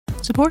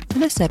Support for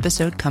this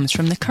episode comes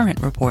from The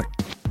Current Report.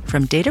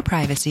 From data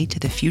privacy to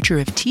the future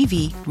of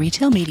TV,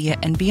 retail media,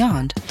 and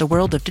beyond, the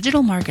world of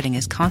digital marketing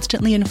is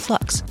constantly in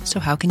flux, so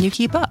how can you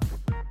keep up?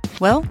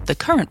 Well, The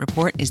Current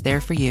Report is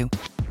there for you.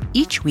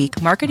 Each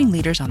week, marketing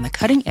leaders on the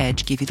cutting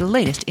edge give you the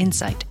latest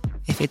insight.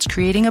 If it's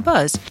creating a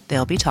buzz,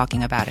 they'll be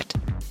talking about it.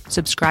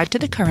 Subscribe to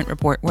The Current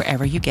Report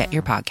wherever you get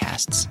your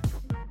podcasts.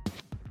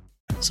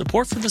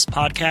 Support for this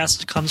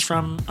podcast comes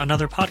from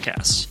another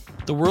podcast.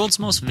 The world's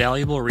most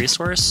valuable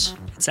resource,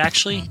 it's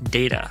actually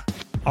data.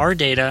 Our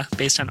data,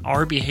 based on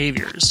our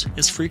behaviors,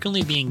 is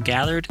frequently being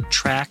gathered,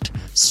 tracked,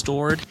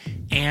 stored,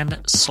 and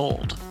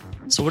sold.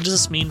 So what does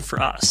this mean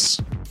for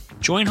us?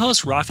 Join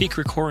host Rafi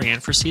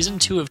Krikorian for Season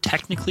 2 of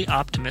Technically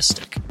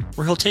Optimistic,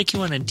 where he'll take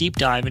you on a deep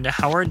dive into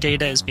how our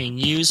data is being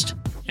used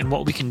and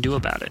what we can do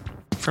about it.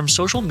 From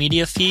social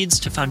media feeds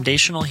to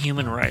foundational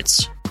human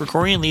rights,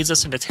 Krikorian leads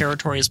us into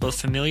territories both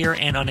familiar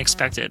and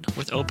unexpected,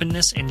 with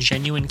openness and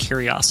genuine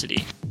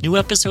curiosity. New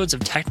episodes of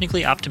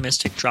Technically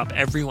Optimistic drop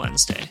every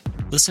Wednesday.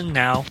 Listen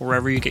now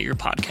wherever you get your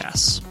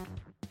podcasts.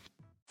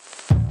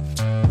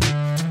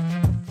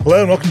 Hello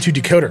and welcome to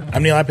Decoder.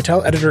 I'm Nilay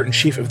Patel,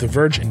 editor-in-chief of The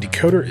Verge, and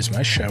Decoder is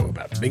my show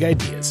about big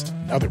ideas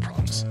and other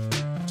problems.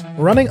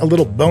 We're running a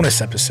little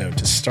bonus episode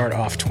to start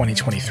off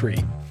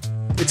 2023.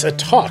 It's a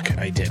talk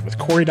I did with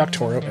Cory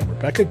Doctorow and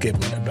Rebecca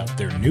Giblin about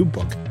their new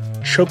book,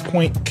 Choke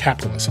Point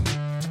Capitalism.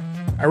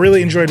 I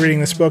really enjoyed reading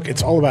this book.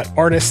 It's all about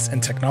artists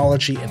and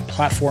technology and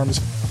platforms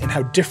and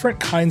how different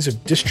kinds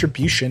of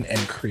distribution and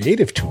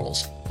creative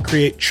tools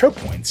create choke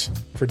points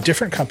for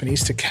different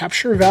companies to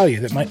capture value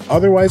that might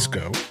otherwise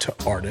go to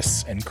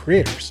artists and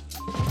creators.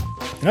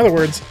 In other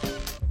words,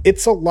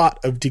 it's a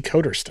lot of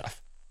Decoder stuff.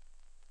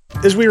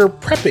 As we were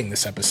prepping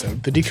this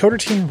episode, the Decoder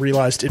team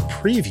realized it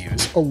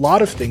previews a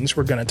lot of things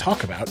we're going to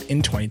talk about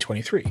in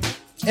 2023.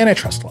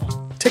 Antitrust law,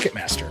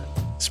 Ticketmaster,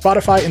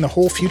 Spotify and the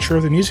whole future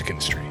of the music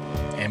industry,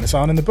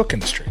 Amazon and the book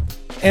industry,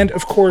 and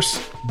of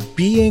course,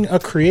 being a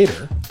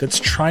creator that's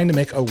trying to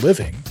make a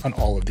living on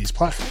all of these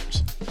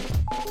platforms.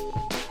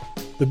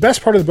 The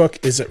best part of the book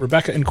is that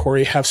Rebecca and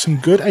Cory have some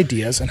good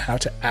ideas on how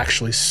to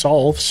actually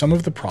solve some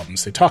of the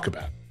problems they talk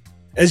about.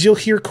 As you'll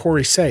hear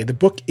Cory say, the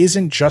book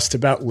isn't just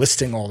about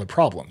listing all the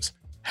problems.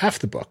 Half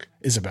the book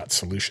is about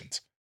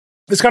solutions.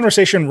 This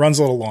conversation runs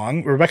a little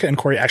long. Rebecca and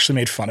Cory actually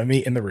made fun of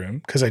me in the room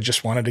because I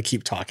just wanted to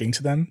keep talking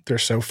to them. They're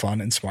so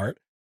fun and smart.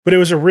 But it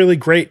was a really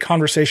great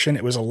conversation.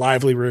 It was a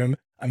lively room.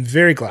 I'm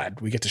very glad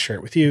we get to share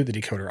it with you, the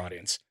Decoder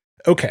audience.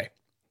 Okay,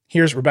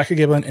 here's Rebecca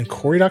Giblin and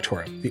Cory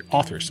Doctorow, the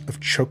authors of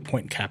Choke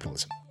Point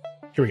Capitalism.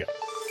 Here we go.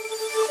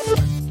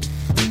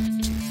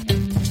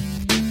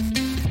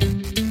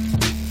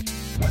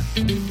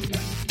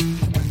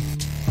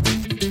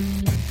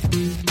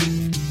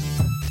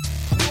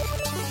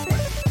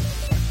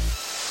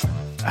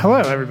 Hello,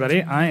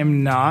 everybody. I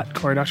am not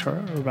Cory Doctorow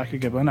or Rebecca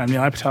Giblin. I'm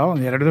Nilay Patel. I'm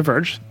the editor of The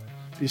Verge.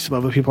 These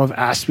lovely people have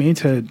asked me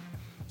to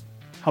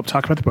help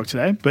talk about the book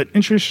today. But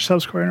introduce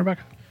yourselves, Cory and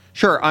Rebecca.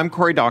 Sure. I'm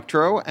Cory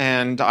Doctorow,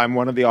 and I'm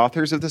one of the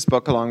authors of this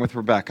book along with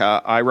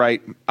Rebecca. I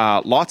write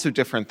lots of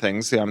different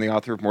things. I'm the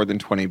author of more than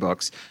 20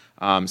 books.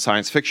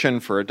 Science fiction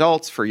for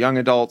adults, for young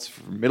adults,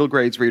 for middle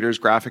grades readers,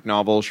 graphic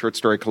novels, short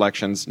story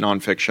collections,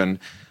 nonfiction.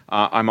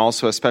 I'm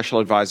also a special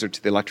advisor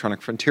to the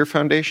Electronic Frontier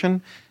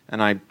Foundation,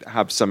 and I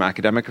have some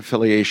academic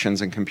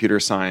affiliations in computer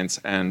science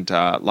and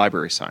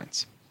library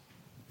science.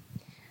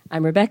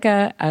 I'm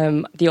Rebecca.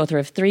 I'm the author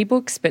of 3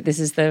 books, but this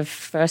is the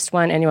first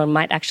one anyone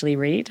might actually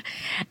read.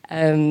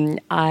 I'm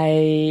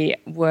a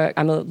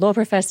law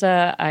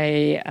professor.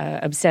 I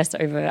obsess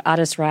over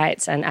artists'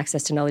 rights and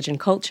access to knowledge and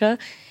culture,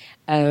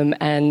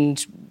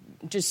 and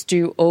just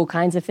do all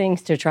kinds of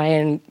things to try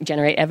and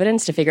generate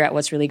evidence to figure out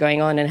what's really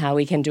going on and how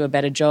we can do a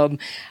better job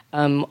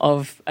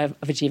of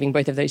achieving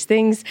both of those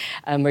things.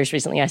 Most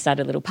recently, I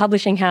started a little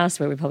publishing house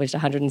where we published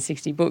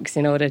 160 books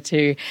in order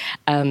to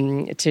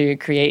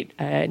create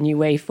a new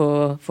way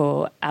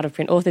for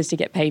out-of-print authors to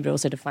get paid, but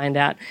also to find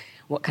out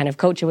what kind of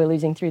culture we're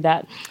losing through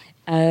that.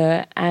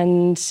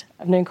 And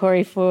I've known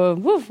Cory for,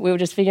 we were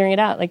just figuring it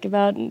out, like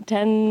about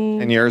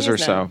 10 years or now.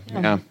 so,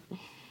 yeah.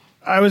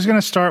 I was going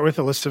to start with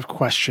a list of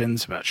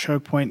questions about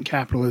choke point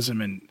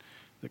capitalism and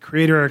the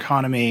creator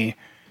economy,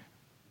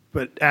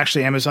 but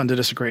actually Amazon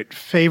did us a great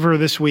favor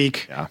this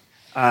week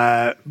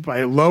by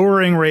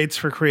lowering rates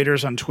for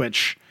creators on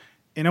Twitch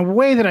in a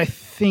way that I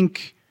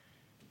think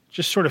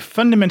just sort of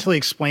fundamentally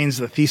explains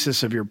the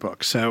thesis of your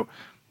book. So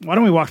why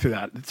don't we walk through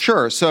that?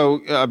 Sure. So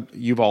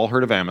you've all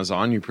heard of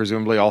Amazon. You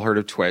presumably all heard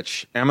of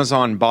Twitch.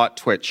 Amazon bought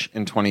Twitch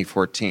in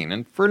 2014.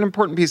 And for an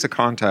important piece of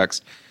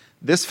context,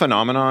 this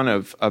phenomenon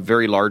of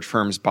very large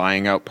firms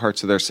buying out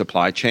parts of their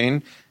supply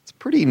chain, it's it's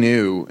pretty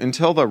new.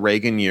 Until the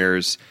Reagan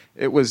years,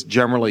 it was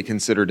generally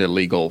considered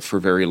illegal for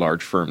very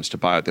large firms to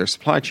buy out their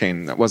supply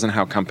chain. That wasn't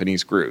how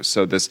companies grew.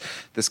 So this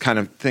kind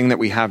of thing that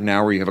we have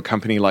now, where you have a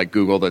company like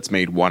Google that's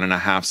made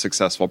 1.5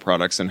 successful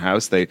products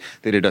in-house. They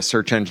did a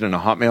search engine and a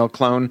Hotmail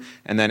clone,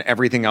 and then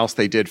everything else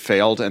they did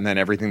failed, and then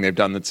everything they've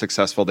done that's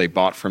successful they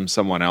bought from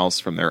someone else,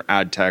 from their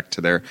ad tech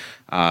to their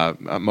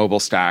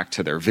mobile stack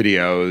to their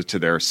video to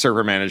their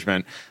server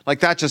management. Like,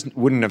 that just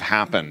wouldn't have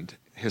happened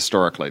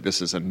historically.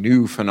 This is a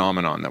new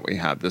phenomenon that we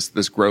have,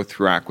 this growth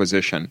through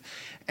acquisition.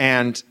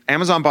 And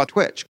Amazon bought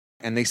Twitch,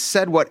 and they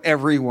said what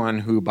everyone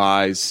who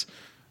buys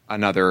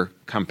another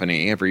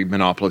company, every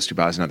monopolist who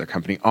buys another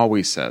company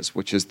always says,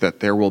 which is that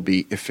there will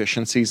be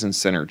efficiencies and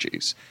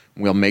synergies.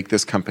 We'll make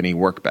this company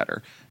work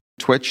better.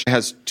 Twitch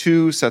has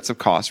two sets of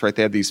costs, right?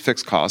 They have these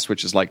fixed costs,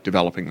 which is like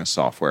developing the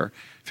software,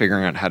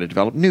 figuring out how to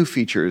develop new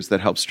features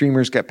that help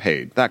streamers get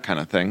paid, that kind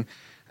of thing.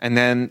 And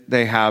then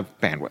they have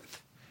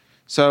bandwidth.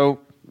 So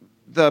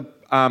the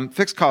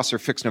fixed costs are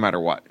fixed no matter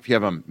what. If you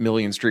have 1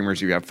 million streamers,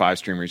 you have 5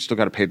 streamers, you still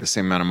got to pay the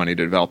same amount of money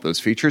to develop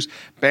those features.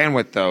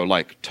 Bandwidth, though,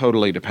 like,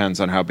 totally depends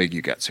on how big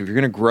you get. So if you're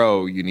going to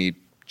grow, you need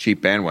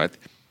cheap bandwidth.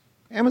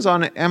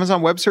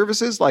 Amazon Web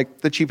Services,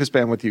 like, the cheapest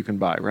bandwidth you can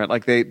buy, right?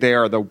 Like, they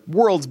are the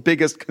world's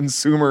biggest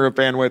consumer of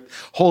bandwidth,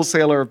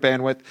 wholesaler of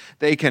bandwidth.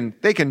 They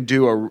can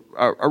do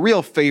a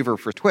real favor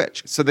for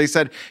Twitch. So they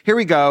said, here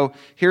we go.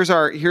 Here's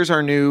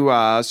our new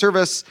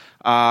service,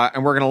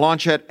 and we're going to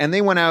launch it. And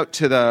they went out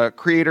to the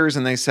creators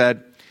and they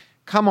said,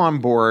 come on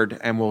board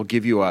and we'll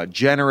give you a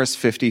generous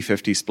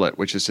 50-50 split,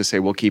 which is to say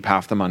we'll keep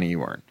half the money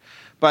you earn.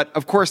 But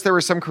of course, there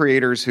were some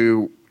creators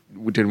who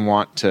didn't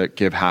want to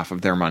give half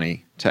of their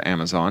money to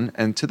Amazon.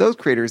 And to those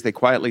creators, they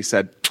quietly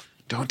said,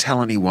 don't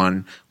tell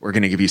anyone, we're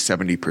going to give you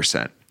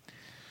 70%.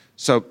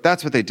 So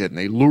that's what they did. And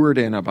they lured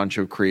in a bunch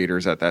of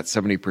creators at that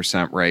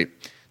 70% rate.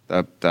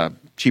 The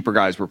cheaper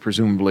guys were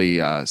presumably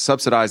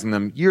subsidizing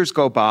them. Years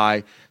go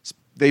by.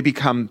 They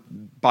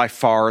become by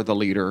far the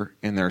leader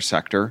in their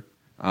sector.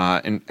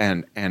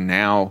 And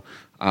now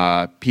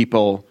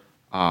people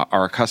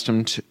are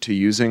accustomed to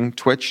using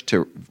Twitch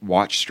to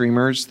watch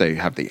streamers. They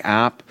have the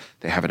app,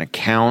 they have an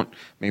account,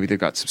 maybe they've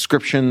got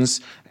subscriptions,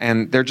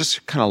 and they're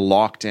just kind of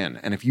locked in.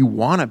 And if you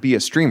want to be a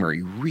streamer,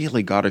 you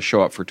really got to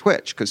show up for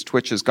Twitch, because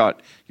Twitch has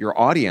got your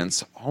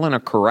audience all in a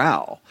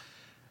corral.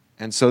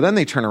 And so then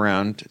they turn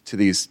around to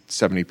these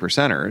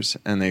 70%ers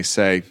and they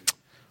say,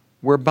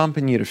 we're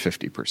bumping you to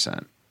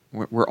 50%.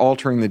 We're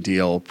altering the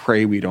deal.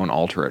 Pray we don't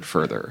alter it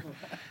further.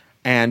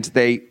 And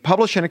they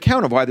publish an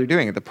account of why they're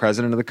doing it. The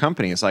president of the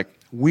company is like,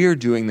 we're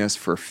doing this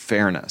for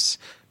fairness.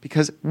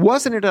 Because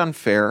wasn't it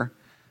unfair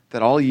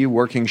that all you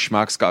working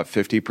schmucks got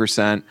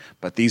 50%,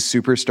 but these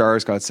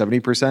superstars got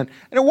 70%? And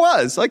it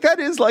was. Like,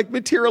 that is like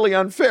materially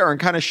unfair and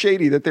kind of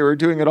shady that they were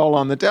doing it all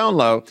on the down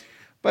low.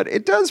 But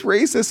it does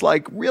raise this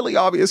like really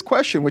obvious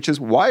question, which is,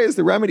 why is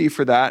the remedy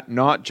for that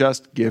not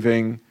just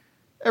giving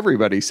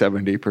everybody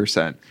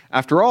 70%?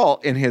 After all,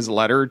 in his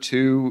letter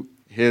to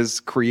his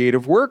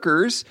creative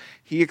workers,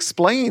 he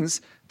explains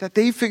that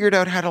they figured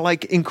out how to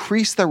like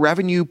increase the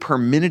revenue per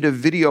minute of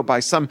video by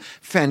some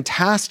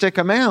fantastic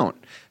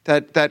amount.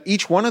 That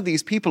each one of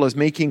these people is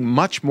making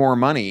much more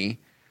money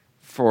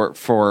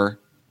for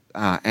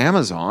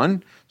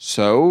Amazon.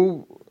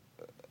 So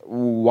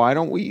why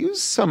don't we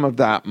use some of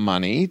that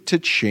money to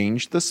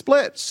change the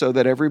split so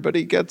that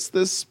everybody gets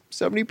this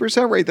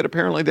 70% rate that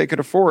apparently they could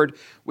afford?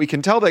 We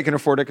can tell they can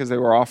afford it because they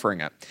were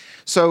offering it.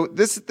 So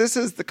this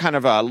is the kind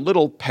of a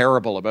little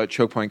parable about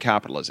choke point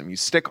capitalism. You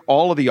stick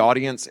all of the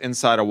audience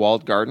inside a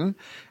walled garden,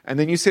 and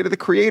then you say to the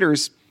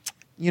creators,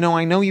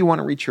 I know you want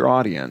to reach your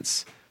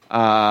audience,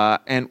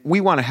 and we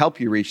want to help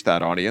you reach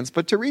that audience,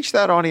 but to reach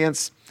that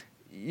audience,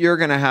 you're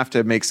going to have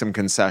to make some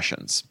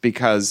concessions,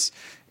 because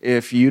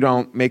if you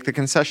don't make the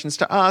concessions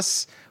to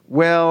us,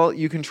 well,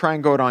 you can try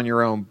and go it on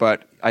your own,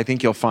 but I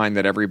think you'll find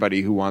that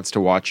everybody who wants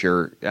to watch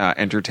your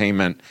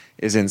entertainment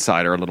is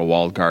inside our little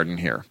walled garden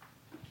here.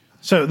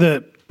 So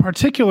the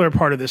particular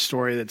part of this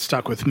story that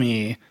stuck with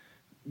me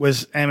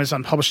was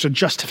Amazon published a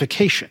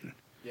justification.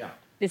 Yeah.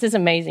 This is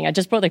amazing. I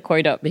just brought the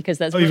quote up because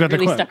that's what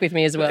really stuck with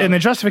me as well. And the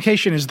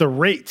justification is the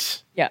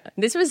rates. Yeah.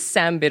 This was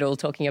Sam Biddle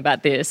talking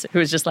about this, who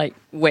was just like,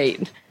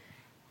 wait,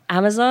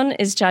 Amazon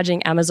is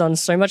charging Amazon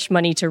so much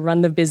money to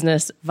run the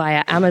business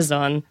via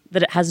Amazon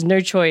that it has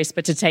no choice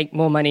but to take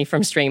more money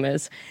from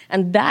streamers.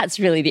 And that's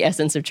really the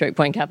essence of choke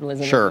point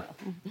capitalism. Sure.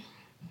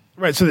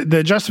 Right. So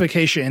the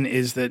justification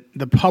is that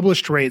the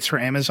published rates for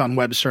Amazon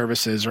Web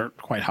Services are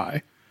quite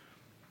high.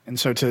 And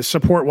so to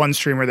support one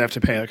streamer, they have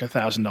to pay like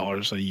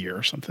 $1,000 a year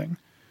or something.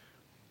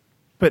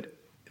 But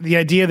the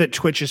idea that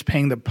Twitch is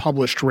paying the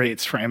published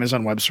rates for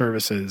Amazon Web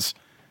Services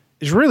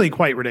is really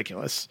quite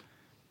ridiculous,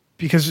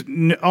 because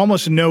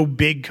almost no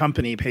big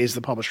company pays the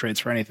published rates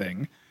for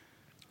anything.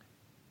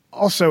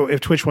 Also,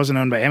 if Twitch wasn't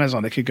owned by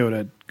Amazon, they could go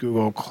to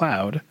Google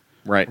Cloud,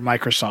 right, or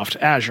Microsoft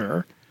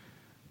Azure.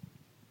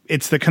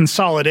 It's the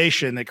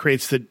consolidation that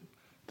creates the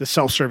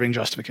self-serving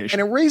justification.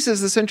 And it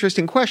raises this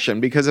interesting question,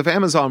 because if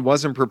Amazon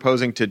wasn't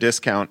proposing to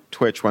discount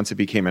Twitch once it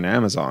became an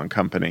Amazon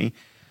company,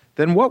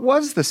 then what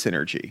was the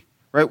synergy?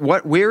 right?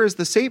 Where is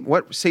the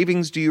what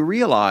savings do you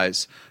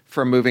realize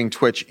from moving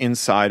Twitch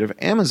inside of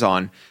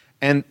Amazon?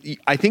 And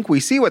I think we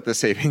see what the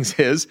savings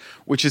is,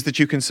 which is that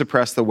you can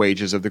suppress the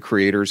wages of the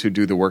creators who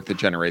do the work that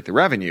generate the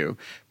revenue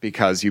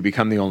because you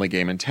become the only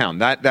game in town.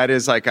 That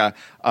is like a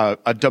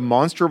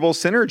demonstrable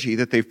synergy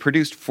that they've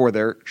produced for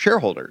their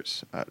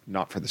shareholders,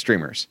 not for the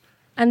streamers.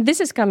 And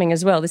this is coming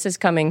as well. This is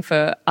coming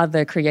for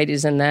other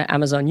creators in the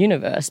Amazon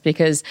universe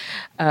because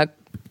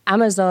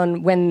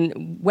Amazon, when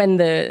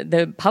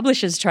the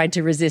publishers tried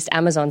to resist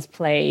Amazon's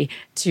play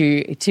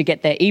to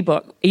get their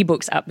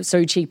ebooks up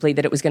so cheaply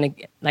that it was going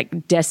to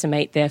like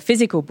decimate their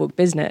physical book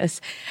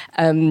business,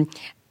 the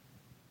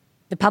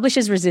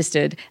publishers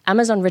resisted.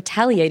 Amazon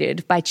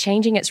retaliated by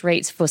changing its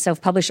rates for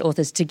self-published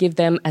authors to give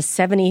them a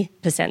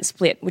 70%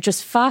 split, which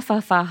was far,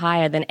 far, far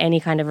higher than any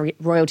kind of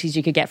royalties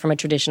you could get from a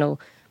traditional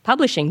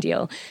publishing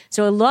deal.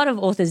 So a lot of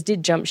authors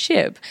did jump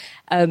ship.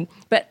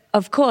 But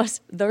of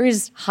course,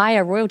 those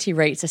higher royalty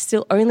rates are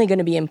still only going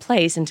to be in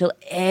place until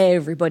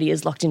everybody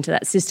is locked into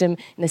that system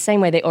in the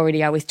same way they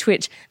already are with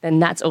Twitch. Then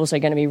that's also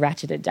going to be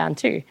ratcheted down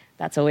too.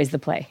 That's always the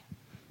play.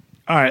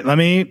 All right, let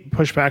me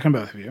push back on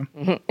both of you.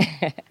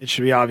 It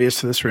should be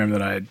obvious to this room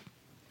that I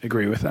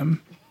agree with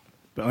them.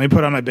 But let me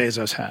put on my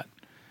Bezos hat.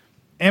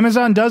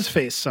 Amazon does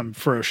face some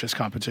ferocious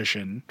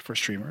competition for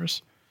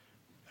streamers.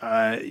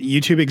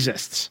 YouTube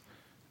exists.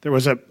 There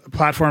was a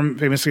platform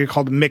famously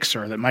called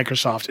Mixer that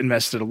Microsoft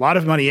invested a lot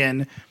of money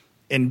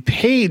in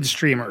paid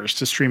streamers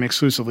to stream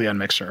exclusively on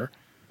Mixer.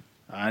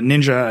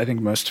 Ninja, I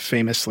think most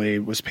famously,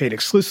 was paid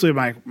exclusively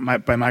by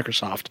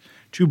Microsoft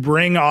to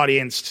bring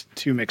audience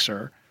to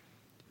Mixer.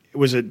 It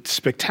was a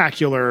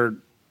spectacular,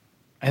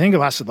 I think it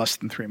lasted less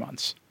than 3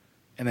 months.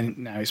 And then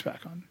now he's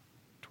back on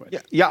Twitch.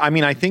 Yeah, I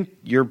mean, I think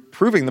you're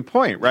proving the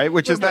point, right?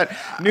 Which is that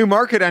new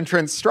market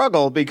entrants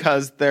struggle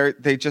because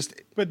they just...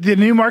 But the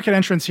new market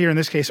entrants here in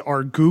this case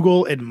are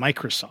Google and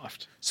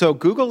Microsoft. So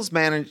Google's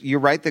you're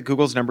right that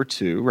Google's number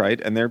 2, right?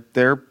 And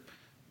they're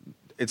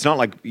it's not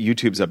like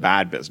YouTube's a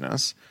bad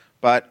business,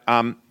 but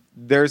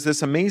there's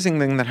this amazing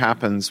thing that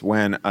happens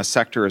when a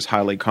sector is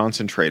highly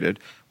concentrated,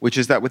 which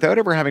is that without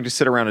ever having to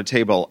sit around a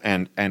table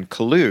and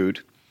collude,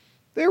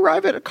 they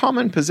arrive at a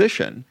common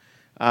position.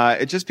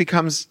 It just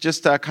becomes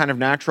just a kind of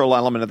natural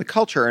element of the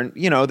culture. And,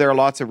 there are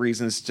lots of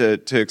reasons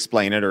to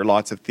explain it or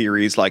lots of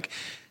theories. Like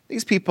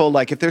these people,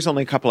 like if there's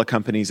only a couple of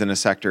companies in a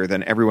sector,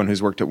 then everyone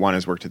who's worked at one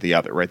has worked at the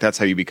other, right? That's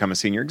how you become a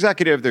senior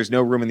executive. There's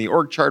no room in the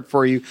org chart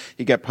for you.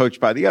 You get poached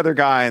by the other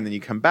guy and then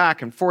you come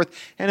back and forth.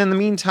 And in the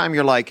meantime,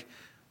 you're like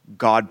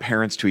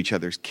godparents to each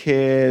other's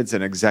kids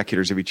and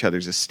executors of each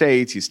other's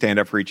estates. You stand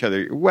up for each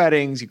other at your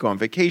weddings. You go on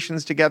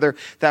vacations together.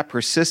 That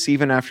persists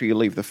even after you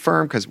leave the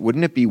firm, because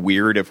wouldn't it be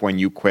weird if when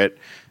you quit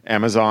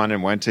Amazon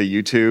and went to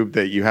YouTube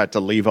that you had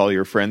to leave all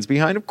your friends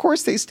behind? Of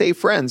course they stay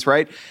friends,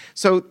 right?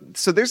 So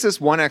there's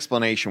this one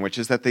explanation, which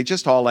is that they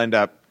just all end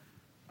up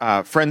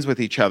friends with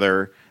each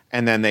other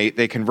and then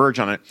they converge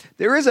on it.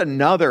 There is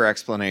another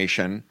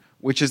explanation,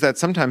 which is that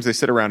sometimes they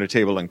sit around a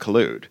table and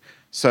collude.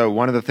 So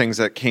one of the things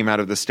that came out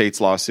of the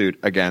state's lawsuit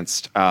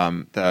against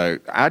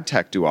the ad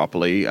tech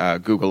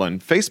duopoly, Google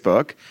and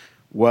Facebook,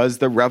 was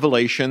the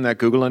revelation that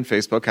Google and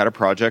Facebook had a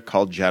project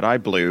called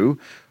Jedi Blue,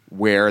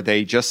 where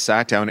they just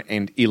sat down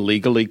and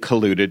illegally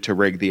colluded to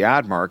rig the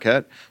ad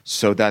market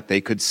so that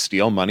they could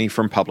steal money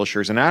from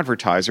publishers and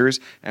advertisers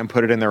and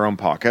put it in their own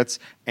pockets,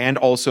 and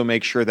also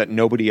make sure that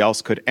nobody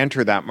else could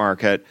enter that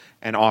market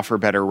and offer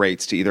better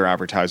rates to either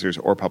advertisers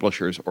or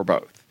publishers or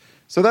both.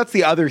 So that's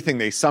the other thing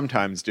they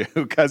sometimes do,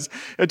 because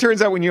it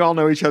turns out when you all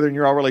know each other and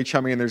you're all really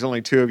chummy and there's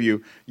only 2 of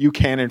you, you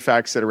can in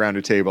fact sit around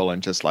a table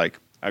and just like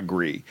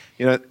agree.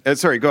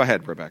 Sorry, go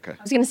ahead, Rebecca.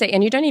 I was going to say,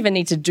 and you don't even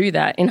need to do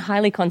that in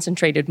highly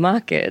concentrated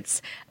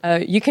markets.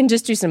 You can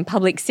just do some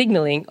public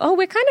signaling. Oh,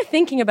 we're kind of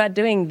thinking about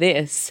doing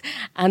this.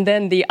 And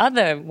then the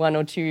other 1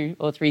 or 2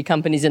 or 3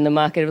 companies in the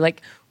market are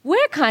like,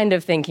 we're kind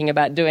of thinking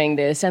about doing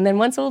this. And then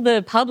once all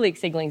the public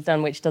signaling's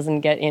done, which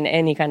doesn't get in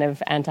any kind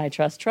of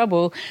antitrust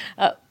trouble,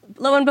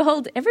 lo and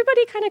behold,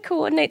 everybody kind of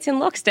coordinates in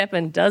lockstep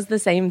and does the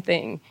same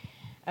thing.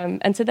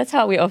 And so that's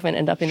how we often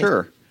end up in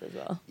Sure. this as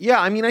well. Yeah,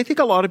 I mean, I think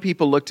a lot of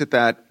people looked at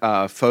that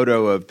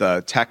photo of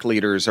the tech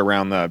leaders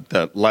around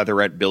the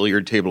leatherette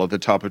billiard table at the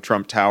top of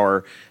Trump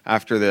Tower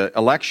after the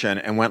election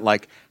and went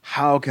like,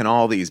 how can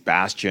all these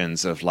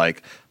bastions of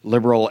like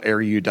liberal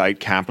erudite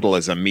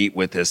capitalism meet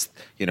with this,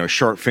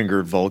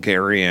 short-fingered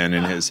vulgarian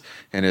and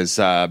his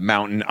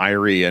mountain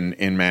eyrie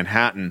in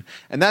Manhattan?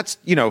 And that's,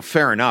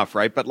 fair enough,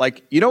 right? But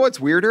like, what's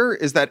weirder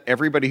is that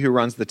everybody who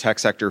runs the tech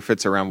sector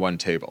fits around one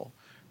table,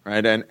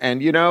 right? And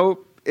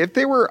if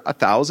they were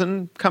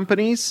 1,000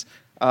 companies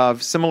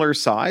of similar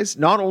size,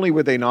 not only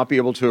would they not be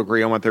able to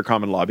agree on what their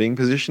common lobbying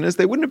position is,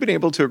 they wouldn't have been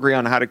able to agree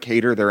on how to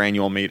cater their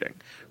annual meeting,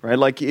 right?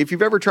 Like if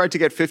you've ever tried to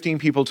get 15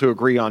 people to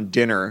agree on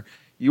dinner,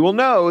 you will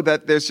know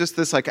that there's just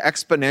this like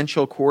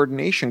exponential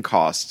coordination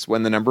costs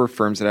when the number of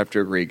firms that have to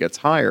agree gets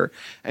higher.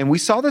 And we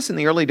saw this in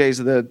the early days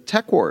of the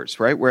tech wars,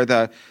 right? Where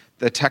the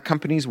tech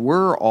companies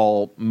were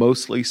all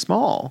mostly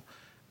small.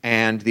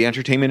 And the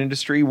entertainment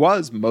industry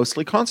was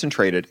mostly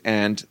concentrated.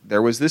 And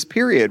there was this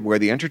period where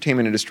the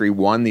entertainment industry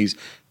won these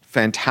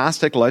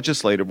fantastic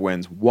legislative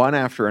wins, one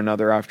after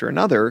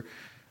another,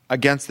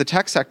 against the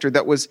tech sector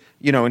that was,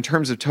 in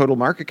terms of total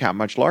market cap,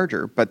 much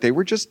larger. But they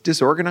were just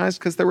disorganized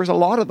because there was a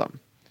lot of them.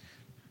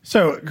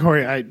 So,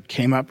 Corey, I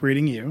came up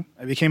reading you.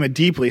 I became a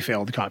deeply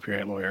failed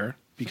copyright lawyer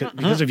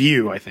because of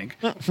you, I think.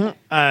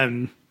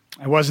 I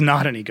was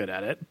not any good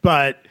at it.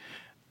 But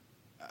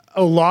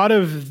a lot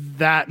of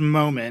that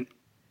moment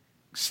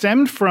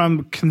stemmed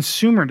from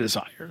consumer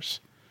desires.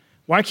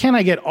 Why can't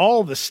I get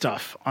all the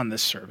stuff on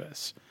this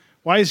service?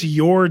 Why is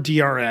your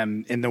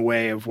DRM in the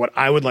way of what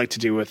I would like to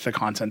do with the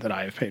content that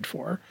I have paid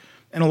for?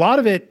 And a lot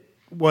of it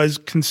was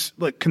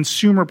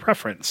consumer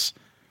preference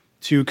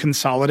to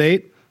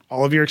consolidate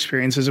all of your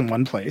experiences in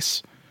one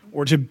place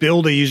or to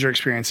build a user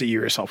experience that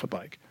you yourself would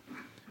like.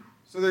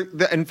 So,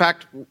 in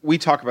fact, we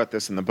talk about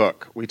this in the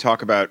book. We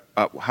talk about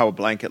how a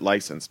blanket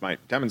license might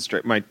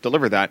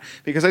deliver that,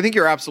 because I think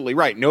you're absolutely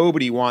right.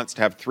 Nobody wants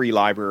to have 3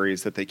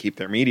 libraries that they keep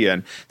their media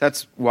in.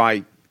 That's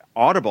why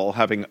Audible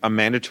having a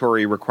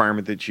mandatory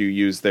requirement that you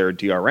use their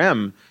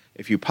DRM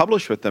if you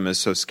publish with them is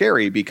so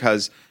scary,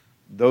 because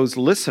those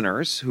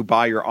listeners who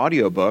buy your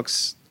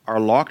audiobooks are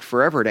locked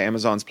forever to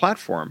Amazon's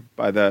platform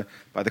by the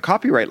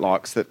copyright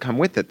locks that come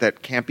with it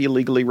that can't be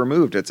legally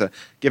removed.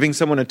 Giving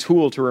someone a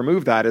tool to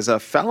remove that is a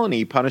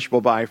felony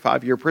punishable by a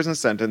 5-year prison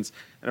sentence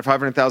and a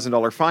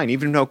 $500,000 fine,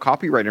 even though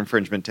copyright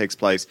infringement takes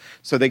place.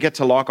 So they get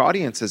to lock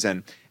audiences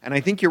in. And I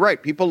think you're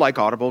right. People like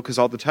Audible because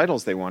all the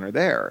titles they want are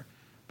there.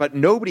 But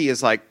nobody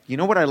is like,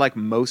 what I like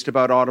most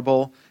about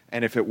Audible,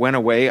 and if it went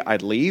away,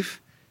 I'd leave,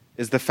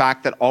 is the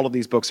fact that all of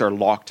these books are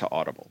locked to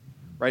Audible,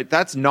 right?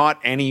 That's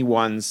not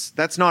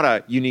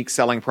a unique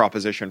selling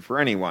proposition for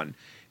anyone.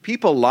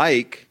 People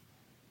like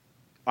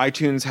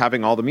iTunes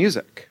having all the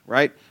music,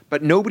 right?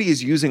 But nobody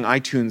is using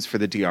iTunes for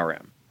the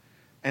DRM.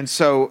 And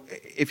so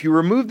if you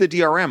remove the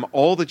DRM,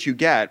 all that you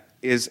get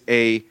is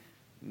a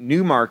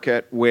new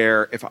market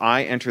where if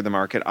I enter the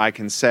market, I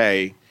can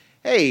say,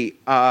 hey,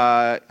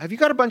 have you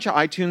got a bunch of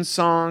iTunes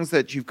songs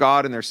that you've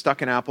got and they're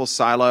stuck in Apple's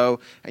silo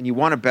and you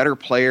want a better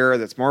player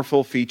that's more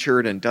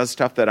full-featured and does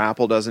stuff that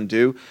Apple doesn't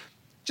do?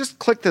 Just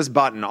click this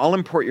button. I'll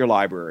import your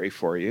library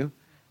for you,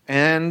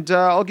 and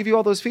I'll give you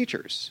all those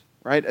features,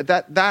 right?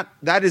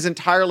 That is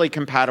entirely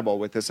compatible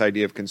with this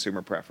idea of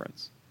consumer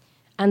preference.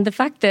 And the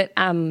fact that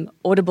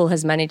Audible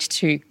has managed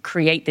to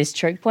create this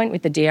choke point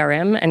with the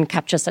DRM and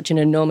capture such an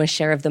enormous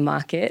share of the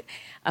market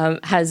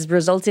has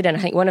resulted in, I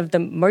think, one of the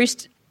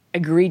most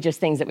egregious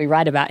things that we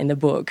write about in the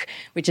book,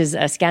 which is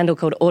a scandal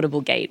called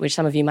AudibleGate, which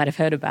some of you might have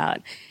heard about.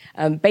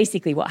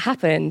 Basically, what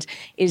happened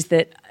is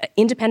that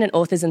independent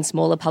authors and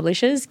smaller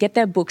publishers get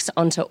their books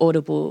onto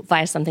Audible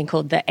via something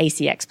called the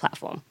ACX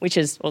platform, which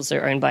is also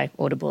owned by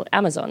Audible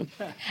Amazon.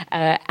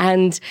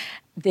 And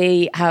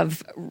they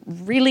have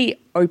really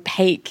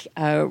opaque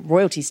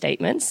royalty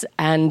statements,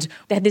 and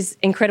they had this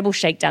incredible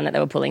shakedown that they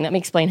were pulling. Let me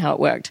explain how it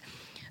worked.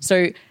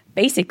 So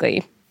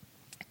basically,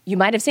 you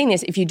might have seen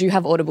this if you do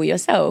have Audible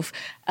yourself,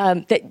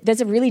 that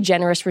there's a really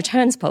generous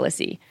returns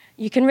policy.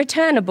 You can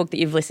return a book that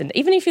you've listened,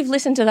 even if you've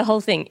listened to the whole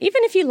thing,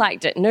 even if you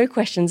liked it, no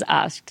questions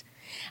asked.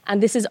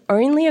 And this is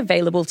only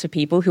available to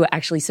people who are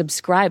actually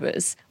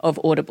subscribers of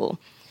Audible.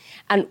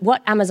 And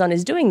what Amazon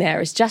is doing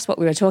there is just what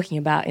we were talking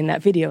about in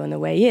that video on the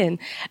way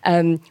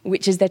in,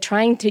 which is they're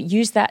trying to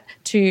use that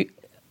to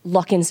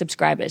lock in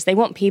subscribers. They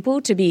want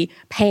people to be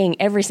paying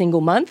every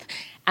single month.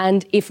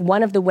 And if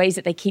one of the ways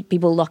that they keep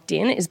people locked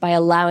in is by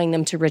allowing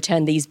them to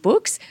return these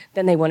books,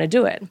 then they want to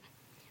do it.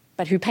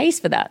 But who pays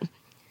for that?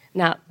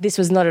 Now, this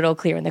was not at all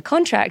clear in the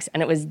contracts,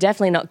 and it was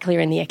definitely not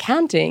clear in the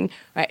accounting,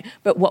 right?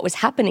 But what was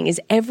happening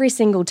is every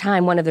single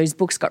time one of those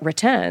books got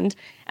returned,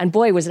 and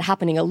boy, was it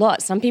happening a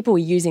lot. Some people were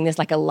using this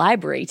like a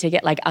library to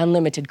get like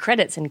unlimited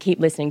credits and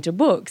keep listening to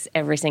books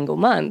every single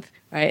month,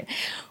 right?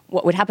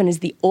 What would happen is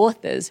the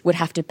authors would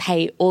have to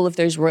pay all of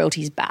those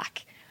royalties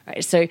back.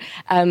 Right, so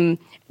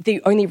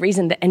the only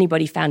reason that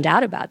anybody found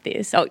out about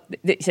this,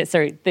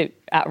 the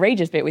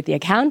outrageous bit with the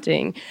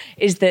accounting,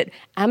 is that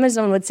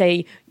Amazon would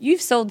say,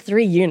 you've sold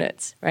 3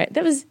 units, right?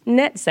 That was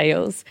net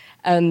sales.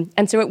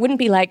 And so it wouldn't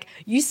be like,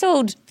 you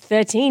sold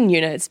 13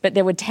 units, but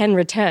there were 10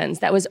 returns.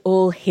 That was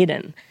all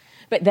hidden.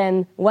 But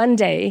then one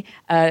day,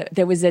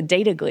 there was a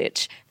data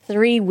glitch.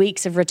 3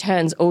 weeks of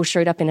returns all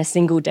showed up in a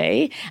single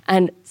day,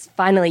 and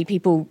finally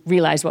people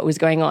realized what was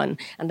going on.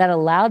 And that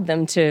allowed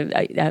them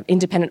to,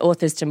 independent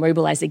authors, to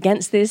mobilize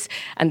against this,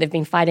 and they've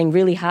been fighting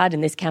really hard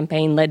in this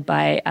campaign led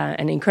by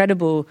an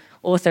incredible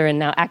author and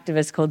now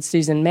activist called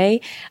Susan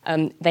May.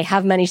 They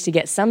have managed to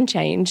get some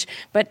change,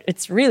 but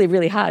it's really,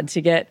 really hard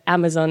to get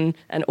Amazon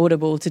and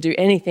Audible to do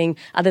anything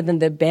other than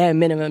the bare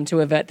minimum to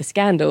avert the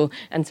scandal,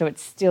 and so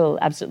it's still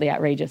absolutely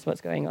outrageous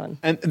what's going on.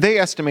 And they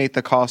estimate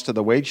the cost of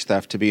the wage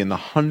theft to be in the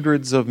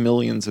hundreds of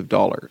millions of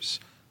dollars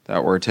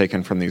that were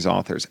taken from these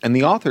authors. And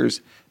the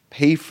authors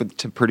pay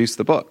to produce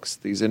the books.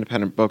 These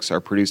independent books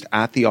are produced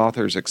at the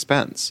author's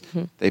expense.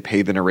 Mm-hmm. They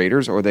pay the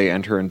narrators, or they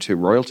enter into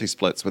royalty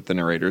splits with the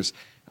narrators.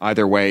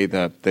 Either way,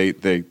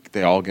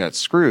 they all get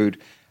screwed.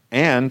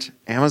 And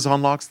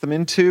Amazon locks them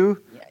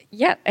into...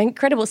 Yeah,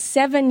 incredible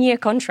 7-year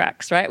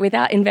contracts, right?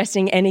 Without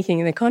investing anything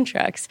in the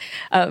contracts,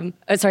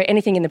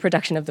 anything in the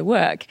production of the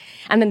work.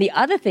 And then the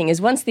other thing is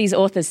once these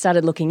authors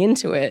started looking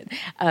into it,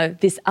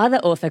 this other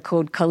author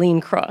called Colleen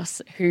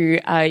Cross, who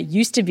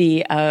used to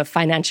be a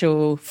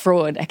financial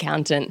fraud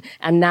accountant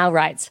and now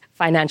writes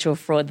financial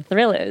fraud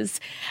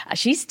thrillers,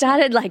 she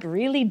started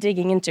really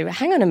digging into,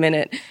 hang on a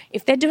minute,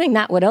 if they're doing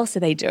that, what else are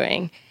they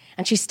doing?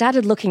 And she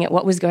started looking at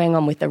what was going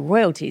on with the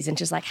royalties and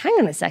she's like, hang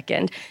on a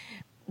second,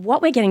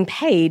 what we're getting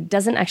paid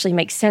doesn't actually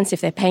make sense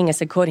if they're paying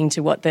us according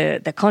to what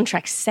the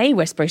contracts say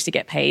we're supposed to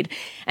get paid.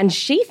 And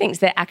she thinks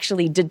they're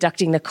actually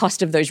deducting the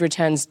cost of those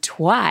returns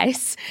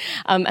twice.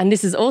 And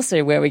this is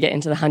also where we get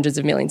into the hundreds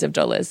of millions of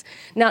dollars.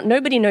 Now,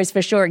 nobody knows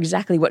for sure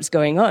exactly what's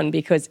going on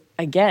because,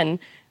 again,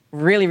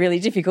 really, really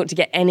difficult to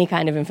get any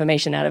kind of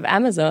information out of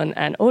Amazon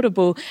and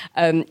Audible.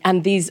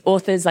 And these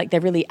authors,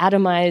 they're really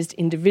atomized,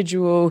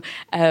 individual.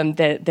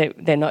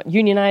 They're not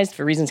unionized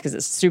for reasons because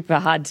it's super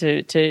hard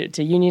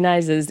to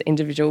unionize as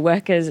individual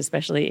workers,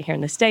 especially here in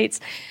the States.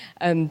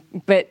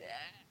 But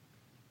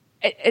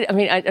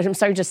I'm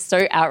so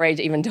outraged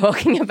even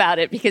talking about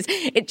it because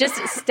it just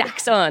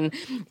stacks on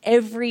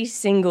every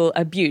single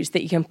abuse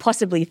that you can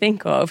possibly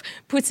think of,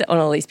 puts it on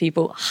all these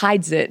people,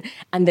 hides it,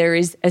 and there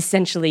is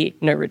essentially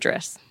no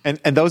redress. And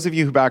those of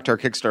you who backed our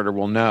Kickstarter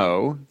will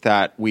know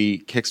that we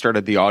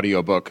kickstarted the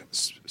audiobook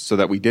so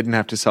that we didn't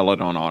have to sell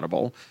it on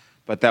Audible,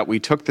 but that we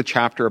took the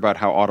chapter about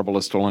how Audible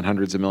has stolen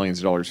hundreds of millions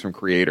of dollars from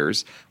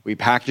creators, we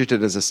packaged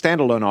it as a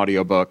standalone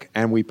audiobook,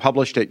 and we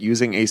published it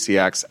using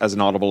ACX as an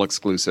Audible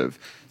exclusive.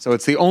 So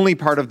it's the only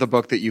part of the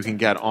book that you can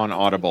get on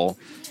Audible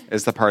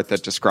is the part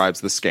that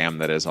describes the scam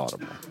that is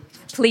Audible.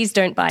 Please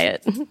don't buy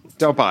it.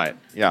 Don't buy it,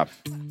 yeah.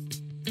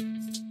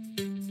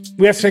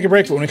 We have to take a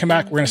break, but when we come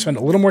back, we're going to spend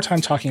a little more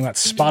time talking about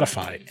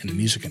Spotify and the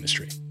music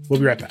industry. We'll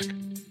be right back.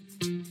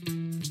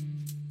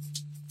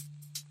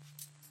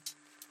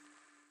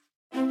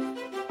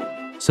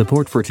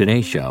 Support for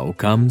today's show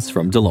comes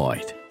from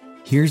Deloitte.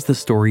 Here's the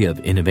story of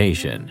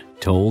innovation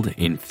told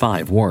in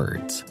 5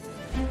 words.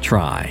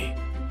 Try,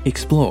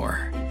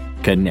 explore,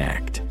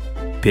 connect,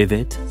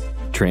 pivot,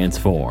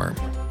 transform.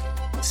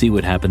 See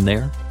what happened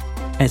there?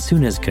 As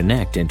soon as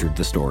connect entered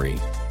the story,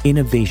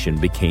 innovation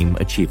became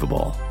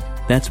achievable.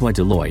 That's why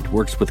Deloitte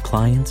works with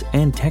clients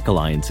and tech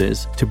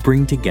alliances to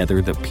bring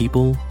together the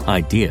people,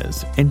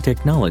 ideas, and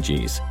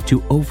technologies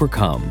to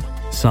overcome,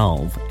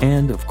 solve,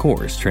 and of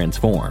course,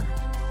 transform.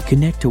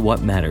 Connect to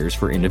what matters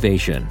for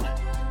innovation.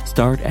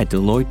 Start at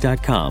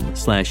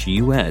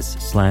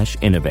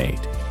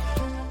Deloitte.com/US/innovate.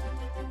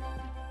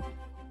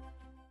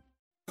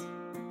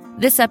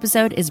 This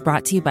episode is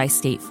brought to you by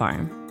State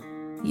Farm.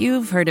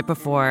 You've heard it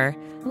before.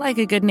 Like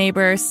a good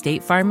neighbor,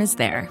 State Farm is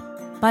there.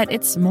 But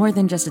it's more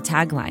than just a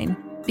tagline.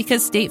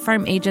 Because State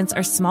Farm agents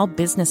are small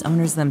business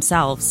owners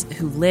themselves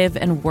who live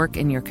and work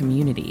in your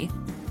community.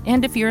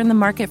 And if you're in the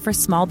market for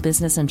small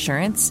business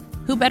insurance,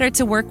 who better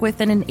to work with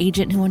than an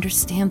agent who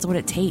understands what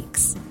it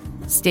takes?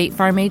 State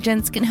Farm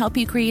agents can help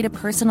you create a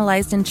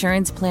personalized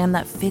insurance plan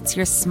that fits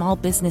your small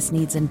business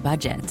needs and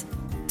budget.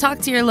 Talk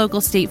to your local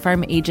State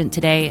Farm agent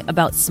today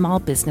about small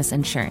business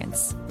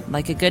insurance.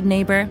 Like a good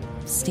neighbor,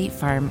 State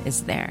Farm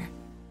is there.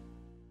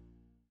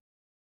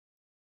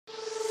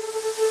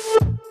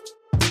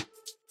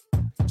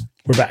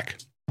 We're back.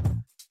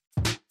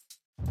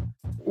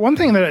 One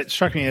thing that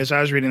struck me as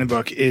I was reading the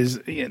book is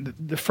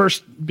the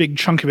first big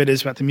chunk of it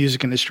is about the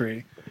music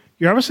industry.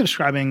 You're obviously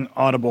describing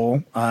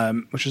Audible,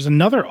 which is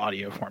another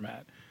audio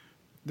format.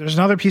 There's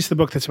another piece of the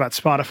book that's about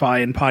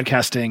Spotify and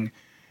podcasting.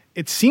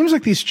 It seems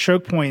like these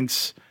choke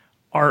points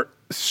are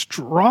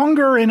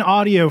stronger in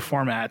audio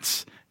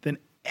formats than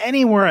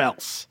anywhere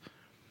else.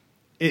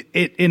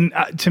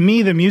 To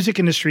me, the music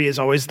industry is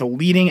always the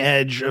leading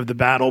edge of the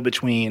battle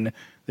between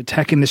the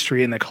tech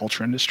industry and the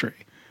culture industry.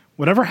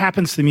 Whatever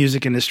happens to the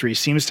music industry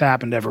seems to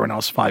happen to everyone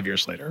else 5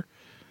 years later.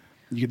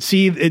 You can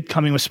see it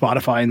coming with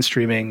Spotify and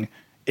streaming.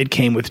 It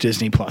came with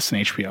Disney Plus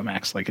and HBO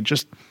Max. It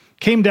just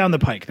came down the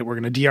pike that we're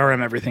going to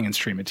DRM everything and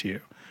stream it to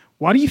you.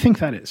 Why do you think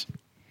that is?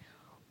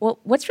 Well,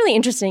 what's really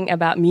interesting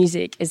about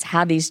music is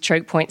how these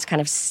choke points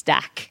kind of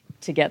stack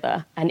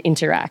together and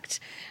interact.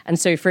 And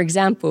so, for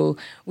example,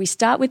 we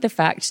start with the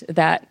fact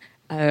that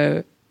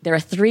there are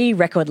 3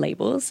 record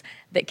labels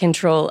that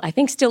control, I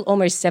think, still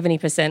almost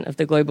 70% of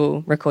the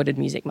global recorded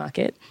music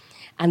market.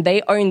 And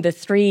they own the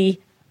 3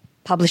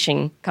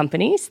 publishing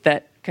companies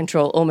that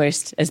control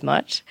almost as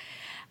much.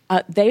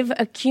 They've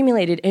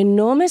accumulated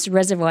enormous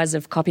reservoirs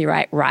of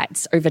copyright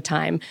rights over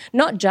time,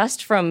 not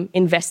just from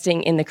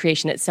investing in the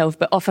creation itself,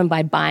 but often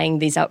by buying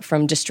these up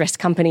from distressed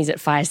companies at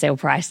fire sale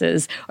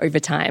prices over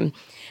time.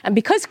 And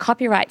because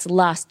copyrights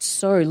last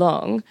so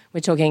long,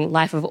 we're talking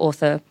life of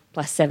author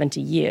plus 70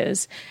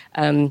 years,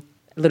 a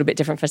little bit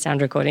different for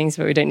sound recordings,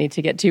 but we don't need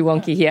to get too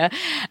wonky here.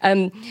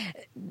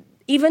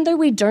 Even though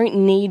we don't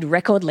need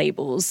record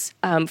labels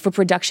for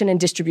production and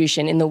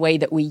distribution in the way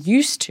that we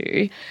used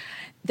to,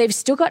 they've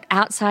still got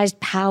outsized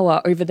power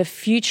over the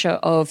future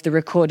of the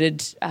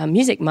recorded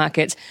music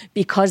markets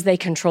because they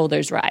control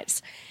those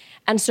rights.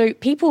 And so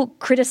people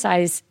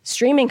criticize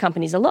streaming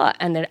companies a lot,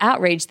 and they're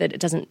outraged that it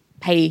doesn't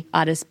pay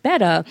artists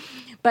better.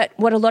 But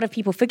what a lot of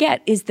people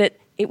forget is that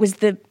it was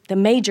the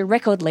major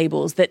record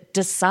labels that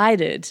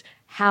decided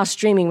how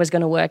streaming was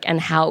going to work and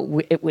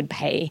how it would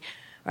pay,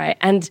 right?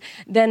 And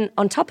then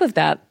on top of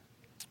that,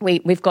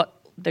 we've got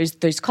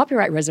those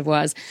copyright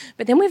reservoirs,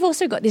 but then we've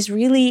also got this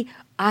really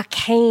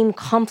arcane,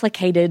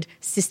 complicated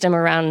system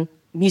around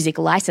music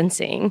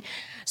licensing,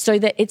 so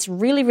that it's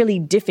really, really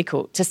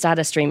difficult to start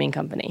a streaming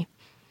company.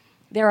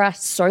 There are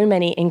so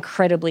many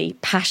incredibly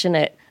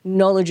passionate,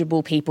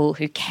 knowledgeable people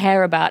who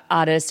care about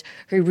artists,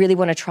 who really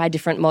want to try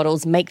different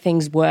models, make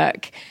things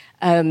work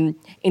in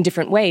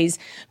different ways.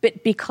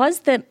 But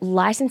because the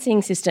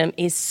licensing system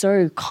is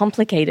so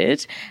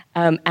complicated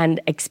and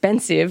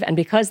expensive, and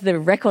because the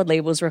record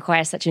labels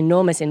require such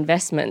enormous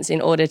investments in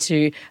order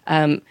to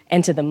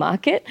enter the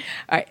market,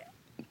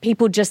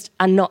 people just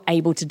are not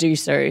able to do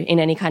so in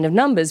any kind of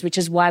numbers, which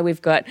is why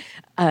we've got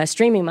a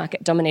streaming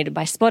market dominated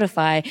by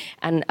Spotify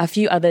and a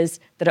few others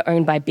that are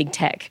owned by big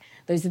tech.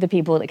 Those are the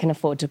people that can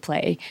afford to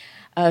play.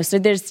 So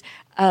there's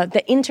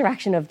the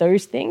interaction of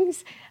those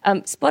things.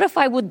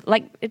 Spotify would,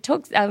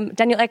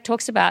 Daniel Ek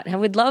talks about, and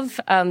would love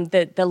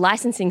the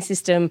licensing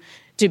system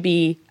to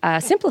be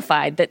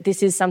simplified, that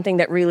this is something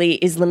that really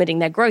is limiting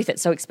their growth.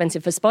 It's so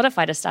expensive for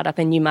Spotify to start up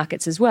in new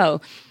markets as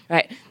well,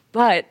 right?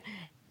 But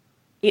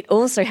it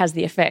also has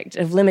the effect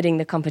of limiting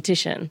the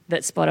competition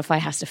that Spotify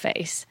has to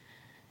face.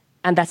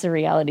 And that's a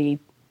reality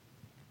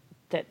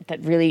that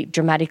really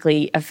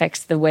dramatically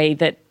affects the way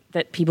that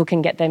people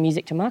can get their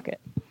music to market.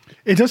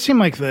 It does seem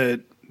like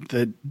the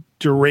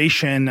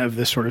duration of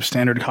this sort of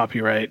standard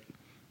copyright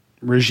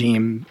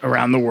regime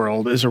around the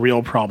world is a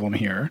real problem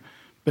here.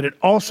 But it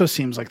also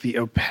seems like the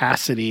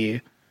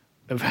opacity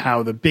of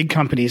how the big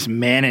companies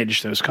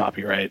manage those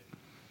copyright,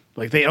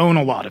 like they own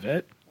a lot of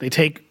it. They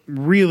take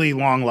really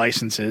long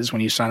licenses.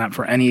 When you sign up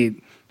for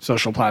any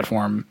social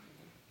platform,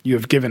 you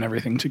have given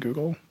everything to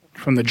Google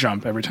from the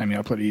jump every time you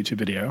upload a YouTube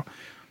video.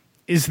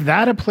 Is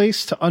that a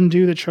place to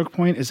undo the choke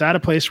point? Is that a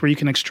place where you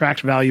can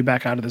extract value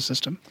back out of the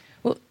system?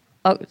 Well,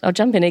 I'll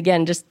jump in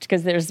again just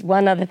because there's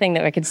one other thing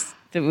that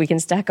we can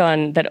stack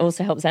on that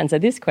also helps answer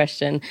this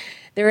question.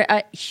 There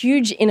are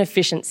huge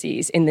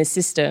inefficiencies in this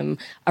system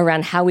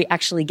around how we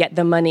actually get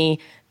the money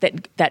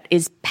that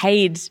is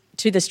paid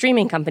to the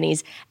streaming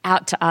companies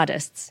out to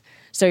artists.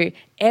 So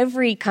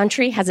every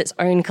country has its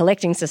own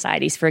collecting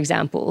societies, for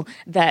example,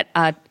 that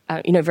are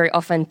very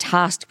often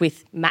tasked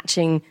with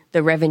matching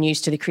the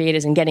revenues to the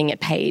creators and getting it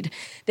paid.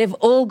 They've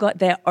all got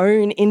their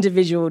own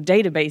individual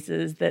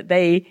databases that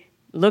they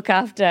look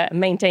after and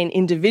maintain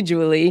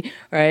individually,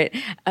 right?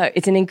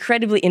 It's an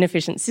incredibly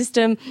inefficient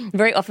system.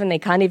 Very often they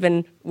can't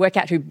even work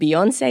out who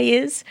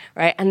Beyonce is,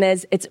 right? And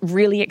it's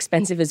really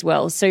expensive as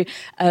well. So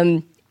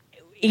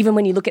even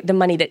when you look at the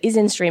money that is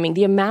in streaming,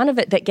 the amount of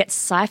it that gets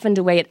siphoned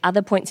away at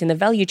other points in the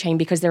value chain,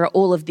 because there are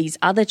all of these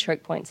other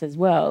choke points as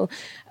well,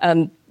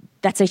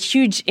 that's a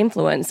huge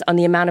influence on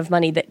the amount of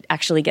money that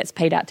actually gets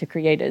paid out to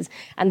creators.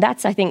 And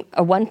that's, I think,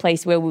 one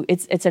place where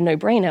it's a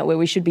no-brainer, where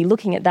we should be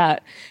looking at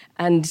that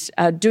and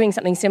doing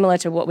something similar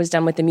to what was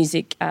done with the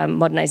Music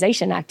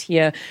Modernization Act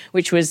here,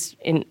 which was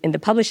in the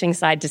publishing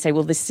side to say,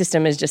 well, this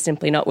system is just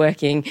simply not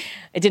working.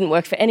 It didn't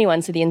work for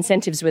anyone, so the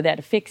incentives were there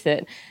to fix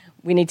it.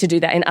 We need to do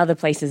that in other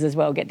places as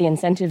well. Get the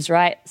incentives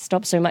right,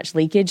 stop so much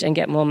leakage, and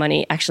get more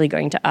money actually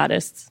going to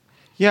artists.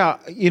 Yeah,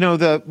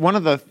 one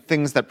of the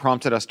things that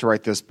prompted us to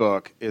write this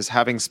book is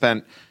having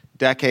spent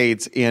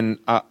decades in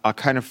a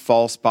kind of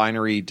false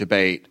binary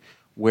debate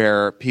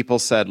where people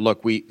said,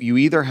 look, you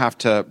either have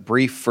to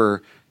brief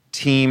for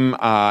team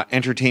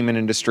entertainment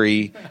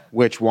industry,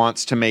 which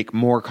wants to make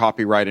more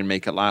copyright and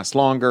make it last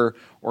longer,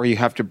 or you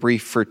have to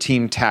brief for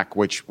team tech,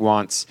 which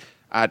wants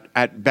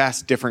at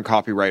best different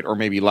copyright or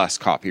maybe less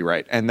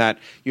copyright, and that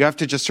you have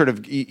to just sort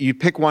of you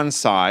pick one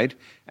side,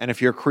 and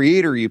if you're a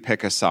creator, you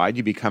pick a side,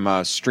 you become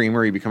a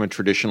streamer, you become a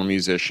traditional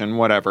musician,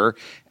 whatever,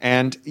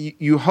 and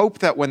you hope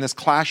that when this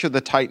clash of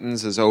the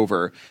titans is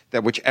over,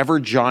 that whichever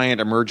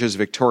giant emerges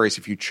victorious,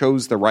 if you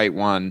chose the right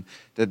one,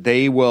 that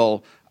they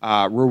will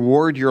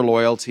reward your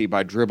loyalty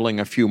by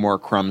dribbling a few more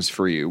crumbs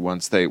for you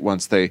once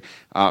they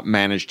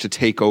manage to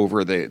take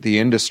over the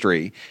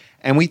industry.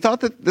 And we thought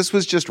that this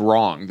was just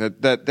wrong,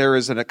 that there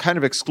is a kind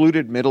of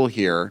excluded middle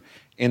here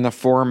in the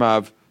form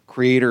of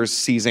creators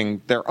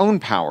seizing their own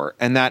power.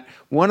 And that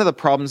one of the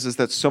problems is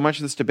that so much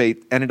of this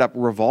debate ended up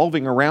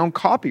revolving around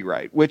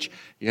copyright, which,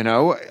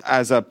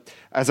 as a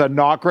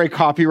not great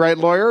copyright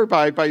lawyer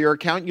by your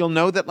account, you'll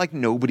know that like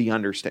nobody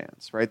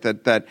understands, right?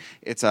 That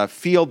it's a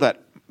field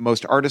that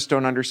most artists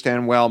don't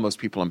understand well. Most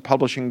people in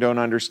publishing don't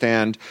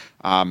understand.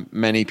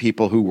 Many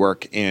people who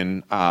work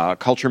in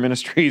culture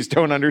ministries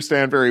don't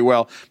understand very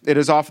well. It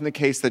is often the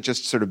case that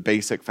just sort of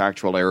basic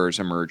factual errors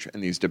emerge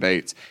in these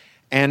debates.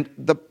 And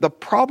the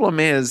problem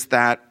is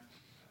that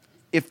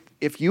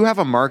if you have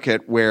a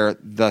market where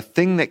the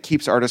thing that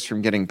keeps artists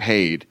from getting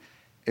paid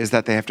is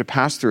that they have to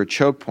pass through a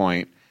choke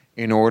point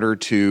in order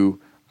to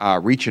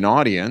reach an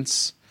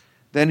audience,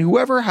 then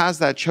whoever has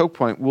that choke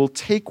point will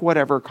take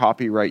whatever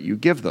copyright you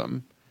give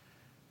them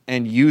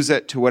and use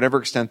it to whatever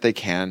extent they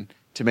can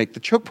to make the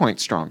choke point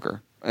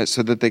stronger,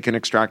 so that they can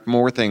extract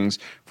more things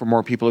for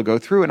more people to go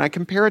through. And I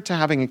compare it to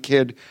having a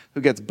kid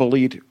who gets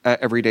bullied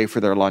every day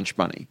for their lunch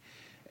money.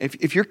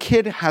 If your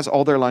kid has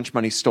all their lunch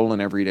money stolen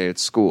every day at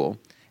school,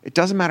 it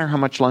doesn't matter how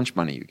much lunch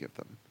money you give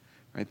them,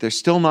 right? They're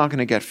still not going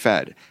to get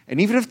fed. And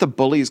even if the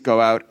bullies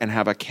go out and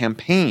have a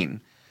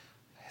campaign,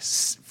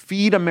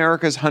 feed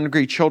America's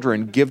hungry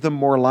children, give them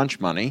more lunch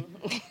money,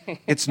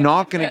 it's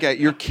not going to get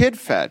your kid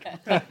fed.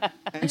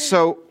 And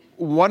so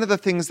one of the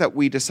things that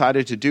we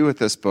decided to do with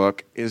this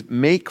book is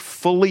make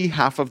fully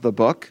half of the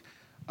book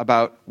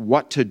about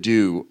what to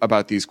do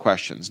about these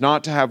questions,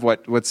 not to have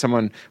what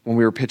someone, when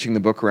we were pitching the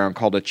book around,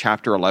 called a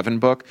chapter 11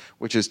 book,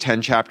 which is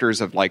 10 chapters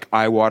of like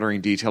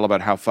eye-watering detail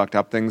about how fucked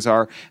up things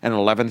are, and an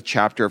 11th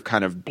chapter of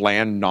kind of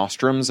bland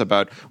nostrums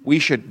about we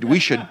should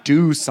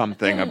do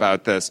something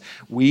about this.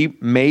 We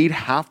made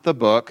half the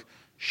book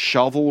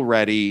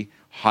shovel-ready,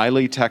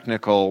 highly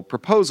technical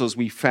proposals.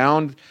 We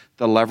found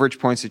the leverage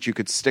points that you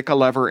could stick a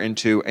lever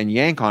into and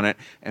yank on it,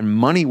 and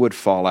money would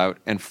fall out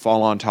and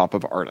fall on top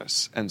of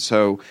artists. And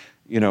so,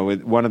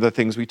 one of the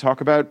things we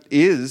talk about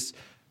is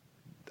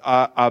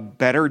a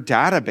better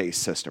database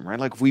system, right?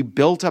 Like if we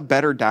built a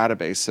better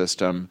database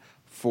system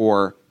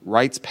for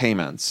rights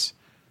payments,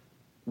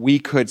 we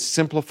could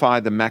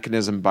simplify the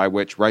mechanism by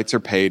which rights are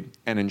paid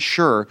and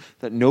ensure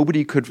that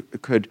nobody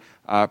could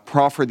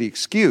proffer the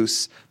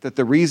excuse that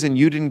the reason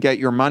you didn't get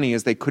your money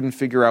is they couldn't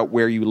figure out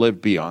where you live,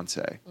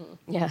 Beyonce.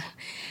 Yeah.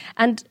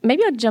 And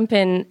maybe I'll jump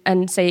in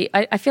and say,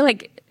 I feel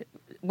like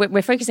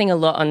we're focusing a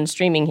lot on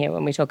streaming here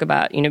when we talk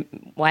about,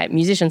 why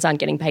musicians aren't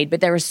getting paid,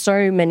 but there are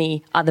so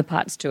many other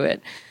parts to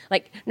it.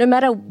 Like, no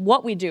matter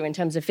what we do in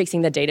terms of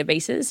fixing the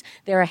databases,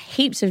 there are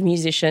heaps of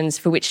musicians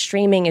for which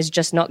streaming is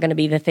just not going to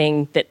be the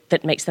thing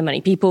that makes the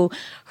money. People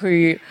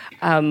who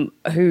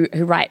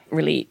write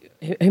really,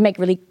 who make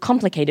really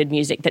complicated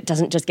music that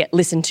doesn't just get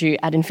listened to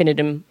ad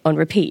infinitum on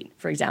repeat,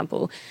 for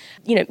example.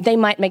 They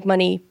might make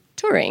money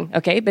touring,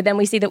 okay? But then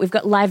we see that we've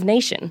got Live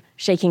Nation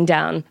shaking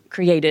down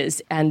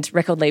creators and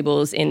record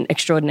labels in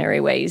extraordinary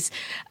ways.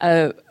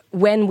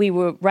 When we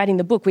were writing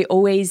the book, we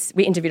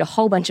interviewed a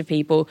whole bunch of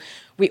people.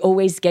 We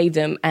always gave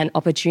them an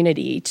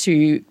opportunity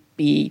to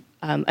be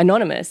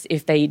anonymous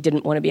if they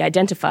didn't want to be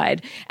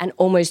identified. And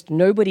almost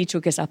nobody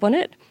took us up on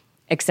it,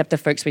 except the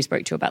folks we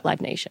spoke to about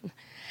Live Nation.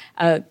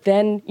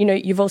 Then,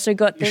 you've also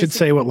got... You should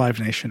say what Live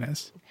Nation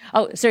is.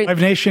 Oh, sorry.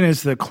 Live Nation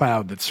is the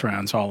cloud that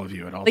surrounds all of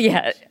you at all times.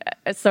 Yeah,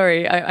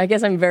 sorry. I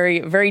guess I'm very,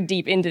 very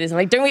deep into this. I'm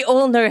like, don't we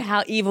all know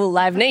how evil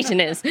Live Nation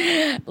is?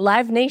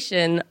 Live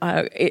Nation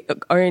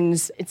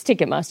it's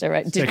Ticketmaster,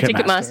 right?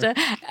 Ticketmaster,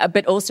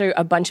 but also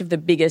a bunch of the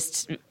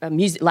biggest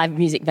live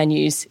music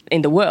venues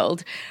in the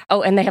world.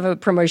 Oh, and they have a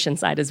promotion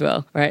side as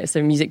well, right?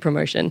 So music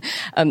promotion.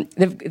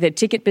 The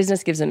ticket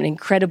business gives them an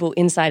incredible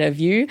insider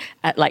view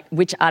at like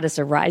which artists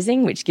are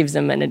rising, which gives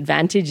them an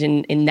advantage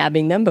in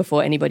nabbing them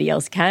before anybody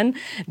else can.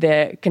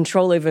 Their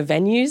control over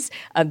venues,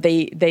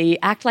 they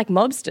act like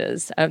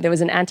mobsters. There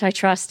was an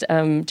antitrust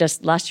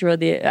just last year, or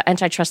the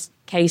antitrust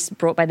case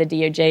brought by the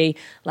DOJ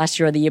last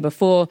year or the year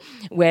before,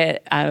 where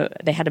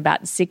they had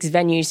about 6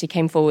 venues who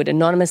came forward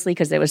anonymously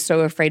because they were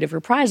so afraid of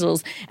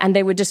reprisals, and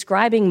they were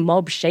describing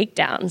mob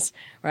shakedowns,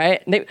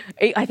 right?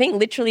 I think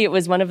literally it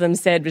was one of them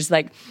said, was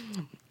like,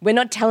 we're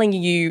not telling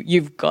you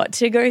you've got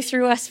to go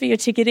through us for your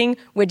ticketing.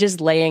 We're just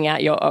laying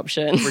out your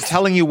options. We're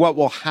telling you what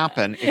will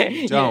happen if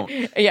you don't.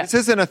 Yeah. This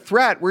isn't a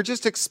threat. We're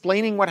just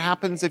explaining what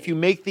happens if you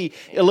make the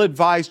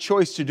ill-advised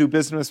choice to do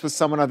business with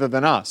someone other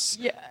than us.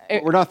 Yeah.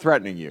 We're not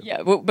threatening you.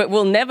 Yeah, but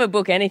we'll never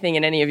book anything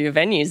in any of your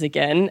venues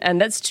again. And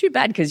that's too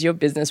bad because your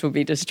business will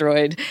be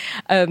destroyed.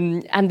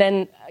 And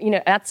then,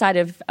 outside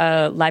of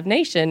Live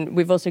Nation,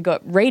 we've also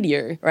got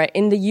radio, right?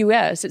 In the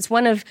US, it's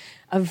one of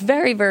a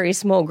very, very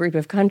small group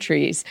of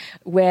countries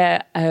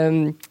where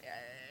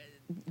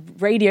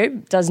radio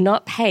does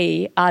not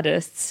pay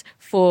artists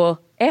for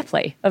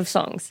airplay of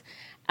songs.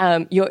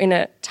 You're in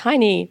a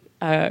tiny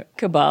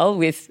cabal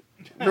with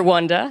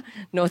Rwanda,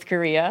 North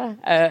Korea.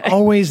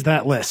 Always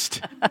that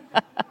list.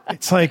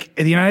 It's like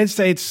the United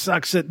States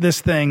sucks at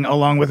this thing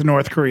along with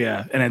North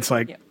Korea. And it's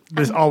like,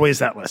 there's always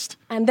that list.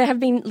 And there have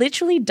been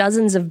literally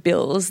dozens of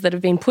bills that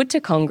have been put to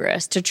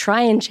Congress to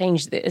try and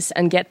change this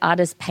and get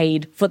artists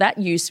paid for that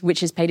use,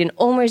 which is paid in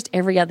almost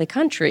every other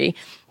country.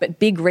 But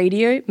big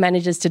radio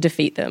manages to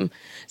defeat them.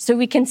 So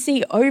we can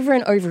see over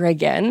and over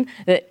again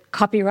that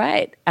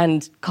copyright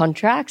and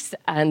contracts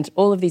and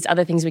all of these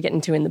other things we get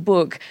into in the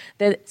book,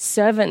 they're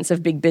servants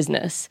of big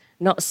business,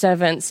 not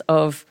servants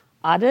of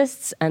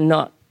artists and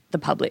not the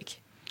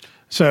public.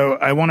 So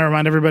I want to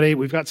remind everybody,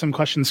 we've got some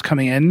questions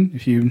coming in.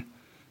 If you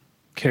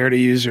care to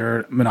use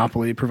your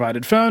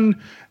Monopoly-provided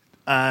phone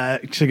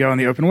to go on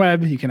the open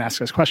web, you can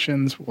ask us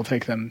questions. We'll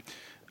take them.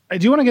 I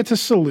do want to get to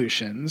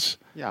solutions.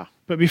 Yeah.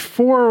 But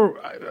before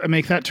I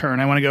make that turn,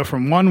 I want to go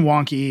from one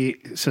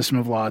wonky system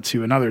of law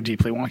to another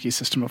deeply wonky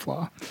system of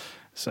law.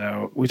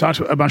 So we talked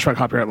a bunch about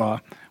copyright law.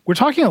 We're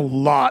talking a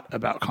lot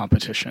about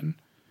competition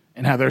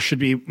and how there should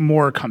be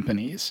more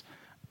companies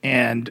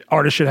and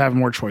artists should have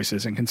more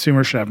choices and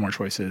consumers should have more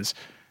choices.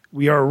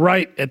 we are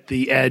right at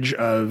the edge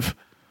of,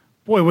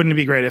 boy, wouldn't it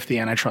be great if the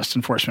antitrust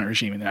enforcement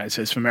regime in the United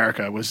States of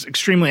America was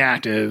extremely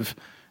active,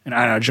 and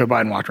I don't know, Joe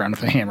Biden walked around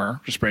with a hammer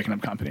just breaking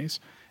up companies.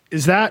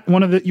 Is that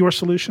one of your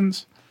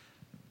solutions?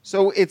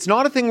 So it's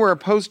not a thing we're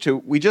opposed to.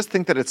 We just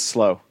think that it's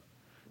slow,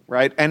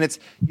 right? And it's,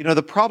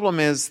 the problem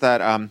is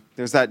that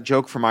there's that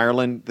joke from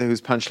Ireland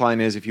whose punchline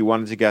is, if you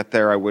wanted to get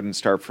there, I wouldn't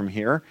start from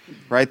here,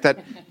 right?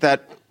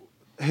 That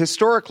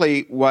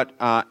historically what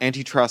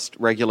antitrust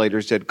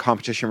regulators did,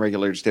 competition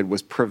regulators did,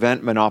 was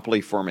prevent monopoly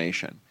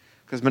formation.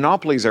 Because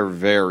monopolies are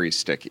very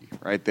sticky,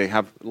 right? They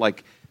have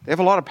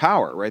a lot of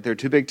power, right? They're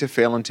too big to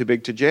fail and too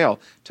big to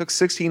jail. It took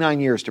 69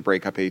 years to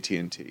break up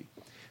AT&T.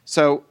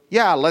 So,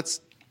 yeah,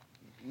 let's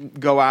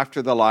go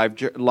after the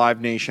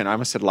Live Nation. I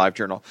almost said Live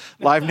Journal.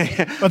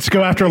 Let's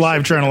go after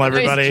Live Journal,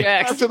 everybody.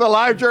 After the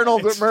Live Journal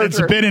merger.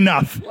 It's been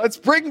enough. Let's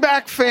bring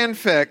back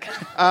fanfic.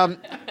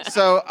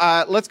 So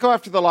let's go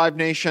after the Live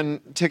Nation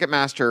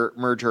Ticketmaster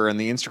merger and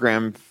the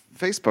Instagram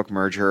Facebook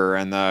merger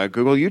and the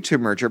Google YouTube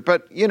merger.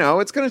 But,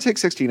 it's going to take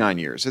 69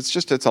 years.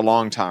 It's a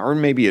long time, or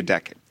maybe a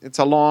decade. It's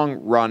a long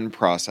run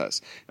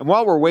process. And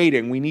while we're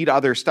waiting, we need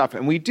other stuff.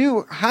 And we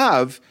do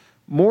have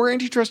more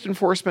antitrust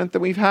enforcement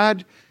than we've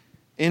had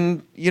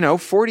in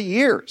 40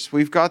 years.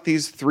 We've got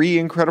these 3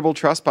 incredible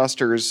trust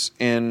busters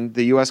in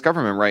the U.S.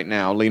 government right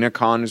now. Lena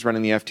Khan, who's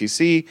running the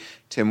FTC,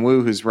 Tim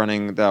Wu, who's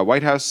running the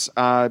White House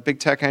big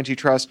tech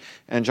antitrust,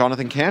 and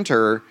Jonathan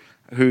Kanter,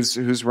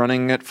 who's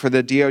running it for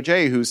the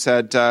DOJ, who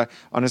said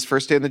on his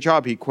first day in the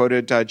job, he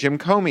quoted Jim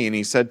Comey, and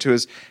he said to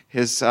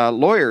his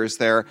lawyers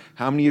there,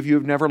 how many of you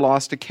have never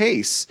lost a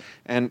case?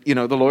 And,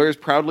 the lawyers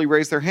proudly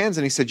raised their hands,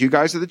 and he said, you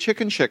guys are the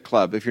chicken shit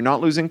club. If you're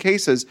not losing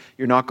cases,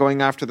 you're not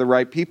going after the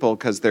right people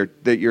because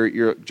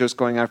you're just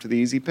going after the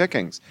easy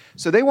pickings.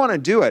 So they want to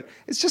do it.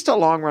 It's just a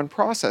long-run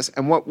process.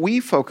 And what we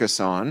focus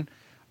on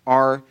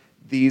are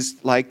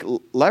these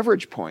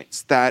leverage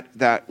points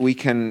that we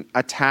can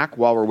attack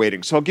while we're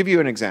waiting. So I'll give you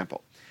an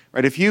example,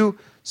 right? If you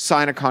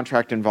sign a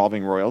contract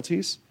involving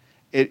royalties,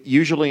 it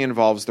usually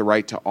involves the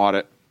right to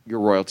audit your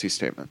royalty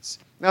statements.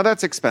 Now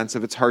that's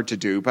expensive, it's hard to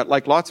do, but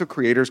lots of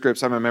creators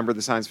groups, I'm a member of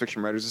the Science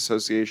Fiction Writers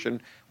Association,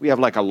 we have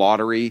a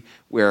lottery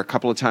where a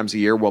couple of times a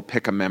year we'll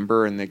pick a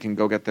member and they can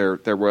go get their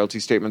royalty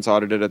statements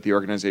audited at the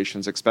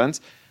organization's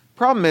expense.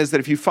 Problem is that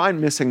if you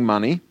find missing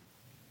money,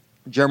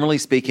 generally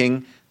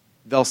speaking,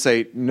 they'll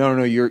say,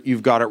 no,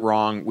 you've got it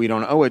wrong. We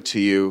don't owe it to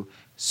you.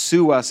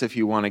 Sue us if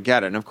you want to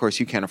get it. And, of course,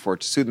 you can't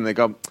afford to sue them. They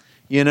go,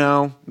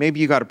 maybe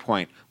you got a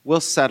point. We'll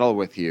settle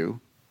with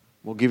you.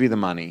 We'll give you the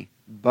money.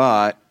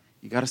 But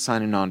you got to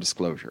sign a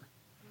non-disclosure.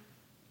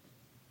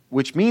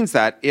 Which means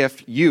that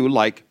if you,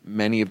 like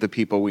many of the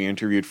people we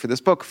interviewed for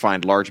this book,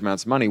 find large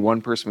amounts of money,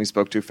 one person we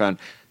spoke to found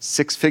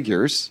 6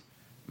 figures,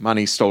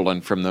 money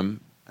stolen from them.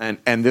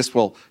 And this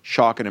will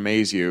shock and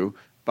amaze you.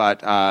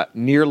 But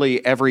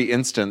nearly every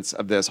instance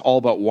of this,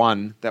 all but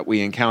one that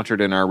we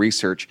encountered in our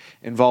research,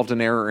 involved an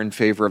error in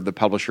favor of the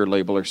publisher,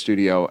 label, or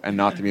studio and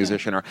not the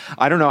musician. Or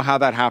I don't know how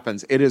that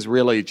happens. It is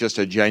really just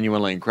a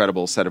genuinely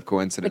incredible set of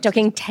coincidences. We're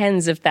talking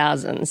tens of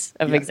thousands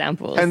of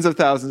examples. Tens of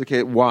thousands.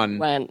 Okay, one.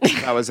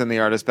 That was in the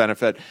artist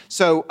benefit.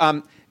 So,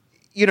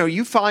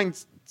 you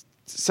find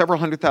several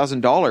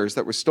 $100,000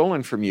 that were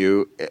stolen from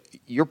you.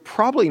 You're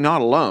probably not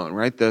alone,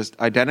 right? The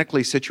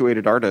identically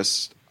situated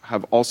artists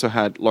have also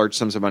had large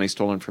sums of money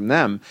stolen from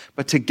them.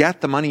 But to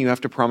get the money, you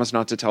have to promise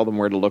not to tell them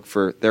where to look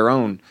for their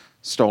own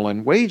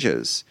stolen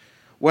wages.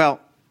 Well,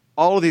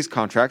 all of these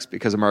contracts,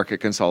 because of market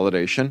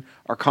consolidation,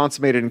 are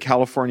consummated in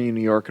California,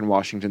 New York, and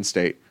Washington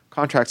State.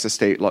 Contracts of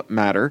state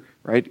matter,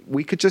 right?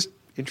 We could just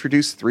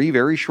introduce 3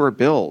 very short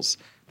bills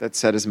that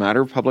said, as a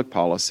matter of public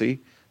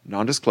policy,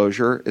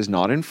 non-disclosure is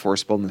not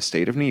enforceable in the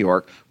state of New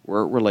York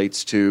where it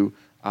relates to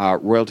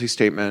royalty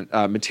statement,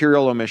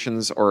 material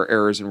omissions or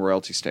errors in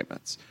royalty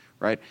statements.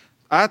 Right?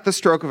 At the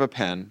stroke of a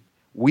pen,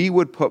 we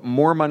would put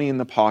more money in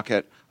the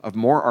pocket of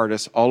more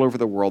artists all over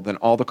the world than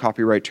all the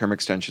copyright term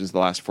extensions the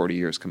last 40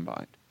 years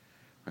combined.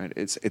 Right?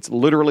 It's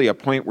literally a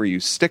point where you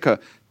stick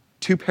a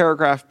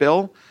 2-paragraph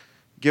bill,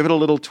 give it a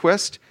little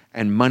twist,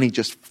 and money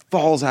just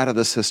falls out of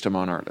the system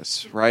on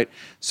artists. Right?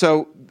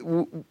 So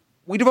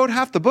we devote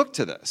half the book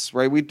to this.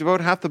 Right? We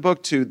devote half the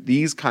book to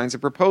these kinds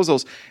of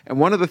proposals. And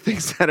one of the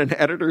things that an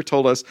editor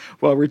told us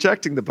while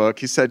rejecting the book,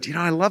 he said,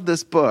 I love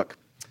this book.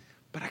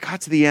 But I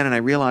got to the end and I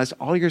realized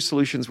all your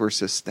solutions were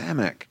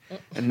systemic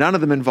and none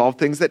of them involved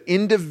things that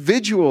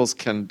individuals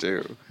can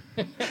do.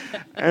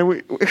 And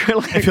we're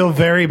I feel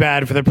very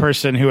bad for the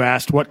person who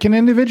asked, what can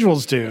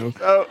individuals do?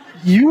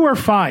 You were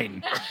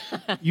fine.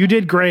 You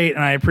did great,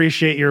 and I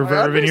appreciate your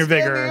verve and your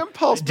vigor.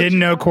 Impulse, didn't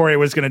know Corey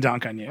was going to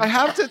dunk on you. I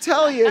have to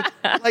tell you,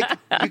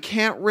 you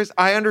can't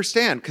I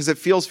understand because it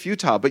feels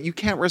futile, but you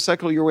can't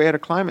recycle your way out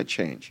of climate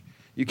change.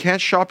 You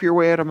can't shop your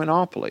way out of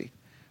monopoly.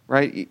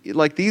 Right?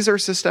 These are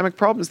systemic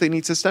problems. They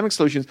need systemic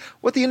solutions.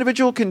 What the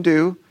individual can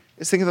do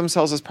is think of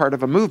themselves as part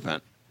of a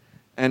movement.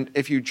 And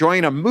if you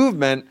join a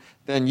movement,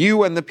 then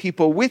you and the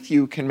people with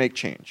you can make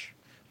change,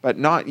 but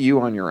not you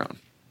on your own.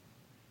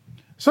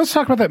 So let's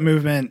talk about that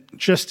movement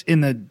just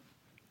in the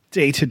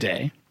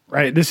day-to-day.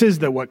 right? This is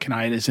the what can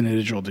I as an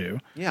individual do.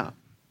 Yeah.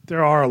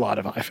 There are a lot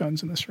of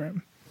iPhones in this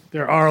room.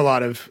 There are a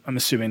lot of, I'm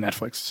assuming,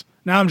 Netflix.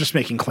 Now I'm just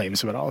making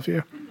claims about all of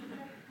you.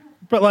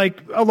 But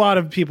like a lot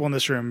of people in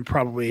this room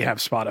probably have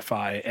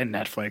Spotify and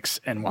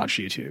Netflix and watch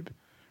YouTube.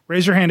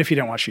 Raise your hand if you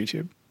don't watch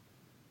YouTube.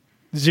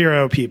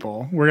 0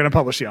 people. We're going to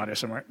publish the audio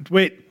somewhere.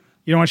 Wait,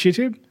 you don't watch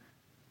YouTube?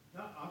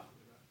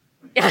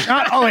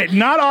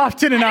 Not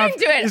often enough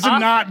is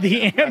not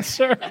the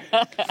answer.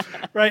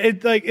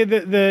 Right?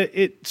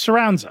 It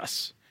surrounds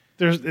us.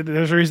 There's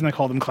a reason they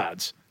call them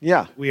clouds.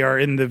 Yeah. We are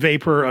in the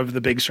vapor of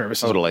the big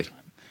services. Totally.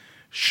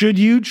 Should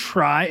you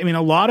try? I mean,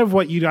 a lot of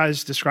what you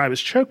guys describe as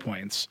choke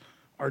points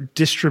are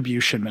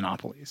distribution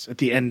monopolies at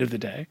the end of the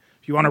day.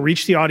 If you want to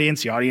reach the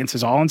audience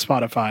is all on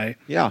Spotify.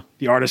 Yeah.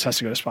 The artist has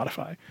to go to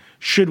Spotify.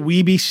 Should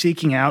we be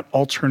seeking out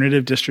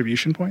alternative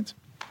distribution points?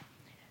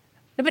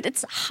 No, but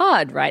it's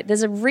hard, right?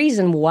 There's a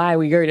reason why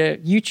we go to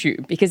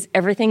YouTube, because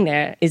everything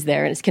there is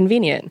there and it's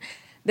convenient.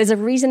 There's a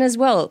reason as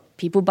well.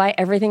 People buy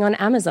everything on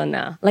Amazon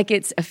now. Like,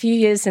 it's a few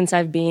years since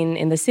I've been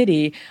in the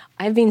city.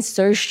 I've been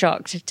so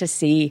shocked to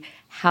see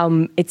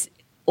how it's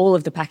all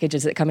of the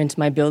packages that come into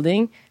my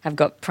building have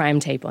got Prime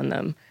tape on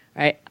them.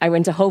 Right? I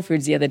went to Whole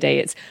Foods the other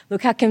day.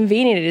 Look how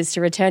convenient it is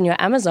to return your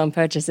Amazon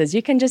purchases.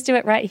 You can just do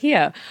it right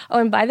here. Oh,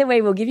 and by the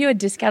way, we'll give you a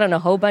discount on a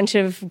whole bunch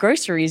of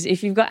groceries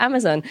if you've got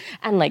Amazon,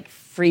 and like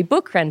free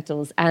book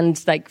rentals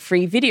and like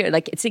free video.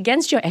 Like, it's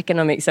against your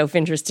economic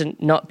self-interest to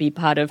not be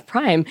part of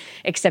Prime,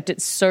 except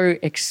it's so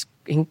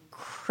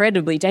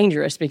incredibly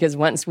dangerous because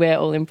once we're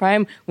all in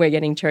Prime, we're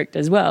getting choked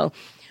as well.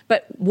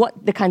 But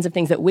what the kinds of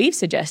things that we've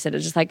suggested are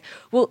just like,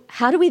 well,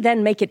 how do we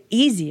then make it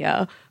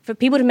easier for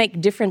people to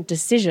make different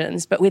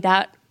decisions, but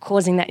without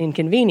causing that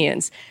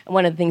inconvenience? And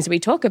one of the things we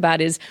talk about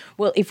is,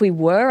 well, if we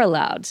were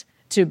allowed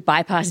to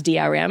bypass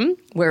DRM,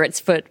 where it's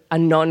for a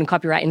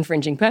non-copyright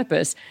infringing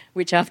purpose,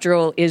 which after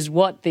all is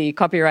what the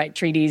copyright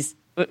treaties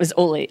was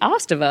all they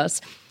asked of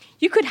us,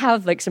 you could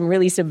have like some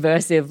really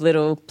subversive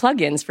little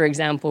plugins, for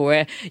example,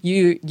 where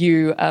you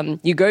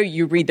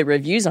read the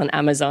reviews on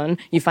Amazon,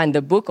 you find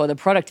the book or the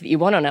product that you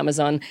want on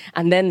Amazon,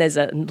 and then there's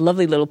a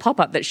lovely little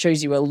pop-up that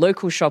shows you a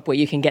local shop where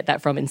you can get that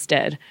from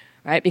instead,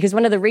 right? Because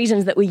one of the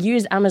reasons that we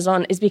use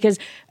Amazon is because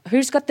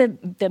who's got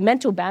the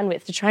mental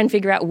bandwidth to try and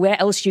figure out where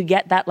else you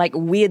get that like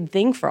weird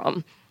thing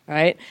from,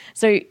 right?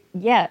 So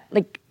yeah,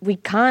 like we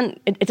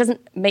can't, it doesn't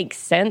make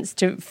sense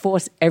to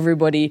force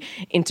everybody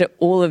into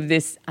all of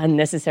this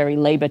unnecessary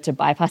labor to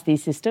bypass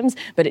these systems,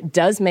 but it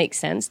does make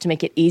sense to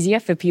make it easier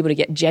for people to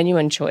get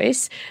genuine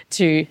choice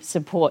to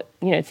support,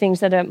 things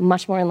that are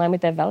much more in line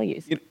with their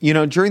values.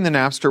 During the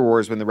Napster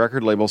wars, when the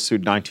record label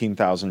sued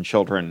 19,000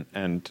 children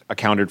and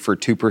accounted for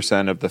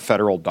 2% of the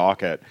federal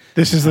docket.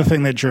 This is the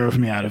thing that drove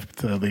me out of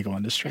the legal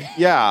industry.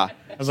 Yeah.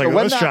 I was like,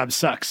 this job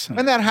sucks.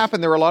 When that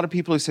happened, there were a lot of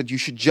people who said you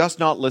should just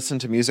not listen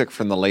to music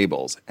from the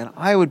labels. And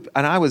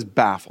I was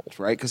baffled,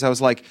 right? Because I was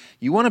like,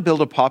 you want to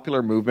build a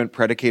popular movement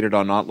predicated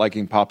on not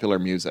liking popular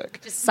music.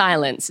 Just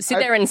silence. Sit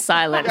there in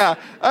silence. Yeah.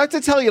 I have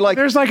to tell you, like...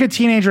 There's like a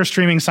teenager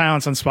streaming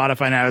silence on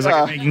Spotify now. It's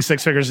like making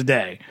 6 figures a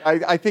day.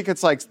 I think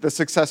it's like the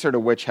successor to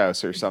Witch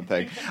House or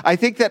something. I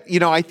think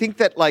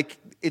that like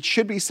it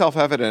should be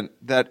self-evident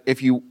that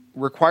if you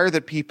require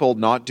that people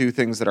not do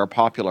things that are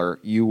popular,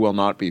 you will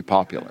not be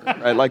popular,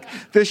 right? Like,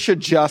 this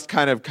should just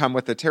kind of come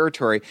with the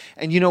territory.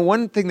 And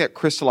one thing that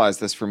crystallized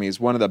this for me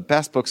is one of the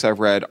best books I've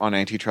read on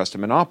antitrust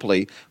and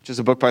monopoly, which is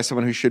a book by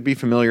someone who should be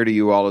familiar to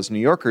you all as New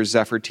Yorkers,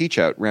 Zephyr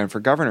Teachout, ran for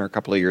governor a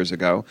couple of years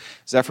ago.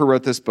 Zephyr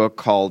wrote this book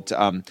called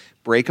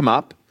Break 'em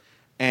Up.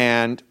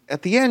 And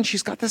at the end,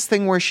 she's got this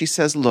thing where she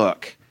says,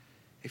 look,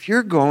 if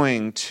you're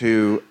going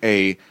to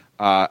a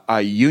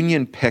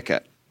union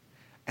picket,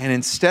 and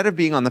instead of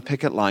being on the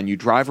picket line, you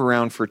drive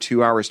around for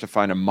 2 hours to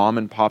find a mom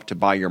and pop to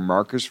buy your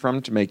markers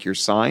from to make your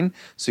sign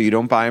so you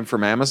don't buy them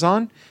from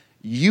Amazon,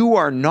 you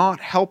are not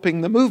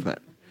helping the movement,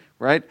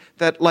 right?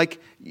 That like,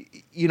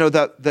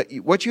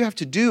 what you have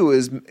to do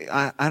is,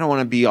 I don't want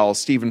to be all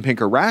Steven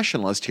Pinker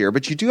rationalist here,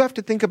 but you do have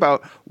to think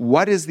about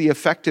what is the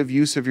effective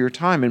use of your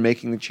time in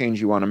making the change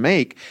you want to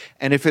make.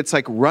 And if it's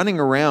like running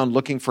around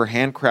looking for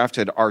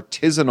handcrafted,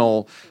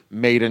 artisanal,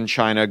 made in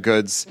China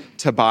goods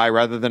to buy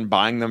rather than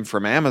buying them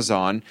from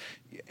Amazon,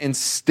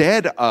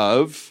 instead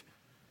of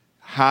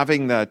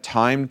having the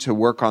time to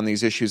work on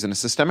these issues in a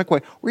systemic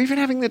way, or even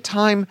having the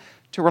time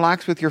to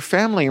relax with your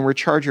family and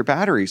recharge your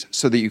batteries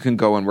so that you can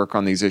go and work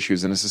on these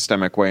issues in a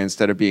systemic way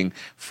instead of being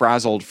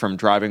frazzled from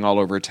driving all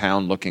over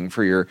town looking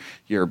for your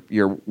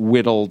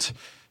whittled,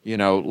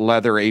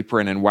 leather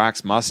apron and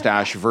wax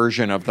mustache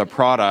version of the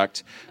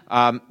product,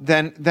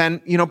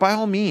 then by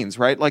all means,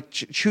 right? Like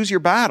choose your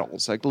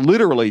battles. Like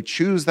literally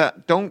choose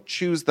that. Don't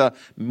choose the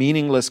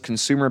meaningless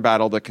consumer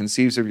battle that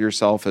conceives of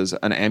yourself as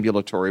an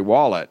ambulatory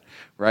wallet,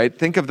 right?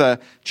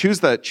 Choose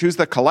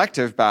the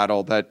collective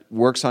battle that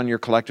works on your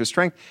collective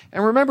strength.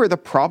 And remember, the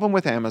problem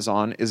with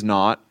Amazon is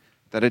not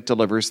that it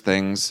delivers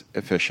things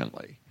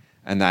efficiently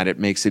and that it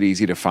makes it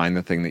easy to find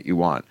the thing that you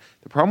want.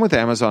 The problem with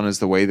Amazon is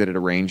the way that it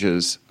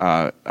arranges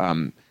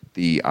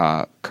the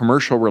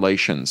commercial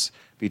relations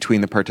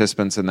between the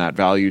participants in that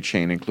value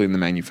chain, including the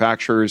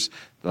manufacturers,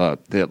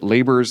 the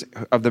laborers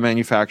of the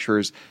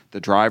manufacturers,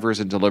 the drivers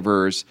and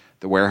deliverers,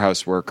 the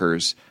warehouse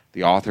workers,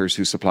 the authors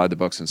who supplied the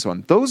books, and so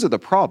on. Those are the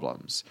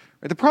problems.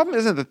 Right? The problem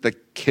isn't that the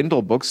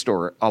Kindle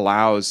bookstore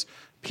allows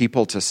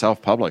people to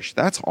self-publish.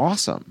 That's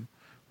awesome.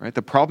 Right?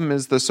 The problem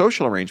is the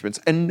social arrangements.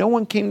 And no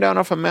one came down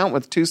off a mount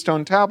with 2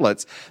 stone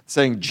tablets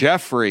saying,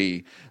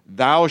 Jeffrey,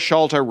 thou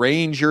shalt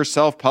arrange your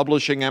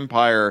self-publishing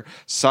empire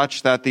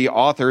such that the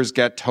authors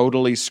get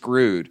totally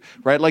screwed.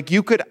 Right? Like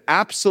you could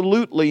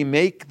absolutely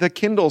make the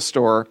Kindle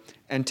store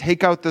and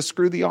take out the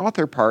screw the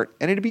author part,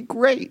 and it'd be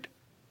great.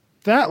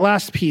 That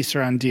last piece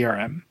around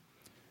DRM,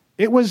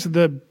 it was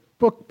the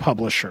book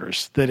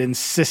publishers that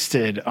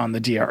insisted on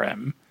the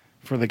DRM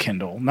for the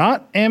Kindle,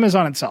 not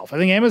Amazon itself. I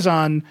think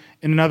Amazon,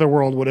 in another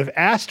world, would have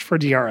asked for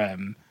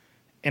DRM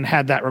and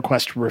had that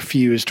request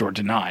refused or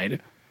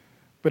denied.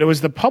 But it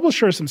was the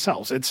publishers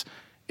themselves.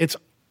 It's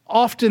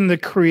often the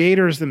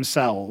creators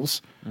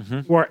themselves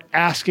who are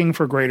asking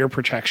for greater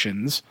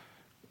protections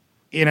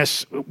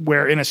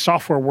where in a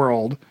software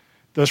world,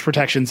 those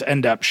protections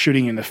end up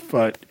shooting in the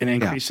foot and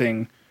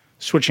increasing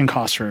switching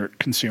costs for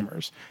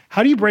consumers.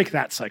 How do you break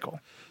that cycle?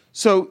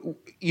 So,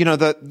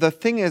 the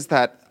thing is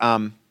that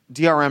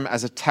DRM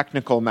as a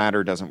technical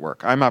matter doesn't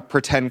work. I'm a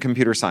pretend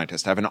computer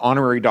scientist. I have an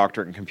honorary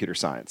doctorate in computer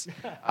science.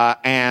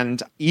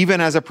 And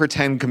even as a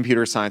pretend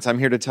computer science, I'm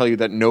here to tell you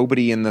that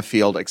nobody in the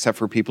field, except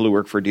for people who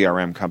work for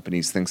DRM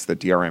companies, thinks that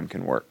DRM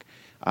can work.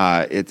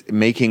 It's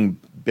making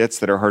bits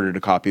that are harder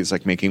to copy is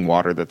like making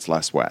water that's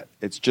less wet.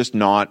 It's just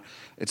not,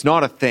 it's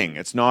not a thing.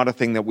 It's not a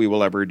thing that we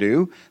will ever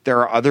do. There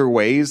are other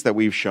ways that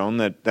we've shown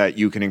that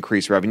you can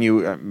increase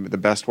revenue. The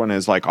best one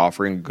is like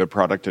offering a good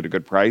product at a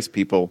good price.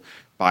 People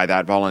buy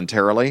that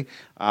voluntarily.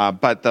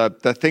 But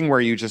the thing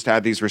where you just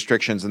add these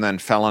restrictions and then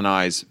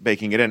felonize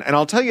baking it in. And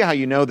I'll tell you how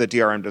you know that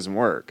DRM doesn't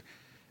work,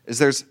 is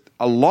there's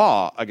a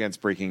law against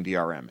breaking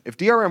DRM. If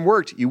DRM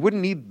worked, you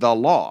wouldn't need the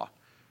law,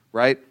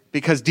 right?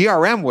 Because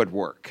DRM would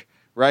work,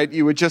 right?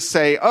 You would just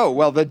say, oh,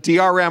 well, the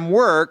DRM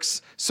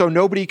works, so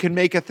nobody can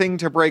make a thing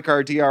to break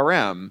our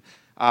DRM.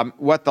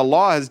 What the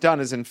law has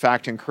done is, in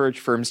fact, encourage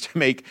firms to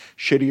make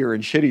shittier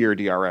and shittier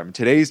DRM.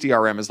 Today's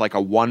DRM is like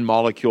a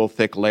one-molecule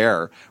thick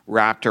layer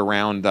wrapped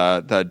around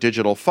the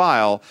digital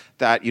file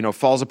that,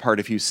 falls apart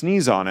if you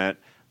sneeze on it.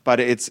 But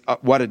it's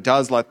what it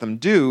does let them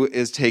do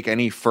is take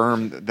any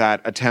firm that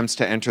attempts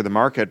to enter the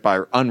market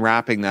by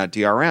unwrapping that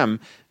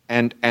DRM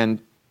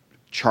and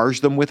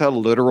charge them with a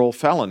literal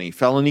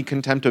felony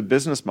contempt of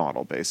business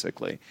model,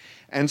 basically.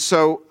 And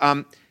so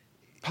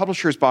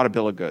publishers bought a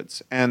bill of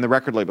goods, and the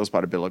record labels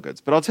bought a bill of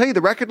goods. But I'll tell you,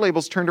 the record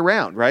labels turned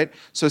around, right?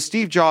 So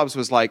Steve Jobs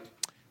was like,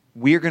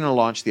 we're going to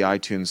launch the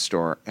iTunes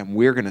store, and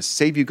we're going to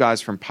save you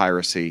guys from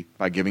piracy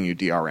by giving you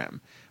DRM.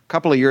 A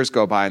couple of years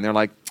go by, and they're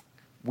like,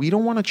 we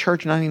don't want to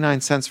charge 99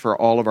 cents for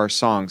all of our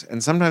songs,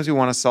 and sometimes we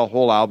want to sell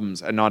whole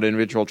albums and not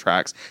individual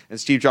tracks. And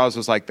Steve Jobs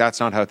was like, that's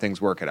not how things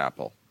work at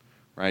Apple,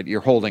 right?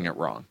 You're holding it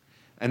wrong.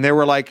 And they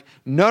were like,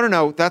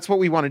 no, that's what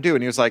we want to do.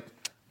 And he was like,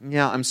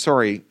 yeah, I'm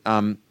sorry.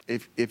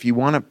 If you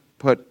want to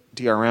put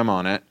DRM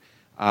on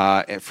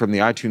it from the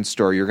iTunes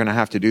store, you're going to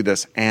have to do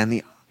this. And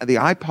the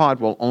iPod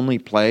will only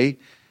play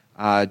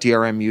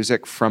DRM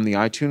music from the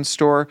iTunes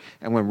store.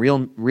 And when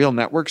Real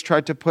Networks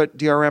tried to put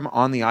DRM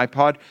on the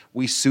iPod,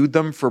 we sued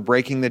them for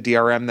breaking the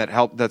DRM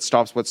that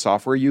stops what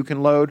software you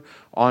can load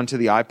onto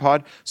the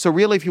iPod. So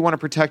really, if you want to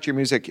protect your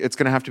music, it's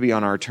going to have to be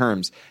on our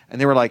terms. And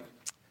they were like,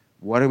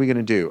 what are we going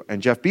to do? And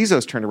Jeff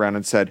Bezos turned around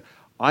and said,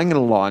 I'm going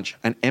to launch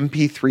an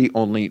MP3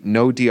 only,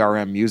 no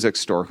DRM music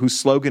store whose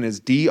slogan is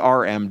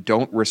DRM,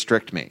 don't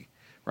restrict me.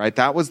 Right?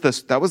 That was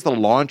the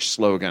launch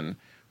slogan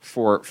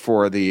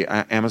for the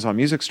Amazon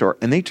Music Store.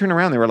 And they turned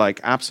around, they were like,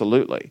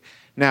 absolutely.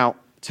 Now,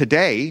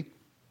 today,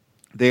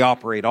 they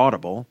operate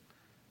Audible,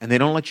 and they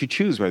don't let you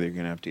choose whether you're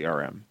going to have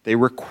DRM. They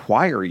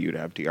require you to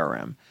have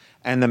DRM.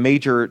 And the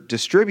major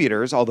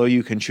distributors, although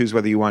you can choose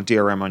whether you want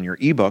DRM on your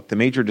ebook, the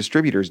major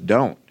distributors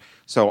don't.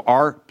 So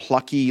our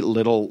plucky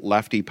little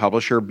lefty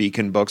publisher,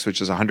 Beacon Books, which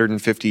is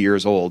 150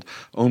 years old,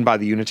 owned by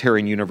the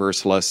Unitarian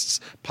Universalists,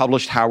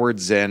 published Howard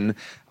Zinn.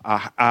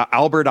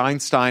 Albert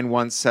Einstein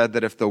once said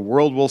that if the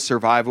world will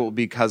survive, it will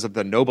be because of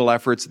the noble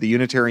efforts of the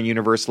Unitarian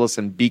Universalists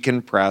and Beacon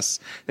Press.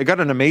 They got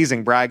an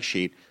amazing brag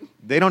sheet.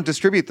 They don't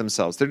distribute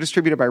themselves. They're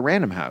distributed by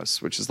Random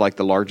House, which is like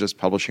the largest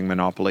publishing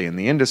monopoly in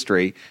the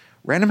industry.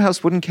 Random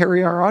House wouldn't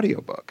carry our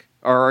audiobook,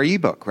 or our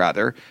ebook,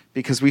 rather,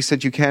 because we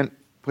said you can't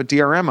put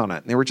DRM on it.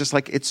 And they were just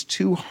like, it's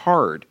too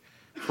hard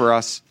for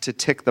us to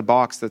tick the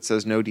box that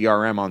says no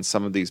DRM on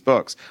some of these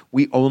books.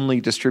 We only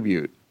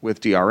distribute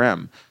with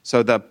DRM.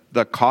 So the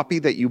copy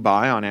that you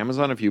buy on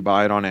Amazon, if you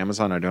buy it on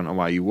Amazon, I don't know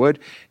why you would,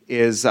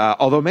 is,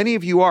 although many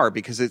of you are,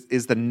 because it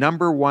is the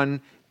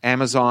 #1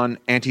 Amazon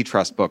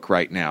antitrust book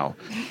right now,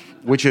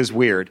 which is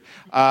weird.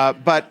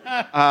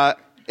 But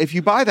if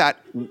you buy that,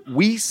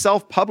 we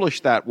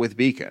self-publish that with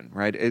Beacon,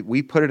 right?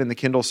 We put it in the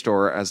Kindle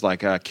store as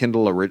like a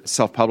Kindle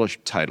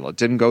self-published title. It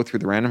didn't go through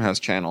the Random House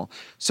channel.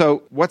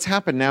 So what's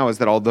happened now is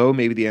that although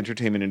maybe the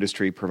entertainment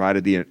industry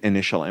provided the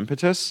initial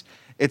impetus,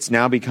 it's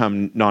now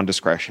become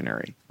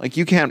non-discretionary. Like,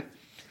 you can't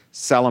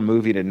sell a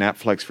movie to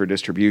Netflix for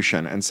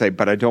distribution and say,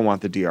 but I don't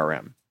want the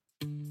DRM.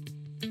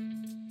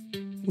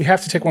 We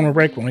have to take one more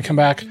break. When we come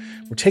back,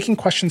 we're taking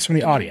questions from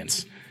the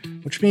audience,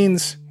 which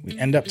means we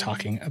end up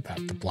talking about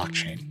the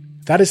blockchain.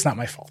 That is not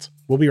my fault.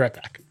 We'll be right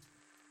back.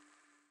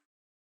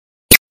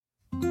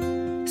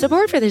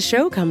 Support for this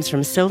show comes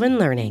from Sylvan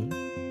Learning.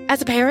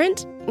 As a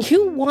parent,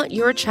 you want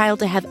your child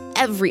to have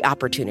every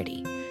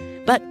opportunity,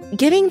 but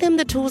giving them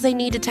the tools they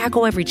need to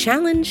tackle every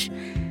challenge,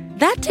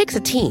 that takes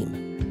a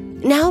team.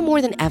 Now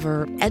more than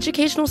ever,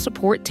 educational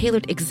support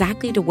tailored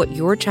exactly to what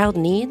your child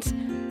needs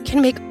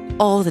can make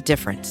all the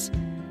difference.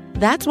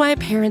 That's why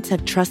parents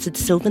have trusted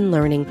Sylvan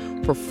Learning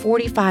for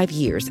 45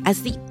 years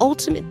as the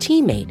ultimate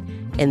teammate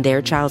in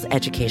their child's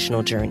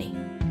educational journey,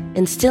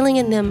 instilling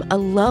in them a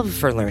love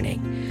for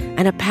learning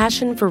and a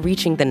passion for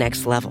reaching the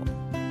next level.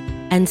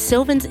 And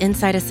Sylvan's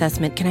Insight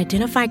Assessment can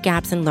identify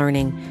gaps in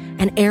learning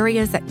and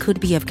areas that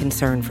could be of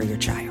concern for your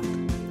child.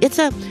 It's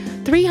a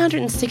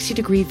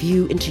 360-degree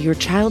view into your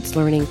child's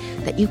learning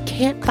that you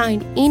can't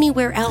find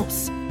anywhere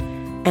else,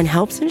 and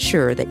helps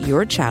ensure that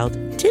your child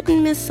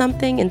didn't miss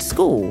something in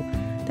school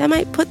that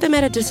might put them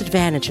at a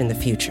disadvantage in the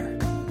future.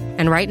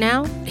 And right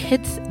now,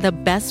 it's the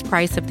best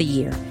price of the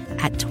year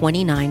at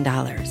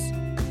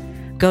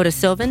 $29. Go to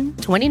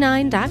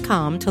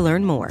sylvan29.com to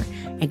learn more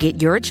and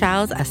get your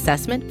child's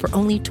assessment for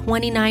only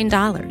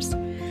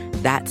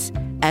 $29. That's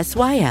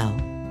SYLVAN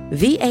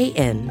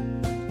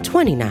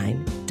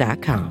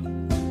 29.com.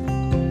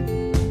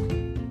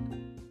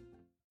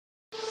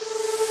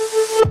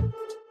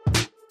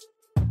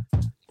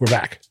 We're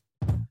back.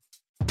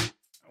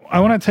 I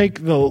want to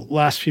take the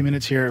last few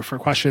minutes here for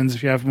questions.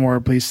 If you have more,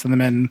 please send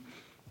them in.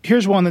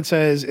 Here's one that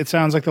says, it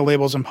sounds like the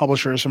labels and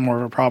publishers are more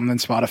of a problem than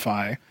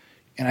Spotify.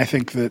 And I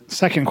think the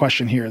second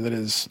question here that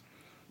is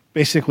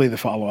basically the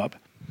follow-up.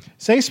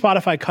 Say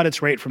Spotify cut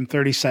its rate from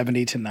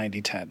 30/70 to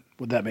 90/10.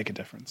 Would that make a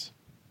difference?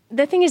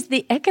 The thing is,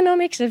 the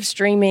economics of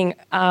streaming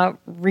are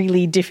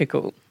really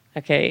difficult.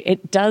 Okay,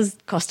 it does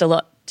cost a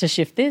lot to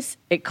shift this.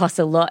 It costs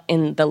a lot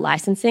in the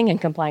licensing and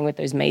complying with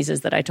those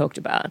mazes that I talked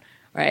about,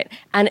 right?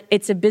 And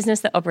it's a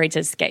business that operates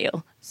at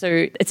scale.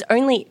 So it's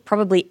only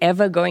probably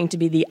ever going to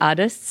be the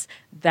artists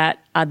that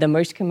are the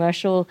most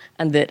commercial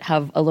and that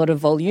have a lot of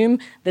volume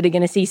that are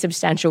going to see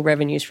substantial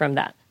revenues from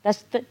that.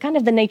 That's kind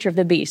of the nature of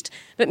the beast.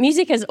 But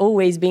music has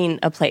always been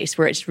a place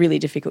where it's really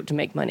difficult to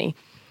make money.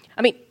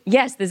 I mean,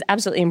 yes, there's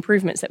absolutely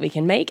improvements that we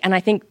can make. And I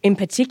think in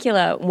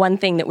particular, one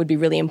thing that would be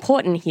really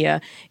important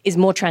here is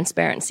more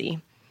transparency.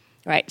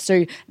 Right.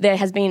 So there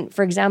has been,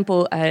 for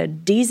example,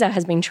 Deezer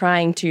has been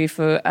trying to,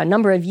 for a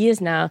number of years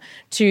now,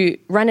 to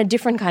run a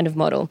different kind of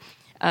model,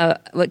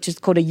 which is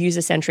called a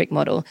user-centric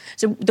model.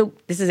 So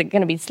this is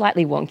going to be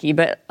slightly wonky,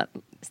 but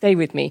stay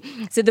with me.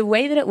 So the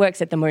way that it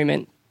works at the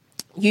moment,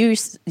 you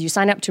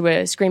sign up to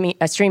a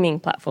streaming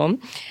platform,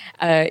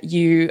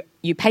 you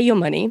pay your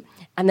money,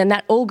 and then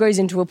that all goes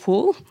into a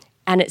pool,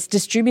 and it's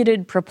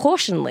distributed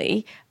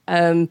proportionally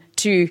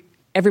to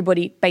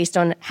everybody based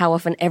on how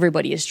often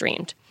everybody is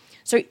streamed.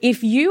 So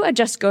if you are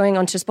just going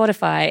onto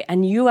Spotify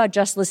and you are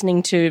just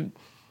listening to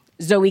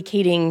Zoe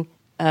Keating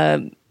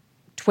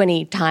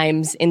 20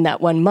 times in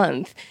that 1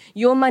 month,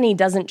 your money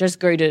doesn't just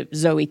go to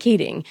Zoe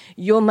Keating.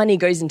 Your money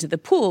goes into the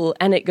pool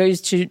and it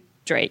goes to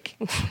Drake.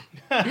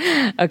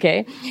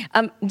 Okay.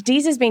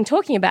 Deezer's been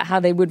talking about how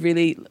they would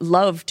really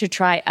love to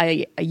try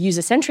a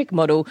user-centric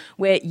model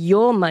where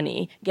your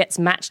money gets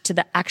matched to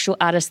the actual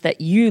artist that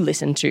you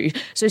listen to.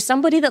 So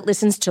somebody that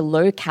listens to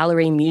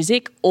low-calorie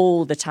music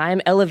all the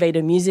time,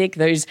 elevator music,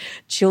 those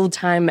chill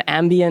time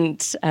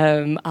ambient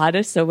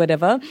artists or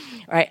whatever,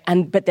 right?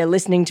 But they're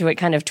listening to it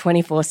kind of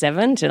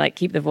 24/7 to like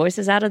keep the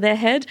voices out of their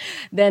head,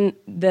 then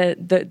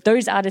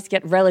those artists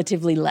get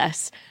relatively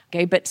less.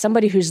 Okay, but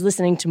somebody who's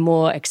listening to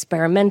more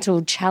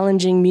experimental,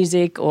 challenging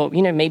music, or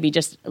maybe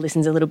just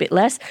listens a little bit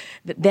less,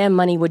 that their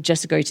money would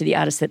just go to the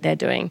artists that they're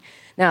doing.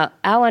 Now,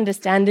 our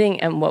understanding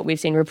and what we've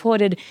seen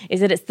reported is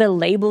that it's the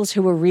labels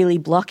who are really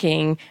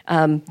blocking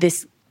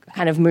this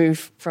kind of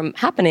move from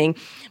happening,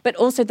 but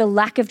also the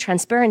lack of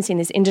transparency in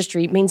this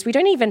industry means we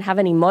don't even have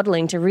any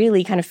modeling to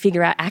really kind of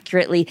figure out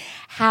accurately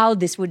how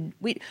this would,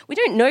 we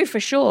don't know for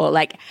sure,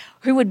 like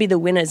who would be the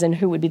winners and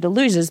who would be the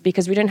losers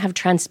because we don't have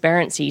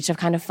transparency to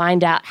kind of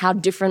find out how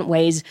different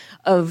ways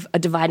of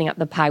dividing up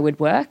the pie would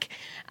work.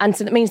 And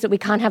so that means that we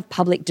can't have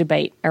public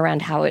debate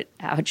around how it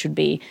should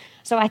be.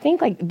 So I think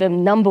like the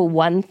number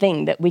one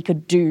thing that we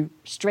could do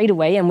straight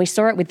away, and we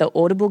saw it with the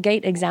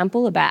Audiblegate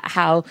example about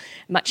how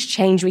much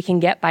change we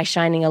can get by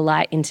shining a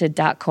light into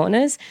dark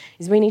corners,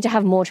 is we need to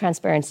have more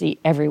transparency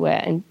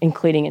everywhere,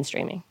 including in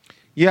streaming.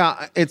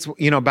 Yeah, it's,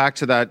 back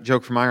to that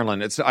joke from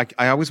Ireland. It's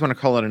I always want to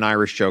call it an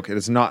Irish joke. It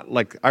is not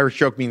like Irish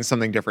joke means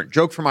something different.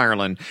 Joke from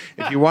Ireland.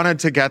 If you wanted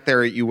to get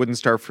there, you wouldn't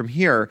start from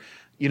here.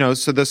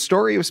 So the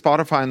story of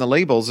Spotify and the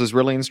labels is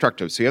really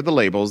instructive. So you have the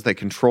labels, they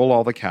control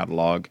all the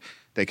catalog.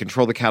 They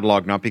control the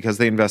catalog not because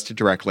they invested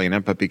directly in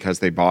it, but because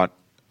they bought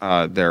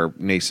their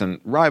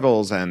nascent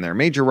rivals and their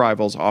major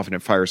rivals, often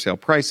at fire sale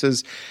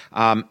prices.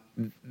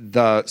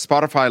 The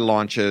Spotify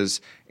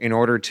launches, in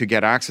order to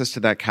get access to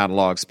that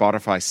catalog,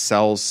 Spotify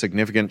sells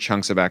significant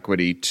chunks of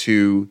equity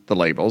to the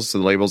labels. So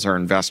the labels are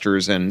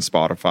investors in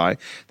Spotify.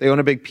 They own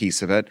a big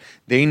piece of it.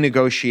 They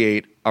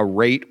negotiate a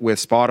rate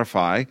with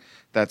Spotify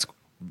that's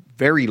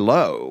very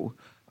low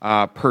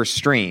per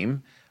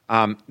stream.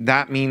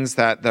 That means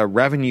that the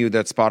revenue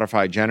that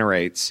Spotify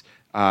generates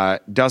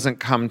doesn't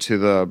come to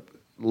the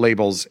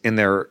labels in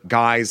their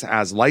guise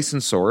as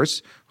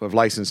licensors who have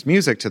licensed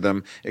music to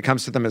them. It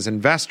comes to them as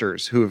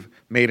investors who have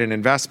made an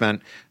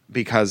investment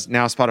because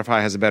now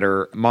Spotify has a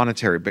better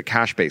monetary but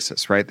cash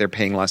basis, right? They're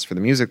paying less for the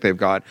music they've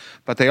got,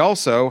 but they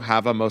also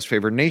have a most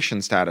favored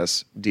nation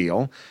status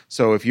deal.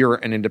 So if you're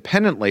an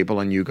independent label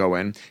and you go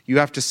in, you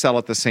have to sell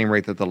at the same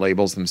rate that the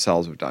labels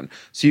themselves have done.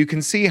 So you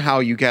can see how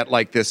you get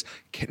like this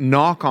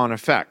knock-on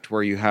effect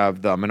where you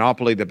have the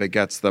monopoly that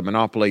begets the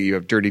monopoly, you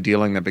have dirty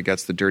dealing that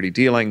begets the dirty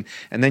dealing,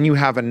 and then you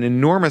have an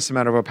enormous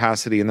amount of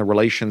opacity in the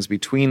relations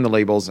between the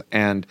labels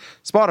and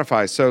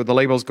Spotify. So the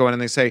labels go in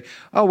and they say,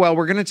 oh, well,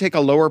 we're going to take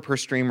a lower per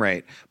stream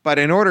rate, but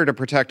in order to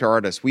protect our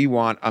artists, we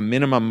want a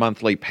minimum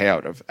monthly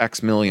payout of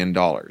X million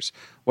dollars.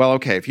 Well,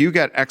 okay, if you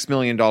get X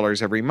million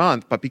dollars every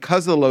month, but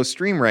because of the low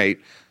stream rate,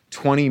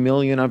 20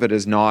 million of it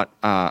is not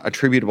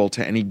attributable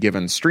to any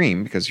given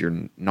stream because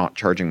you're not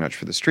charging much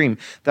for the stream.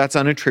 That's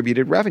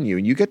unattributed revenue.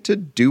 And you get to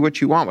do what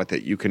you want with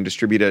it. You can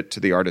distribute it to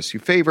the artists you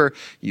favor.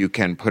 You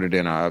can put it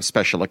in a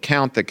special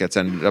account that gets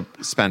ended up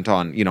spent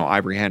on,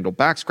 ivory handle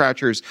back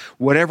scratchers.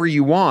 Whatever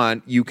you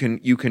want, you can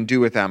do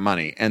with that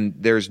money. And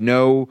there's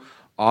no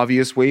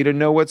obvious way to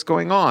know what's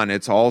going on.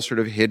 It's all sort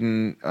of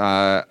hidden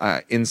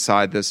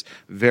inside this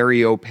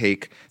very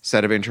opaque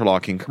set of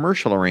interlocking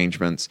commercial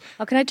arrangements.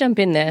 Oh, can I jump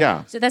in there?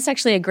 Yeah. So that's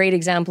actually a great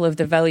example of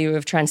the value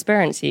of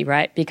transparency,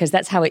 right? Because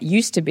that's how it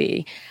used to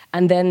be.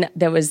 And then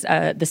there was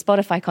the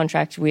Spotify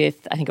contract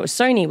with, I think it was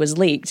Sony, was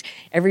leaked.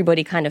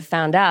 Everybody kind of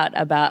found out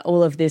about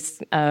all of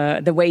this,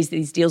 the ways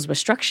these deals were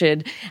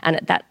structured. And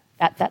at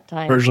that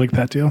time... Verge like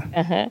that deal?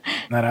 Uh-huh.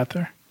 That out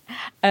there?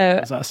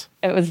 It was us.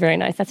 It was very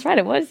nice. That's right.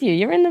 It was you.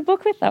 You're in the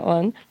book with that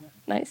one.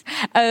 Nice.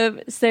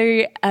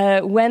 So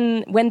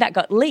when that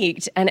got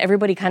leaked and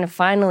everybody kind of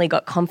finally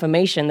got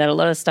confirmation that a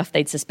lot of stuff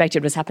they'd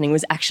suspected was happening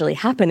was actually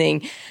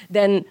happening,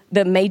 then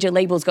the major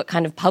labels got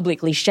kind of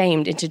publicly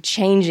shamed into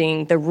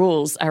changing the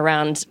rules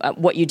around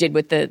what you did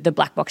with the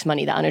black box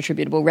money, the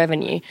unattributable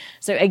revenue.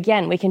 So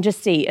again, we can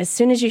just see as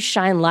soon as you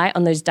shine light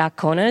on those dark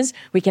corners,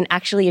 we can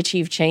actually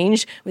achieve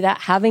change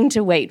without having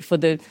to wait for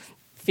the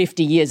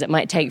 50 years it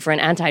might take for an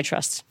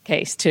antitrust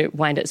case to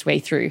wind its way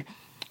through.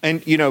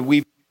 And,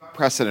 we've got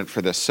precedent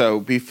for this.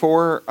 So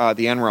before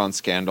the Enron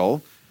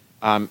scandal,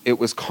 it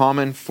was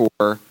common for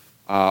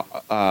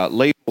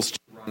labels to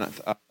run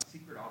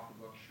secret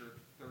off-the-book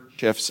third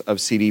shifts of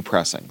CD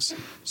pressings.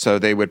 So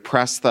they would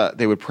press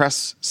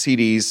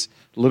CDs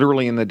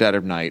literally in the dead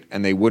of night,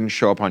 and they wouldn't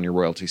show up on your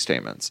royalty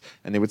statements.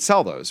 And they would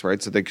sell those,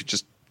 right? So they could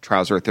just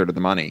trouser a third of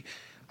the money.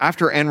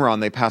 After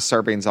Enron, they passed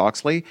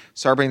Sarbanes-Oxley.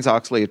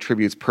 Sarbanes-Oxley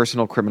attributes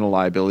personal criminal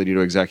liability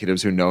to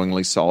executives who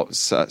knowingly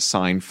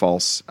sign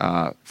false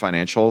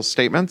financial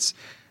statements,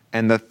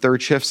 and the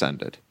third shifts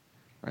ended.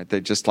 Right? They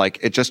just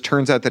it just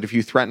turns out that if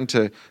you threaten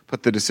to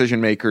put the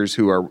decision makers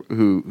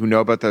who know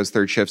about those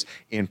third shifts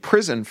in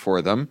prison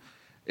for them,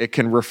 it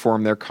can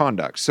reform their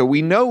conduct. So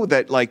we know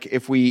that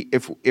if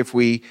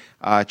we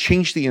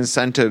change the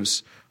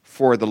incentives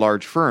for the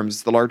large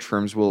firms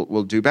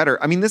will do better.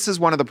 I mean, this is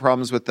one of the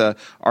problems with the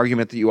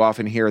argument that you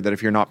often hear that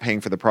if you're not paying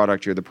for the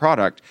product, you're the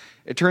product.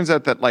 It turns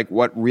out that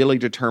what really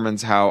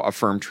determines how a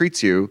firm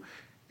treats you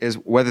is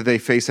whether they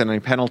face any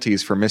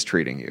penalties for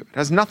mistreating you. It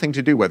has nothing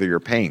to do whether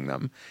you're paying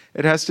them.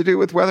 It has to do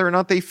with whether or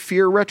not they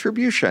fear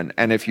retribution.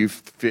 And if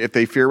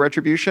they fear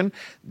retribution,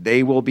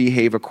 they will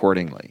behave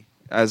accordingly.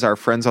 As our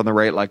friends on the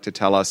right like to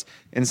tell us,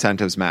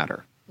 incentives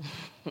matter.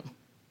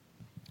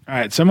 All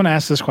right, someone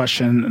asked this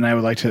question, and I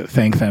would like to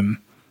thank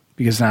them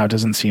because now it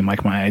doesn't seem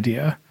like my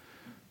idea.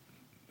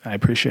 I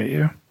appreciate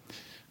you.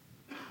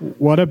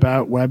 What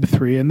about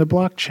Web3 and the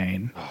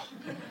blockchain?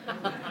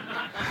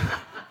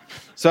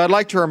 So I'd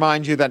like to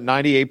remind you that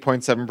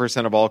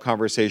 98.7% of all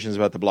conversations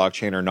about the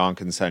blockchain are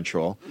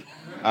non-consensual.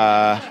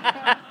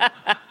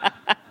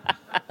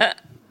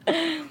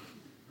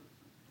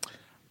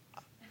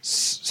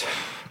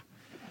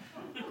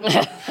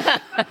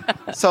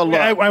 So look,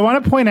 I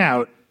want to point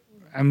out,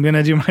 I'm going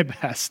to do my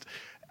best.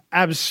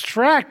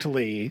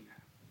 Abstractly,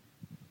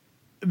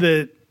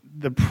 the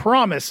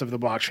promise of the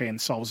blockchain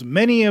solves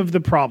many of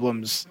the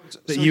problems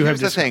that you have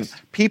discussed. Here's the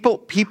thing.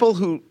 People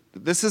who,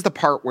 this is the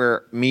part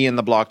where me and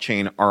the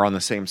blockchain are on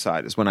the same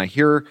side, is when I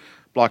hear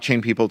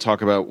blockchain people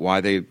talk about why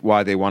they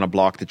want to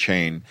block the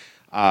chain.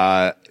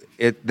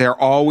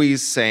 They're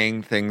always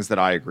saying things that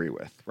I agree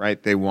with,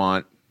 right? They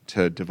want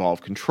to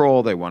devolve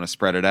control. They want to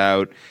spread it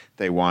out.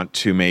 They want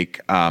to make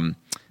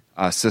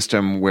a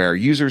system where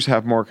users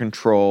have more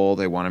control.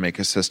 They want to make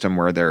a system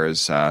where there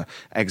is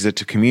exit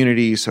to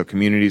communities so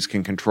communities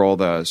can control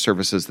the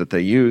services that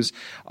they use.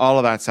 All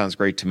of that sounds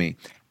great to me.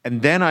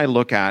 And then I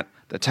look at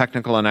the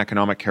technical and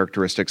economic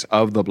characteristics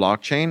of the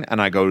blockchain,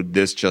 and I go,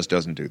 this just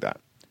doesn't do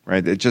that,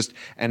 right?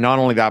 And not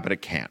only that, but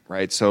it can't,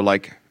 right? So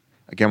like,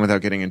 again,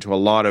 without getting into a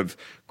lot of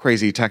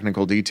crazy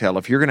technical detail,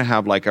 if you're going to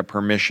have like a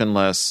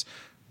permissionless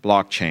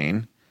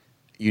blockchain,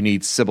 you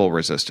need Sybil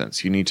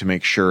resistance. You need to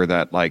make sure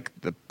that like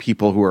the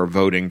people who are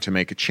voting to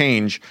make a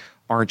change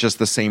aren't just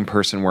the same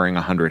person wearing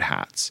 100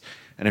 hats.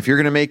 And if you're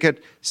going to make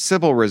it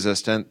Sybil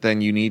resistant, then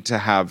you need to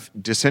have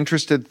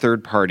disinterested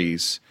third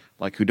parties,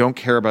 like who don't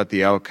care about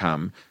the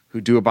outcome, who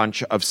do a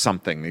bunch of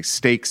something. They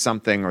stake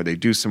something or they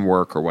do some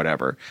work or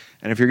whatever.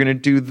 And if you're going to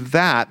do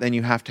that, then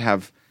you have to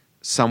have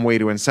some way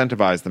to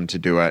incentivize them to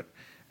do it.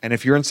 And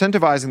if you're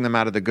incentivizing them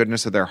out of the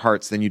goodness of their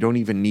hearts, then you don't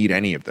even need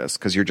any of this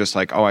because you're just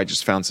like, oh, I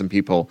just found some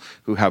people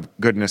who have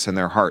goodness in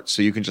their hearts.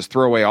 So you can just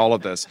throw away all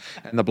of this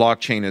and the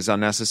blockchain is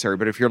unnecessary.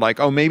 But if you're like,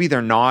 oh, maybe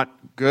they're not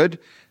good,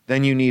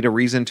 then you need a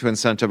reason to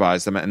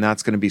incentivize them, and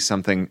that's going to be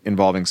something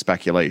involving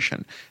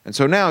speculation. And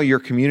so now your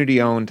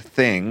community-owned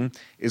thing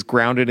is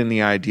grounded in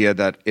the idea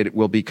that it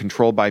will be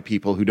controlled by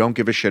people who don't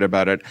give a shit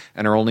about it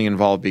and are only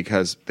involved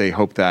because they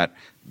hope that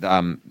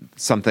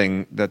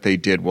something that they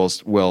did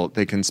will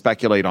they can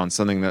speculate on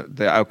something, that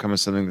the outcome of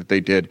something that they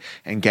did,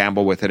 and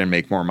gamble with it and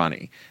make more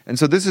money. And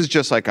so this is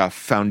just like a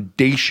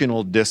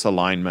foundational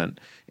disalignment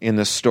in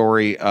the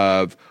story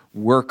of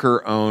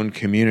worker-owned,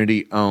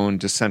 community-owned,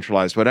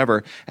 decentralized,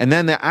 whatever. And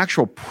then the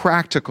actual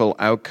practical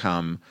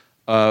outcome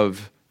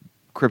of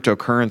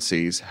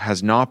cryptocurrencies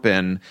has not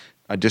been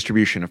a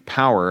distribution of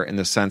power in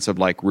the sense of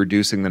like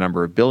reducing the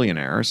number of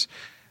billionaires.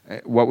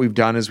 What we've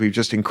done is we've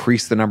just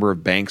increased the number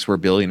of banks where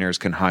billionaires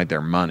can hide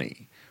their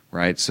money,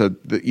 right? So,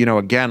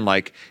 again,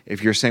 like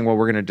if you're saying, well,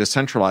 we're going to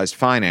decentralize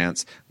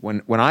finance,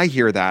 when I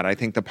hear that, I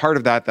think the part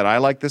of that I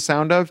like the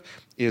sound of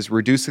is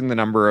reducing the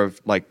number of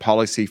like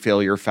policy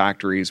failure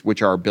factories,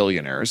 which are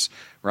billionaires,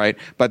 right?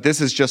 But this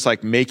is just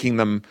like making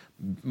them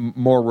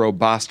more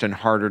robust and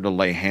harder to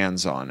lay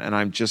hands on. And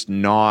I'm just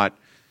not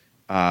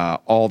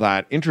all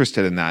that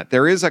interested in that.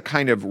 There is a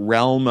kind of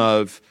realm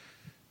of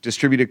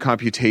distributed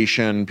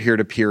computation,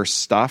 peer-to-peer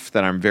stuff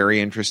that I'm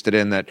very interested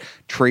in that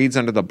trades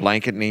under the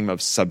blanket name of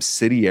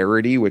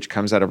subsidiarity, which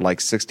comes out of like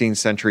 16th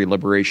century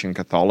liberation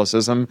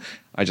Catholicism.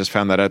 I just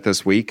found that out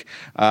this week.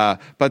 But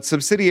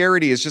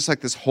subsidiarity is just like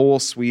this whole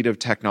suite of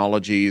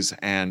technologies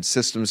and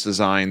systems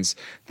designs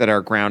that are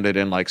grounded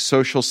in like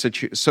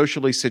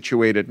socially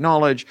situated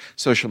knowledge,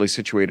 socially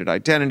situated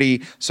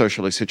identity,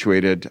 socially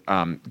situated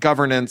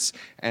governance,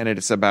 and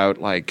it's about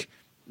like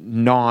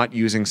not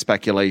using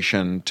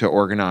speculation to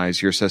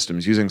organize your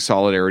systems, using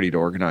solidarity to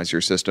organize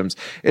your systems.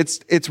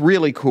 It's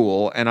really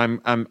cool, and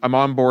I'm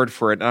on board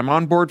for it. And I'm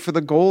on board for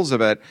the goals of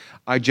it.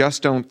 I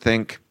just don't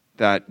think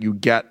that you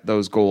get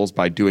those goals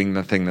by doing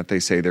the thing that they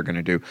say they're going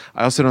to do.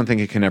 I also don't think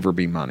it can ever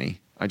be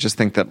money. I just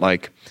think that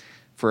like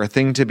for a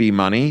thing to be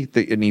money,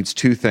 it needs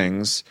two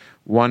things.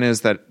 One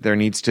is that there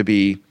needs to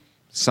be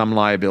some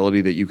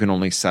liability that you can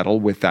only settle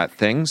with that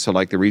thing. So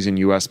like the reason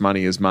US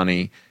money is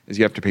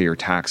you have to pay your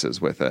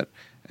taxes with it.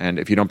 And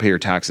if you don't pay your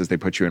taxes, they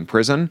put you in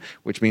prison,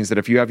 which means that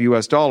if you have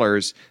US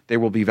dollars, they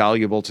will be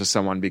valuable to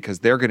someone because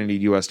they're going to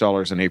need US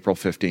dollars on April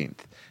 15th.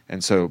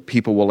 And so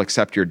people will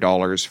accept your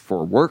dollars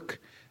for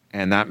work,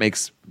 and that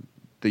makes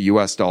the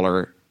US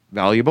dollar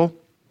valuable.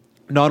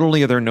 Not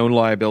only are there no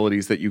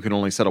liabilities that you can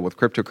only settle with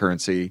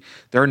cryptocurrency,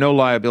 there are no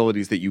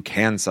liabilities that you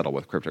can settle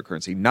with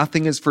cryptocurrency.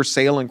 Nothing is for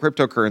sale in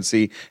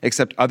cryptocurrency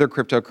except other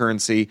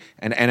cryptocurrency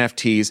and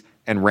NFTs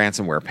and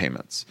ransomware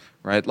payments,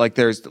 right?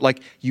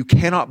 Like you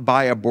cannot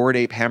buy a Bored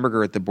Ape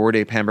hamburger at the Bored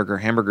Ape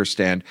hamburger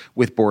stand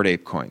with Bored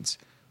Ape coins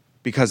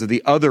because of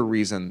the other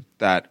reason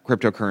that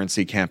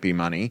cryptocurrency can't be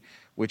money,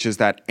 which is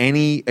that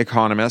any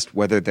economist,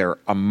 whether they're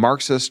a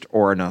Marxist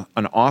or an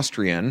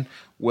Austrian,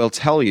 will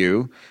tell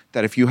you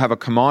that if you have a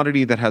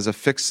commodity that has a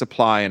fixed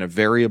supply and a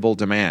variable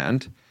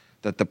demand,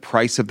 that the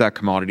price of that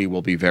commodity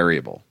will be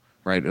variable,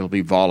 right? It'll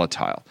be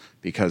volatile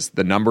because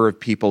the number of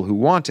people who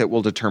want it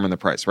will determine the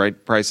price,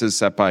 right? Price is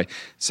set by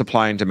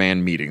supply and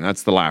demand meeting.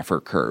 That's the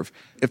Laffer curve.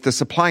 If the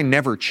supply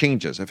never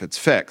changes, if it's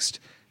fixed,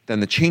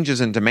 then the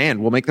changes in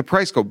demand will make the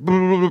price go blah,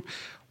 blah, blah.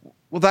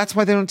 Well, that's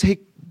why they don't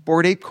take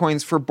Bored Ape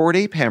coins for Bored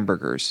Ape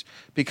hamburgers,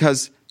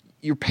 because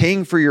you're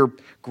paying for your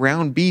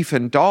ground beef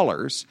in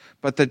dollars,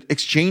 but the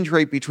exchange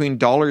rate between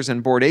dollars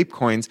and Bored Ape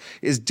coins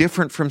is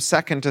different from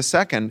second to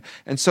second.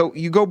 And so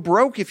you go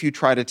broke if you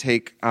try to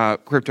take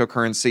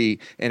cryptocurrency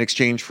in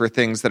exchange for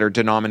things that are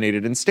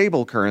denominated in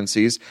stable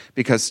currencies,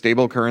 because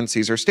stable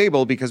currencies are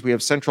stable because we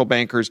have central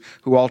bankers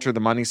who alter the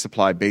money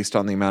supply based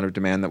on the amount of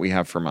demand that we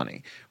have for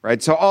money,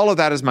 right? So all of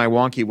that is my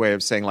wonky way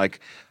of saying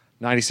like,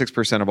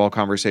 96% of all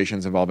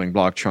conversations involving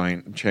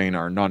blockchain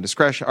are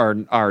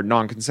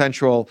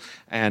non-consensual,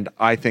 and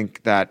I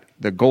think that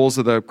the goals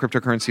of the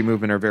cryptocurrency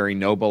movement are very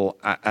noble,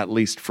 at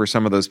least for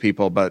some of those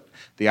people, but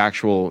the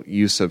actual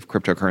use of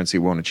cryptocurrency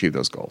won't achieve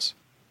those goals.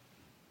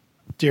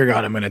 Dear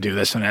God, I'm going to do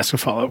this and ask a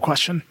follow-up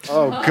question.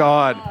 Oh,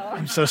 God.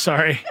 I'm so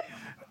sorry.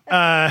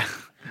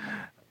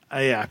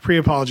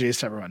 Pre-apologies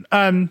to everyone.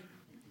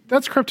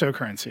 That's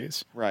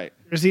cryptocurrencies. Right.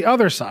 There's the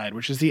other side,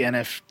 which is the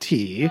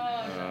NFT.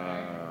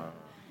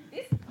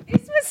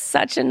 This was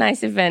such a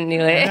nice event,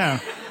 Neely. Yeah.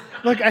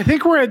 Look, I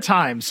think we're at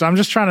time, so I'm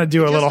just trying to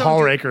do a little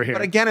hall raker here.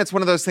 But again, it's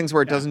one of those things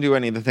where it doesn't do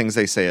any of the things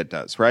they say it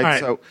does,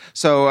 right? Right.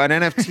 So an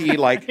NFT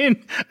like I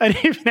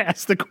didn't even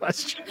ask the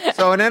question.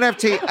 So an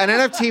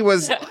NFT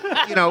was,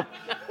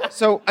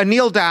 so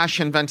Anil Dash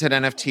invented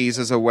NFTs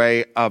as a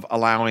way of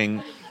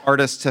allowing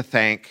artists to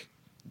thank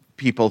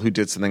people who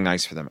did something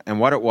nice for them. And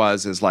what it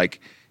was is like,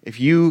 if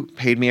you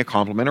paid me a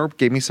compliment or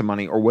gave me some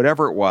money or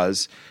whatever it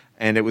was,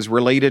 and it was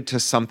related to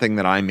something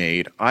that I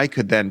made, I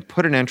could then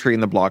put an entry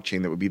in the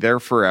blockchain that would be there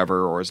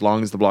forever, or as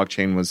long as the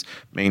blockchain was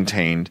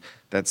maintained,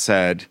 that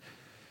said,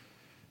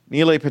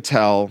 Nilay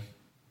Patel,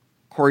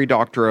 Cory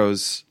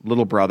Doctorow's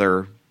little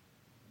brother,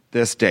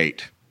 this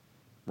date,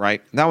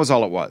 right? And that was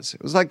all it was.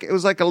 It was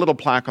like a little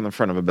plaque on the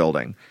front of a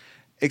building,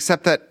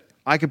 except that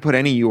I could put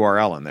any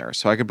URL in there.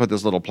 So I could put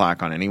this little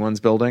plaque on anyone's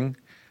building.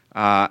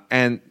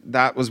 And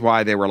that was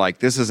why they were like,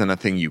 this isn't a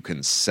thing you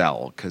can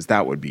sell, because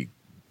that would be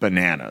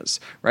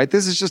bananas, right?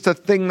 This is just a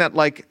thing that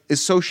like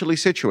is socially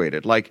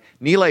situated. Like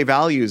Nilay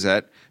values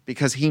it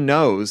because he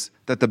knows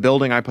that the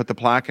building I put the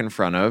plaque in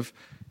front of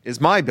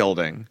is my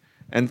building.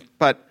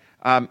 But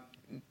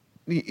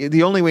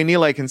the only way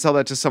Nilay can sell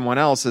that to someone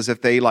else is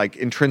if they like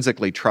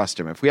intrinsically trust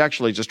him. If we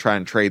actually just try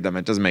and trade them,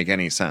 it doesn't make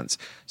any sense.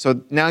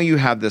 So now you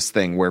have this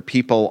thing where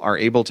people are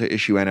able to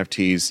issue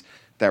NFTs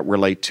that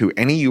relate to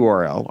any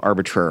URL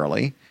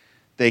arbitrarily.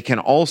 They can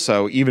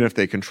also, even if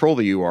they control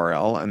the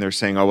URL and they're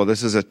saying, oh, well,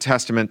 this is a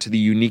testament to the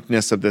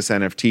uniqueness of this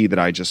NFT that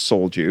I just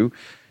sold you,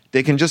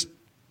 they can just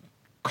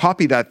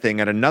copy that thing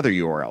at another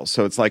URL.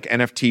 So it's like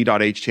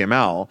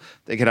nft.html.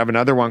 They could have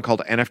another one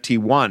called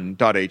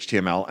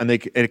nft1.html, and they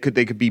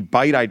could be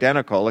byte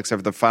identical, except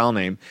for the file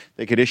name.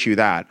 They could issue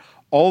that.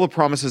 All the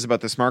promises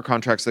about the smart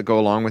contracts that go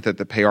along with it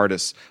that pay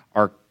artists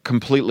are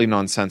completely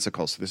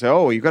nonsensical. So they say,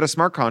 oh, you've got a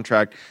smart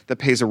contract that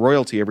pays a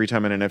royalty every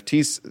time an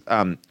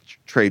NFT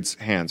trades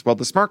hands. Well,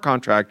 the smart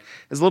contract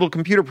is a little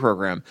computer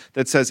program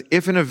that says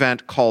if an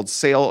event called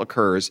sale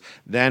occurs,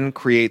 then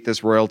create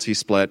this royalty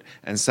split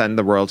and send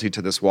the royalty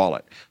to this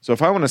wallet. So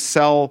if I want to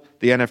sell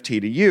the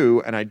NFT to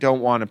you and I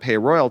don't want to pay a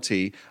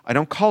royalty, I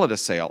don't call it a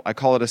sale. I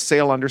call it a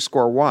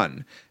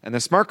sale_1. And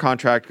the smart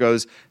contract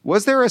goes,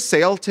 was there a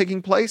sale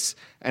taking place?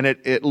 And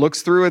it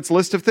looks through its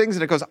list of things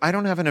and it goes, I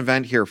don't have an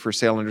event here for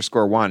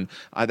sale_1.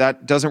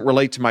 That doesn't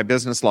relate to my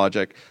business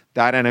logic.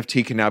 That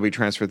NFT can now be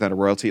transferred without a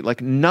royalty.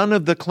 Like none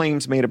of the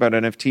claims made about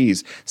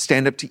NFTs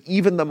stand up to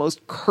even the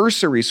most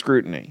cursory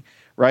scrutiny,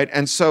 right?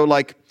 And so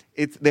like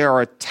they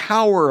are a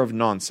tower of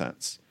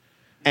nonsense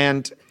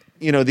and,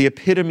 the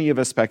epitome of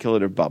a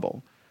speculative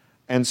bubble.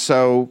 And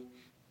so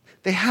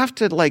they have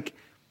to like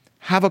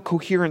have a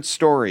coherent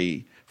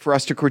story for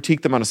us to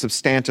critique them on a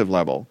substantive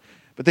level.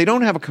 But they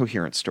don't have a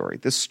coherent story.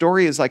 This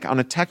story is like on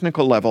a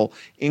technical level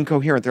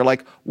incoherent. They're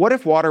like, what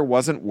if water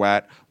wasn't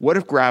wet? What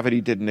if gravity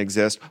didn't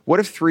exist?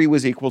 What if 3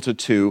 was equal to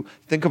 2?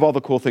 Think of all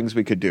the cool things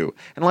we could do.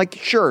 And like,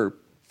 sure,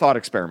 thought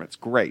experiments,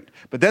 great.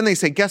 But then they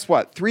say, guess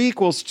what? 3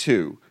 equals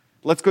 2.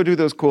 Let's go do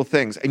those cool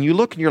things. And you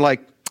look and you're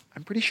like,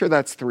 I'm pretty sure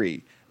that's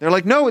 3. They're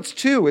like, no, it's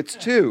 2. It's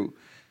 2.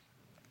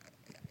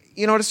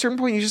 At a certain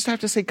point, you just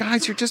have to say,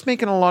 guys, you're just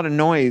making a lot of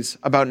noise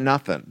about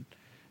nothing.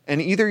 And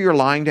either you're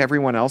lying to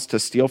everyone else to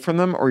steal from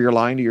them or you're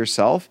lying to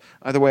yourself.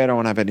 Either way, I don't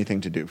want to have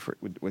anything to do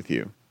with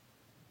you.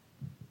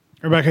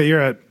 Rebecca,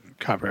 you're a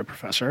copyright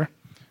professor.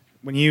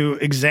 When you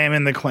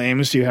examine the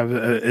claims, do you have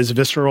as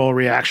visceral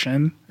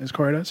reaction as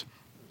Cory does?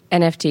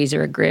 NFTs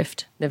are a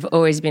grift. They've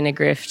always been a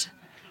grift.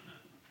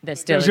 They're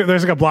still.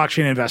 There's like a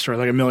blockchain investor with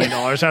like $1 million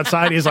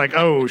outside. He's like,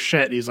 oh,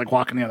 shit. He's like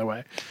walking the other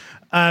way.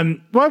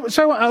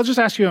 So I'll just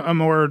ask you a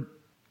more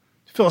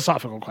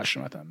philosophical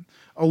question with them.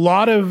 A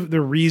lot of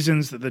the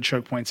reasons that the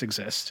choke points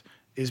exist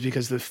is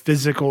because the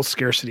physical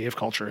scarcity of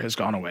culture has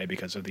gone away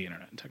because of the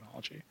internet and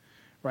technology,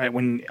 right?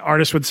 When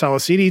artists would sell a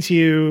CD to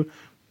you,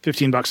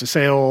 $15 a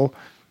sale,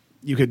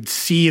 you could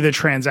see the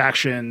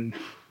transaction,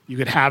 you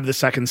could have the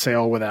second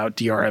sale without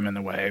DRM in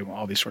the way,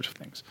 all these sorts of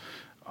things.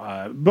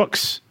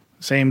 Books,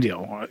 same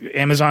deal.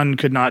 Amazon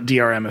could not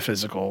DRM a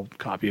physical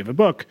copy of a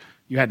book.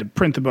 You had to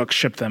print the book,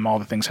 ship them, all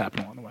the things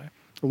happen along the way.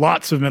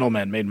 Lots of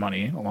middlemen made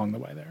money along the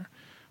way there.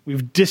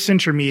 We've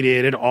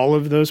disintermediated all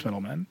of those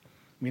middlemen.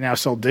 We now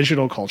sell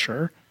digital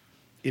culture.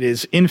 It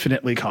is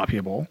infinitely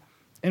copyable.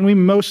 And we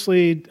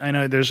mostly, I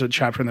know there's a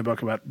chapter in the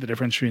book about the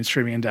difference between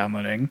streaming and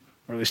downloading,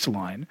 or at least a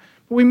line,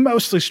 but we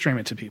mostly stream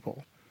it to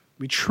people.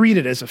 We treat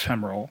it as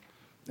ephemeral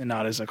and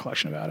not as a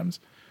collection of atoms.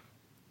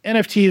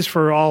 NFTs,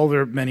 for all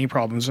their many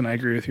problems, and I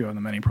agree with you on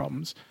the many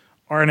problems,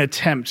 are an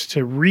attempt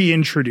to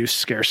reintroduce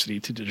scarcity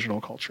to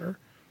digital culture.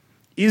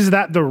 Is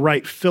that the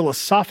right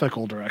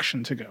philosophical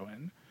direction to go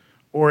in?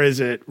 Or is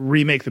it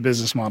remake the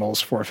business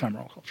models for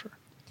ephemeral culture?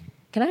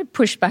 Can I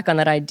push back on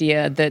that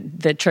idea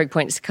that the choke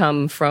points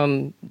come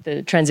from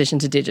the transition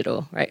to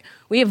digital, right?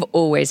 We have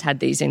always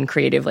had these in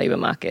creative labor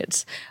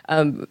markets.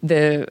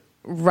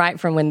 Right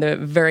from when the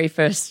very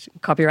first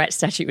copyright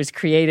statute was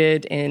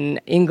created in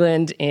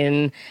England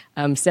in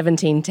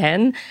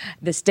 1710,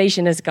 the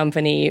stationers'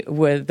 company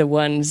were the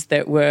ones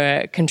that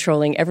were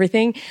controlling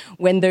everything.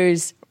 When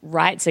those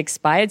rights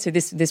expired, so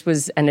this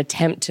was an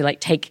attempt to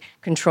take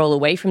control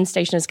away from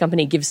Stationers'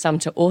 Company, give some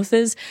to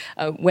authors.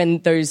 When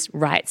those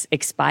rights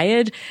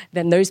expired,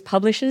 then those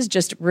publishers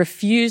just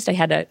refused. They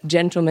had a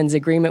gentleman's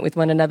agreement with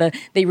one another.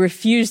 They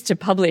refused to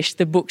publish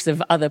the books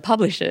of other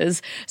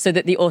publishers so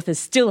that the authors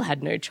still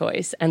had no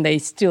choice, and they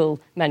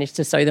still managed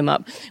to sew them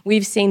up.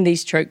 We've seen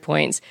these choke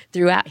points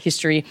throughout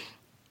history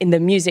in the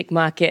music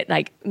market,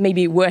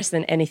 maybe worse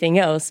than anything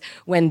else,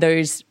 when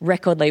those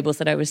record labels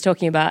that I was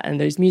talking about and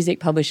those music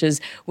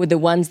publishers were the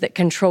ones that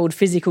controlled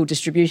physical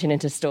distribution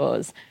into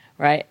stores,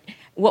 right?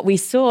 What we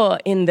saw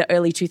in the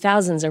early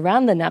 2000s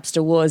around the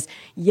Napster wars,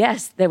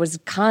 yes, there was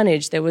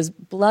carnage, there was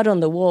blood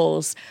on the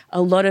walls.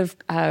 A lot of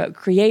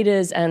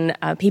creators and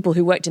people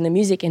who worked in the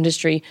music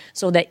industry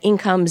saw their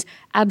incomes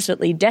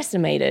absolutely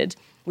decimated.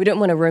 We don't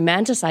want to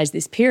romanticize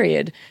this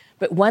period,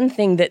 but one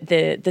thing that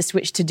the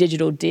switch to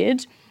digital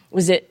did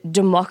was it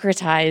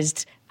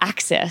democratized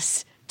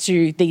access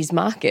to these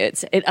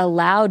markets. It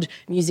allowed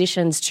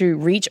musicians to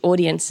reach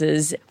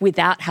audiences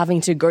without having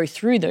to go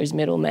through those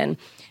middlemen.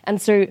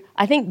 And so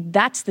I think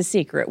that's the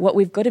secret. What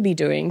we've got to be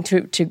doing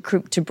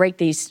to break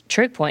these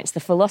choke points,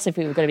 the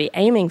philosophy we've got to be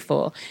aiming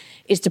for,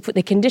 is to put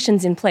the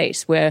conditions in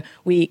place where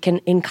we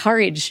can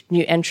encourage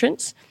new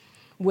entrants,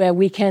 where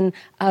we can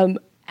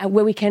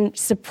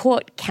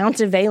support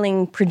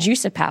countervailing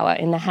producer power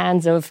in the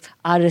hands of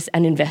artists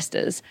and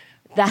investors.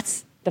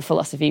 That's the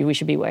philosophy we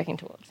should be working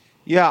towards.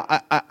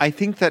 Yeah, I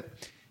think that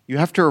you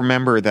have to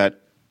remember that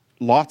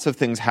lots of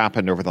things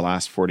happened over the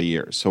last 40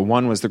 years. So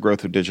one was the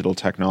growth of digital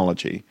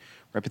technology,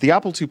 right? But the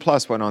Apple II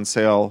Plus went on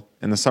sale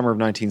in the summer of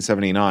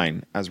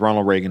 1979 as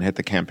Ronald Reagan hit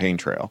the campaign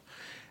trail.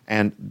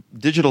 And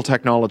digital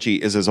technology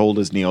is as old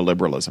as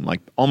neoliberalism,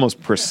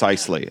 almost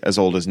precisely as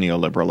old as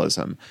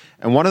neoliberalism.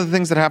 And one of the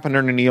things that happened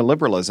under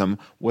neoliberalism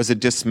was a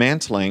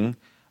dismantling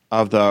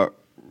of the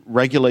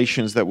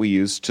regulations that we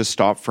use to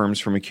stop firms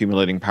from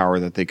accumulating power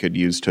that they could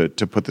use to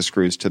put the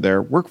screws to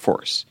their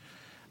workforce.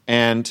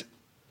 And,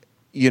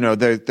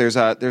 there's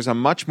a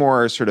much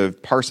more sort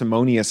of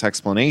parsimonious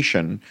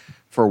explanation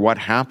for what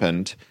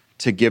happened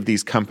to give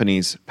these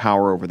companies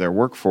power over their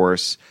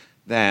workforce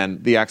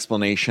than the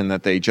explanation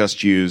that they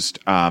just used,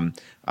 that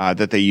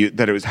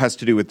it has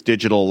to do with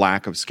digital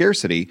lack of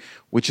scarcity,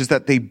 which is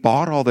that they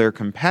bought all their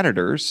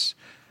competitors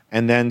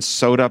and then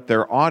sewed up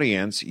their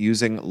audience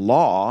using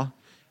law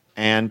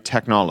and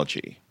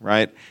technology,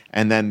 right?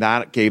 And then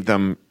that gave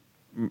them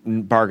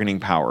bargaining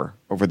power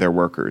over their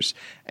workers.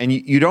 And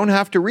you don't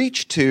have to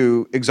reach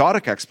to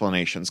exotic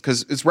explanations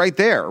because it's right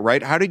there,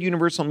 right? How did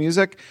Universal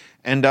Music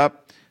end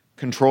up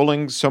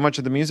controlling so much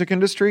of the music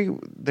industry?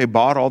 They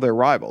bought all their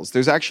rivals.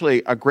 There's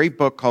actually a great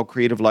book called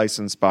Creative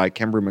License by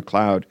Kembry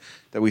McLeod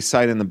that we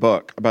cite in the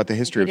book about the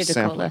history of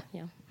sampling.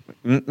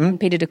 And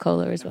Peter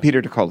DeCola as well.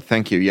 Peter DeCola,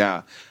 thank you,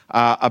 yeah.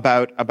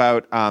 About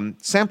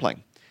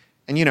sampling.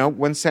 And,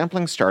 when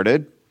sampling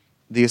started,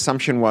 the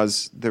assumption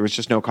was there was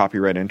just no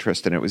copyright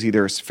interest, and it was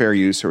either fair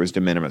use or it was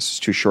de minimis. It's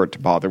too short to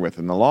bother with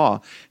in the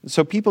law. And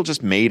so people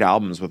just made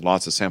albums with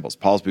lots of samples.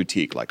 Paul's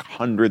Boutique,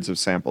 hundreds of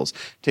samples.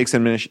 Takes a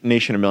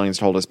Nation of Millions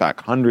to Hold Us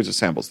Back, hundreds of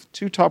samples. The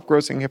two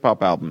top-grossing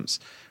hip-hop albums,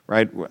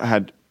 right,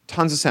 had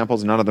tons of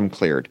samples, none of them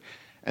cleared.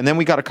 And then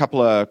we got a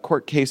couple of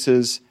court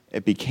cases.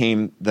 It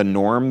became the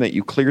norm that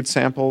you cleared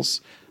samples.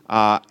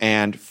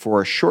 And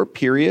for a short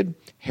period,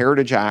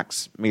 heritage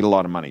acts made a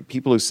lot of money.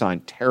 People who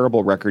signed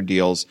terrible record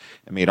deals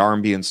and made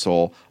R&B and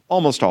soul,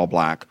 almost all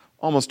black,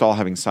 almost all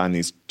having signed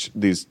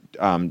these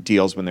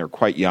deals when they were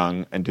quite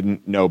young and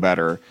didn't know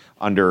better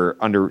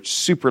under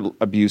super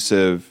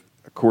abusive,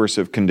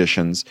 coercive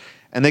conditions.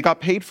 And they got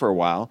paid for a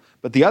while.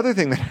 But the other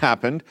thing that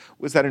happened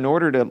was that in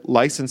order to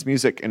license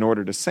music, in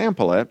order to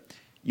sample it,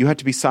 you had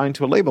to be signed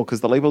to a label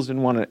because the labels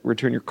didn't want to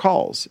return your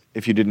calls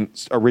if you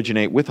didn't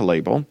originate with a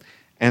label.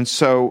 And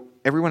so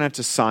everyone had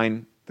to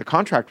sign the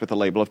contract with the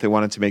label if they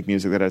wanted to make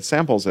music that had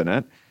samples in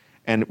it.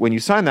 And when you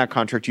signed that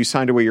contract, you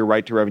signed away your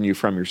right to revenue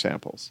from your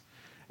samples.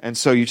 And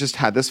so you just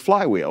had this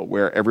flywheel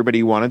where everybody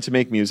who wanted to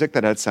make music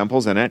that had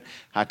samples in it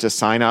had to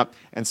sign up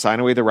and sign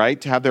away the right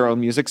to have their own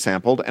music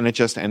sampled, and it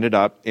just ended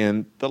up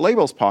in the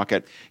label's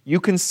pocket. You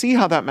can see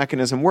how that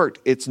mechanism worked.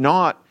 It's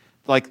not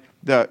like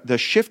the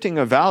shifting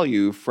of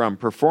value from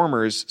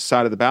performers'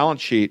 side of the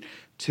balance sheet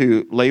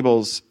to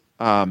labels'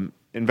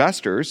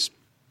 investors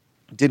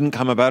didn't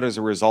come about as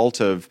a result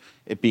of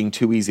it being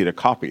too easy to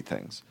copy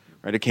things,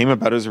 right? It came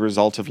about as a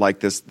result of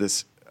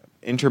this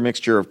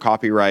intermixture of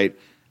copyright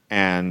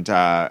and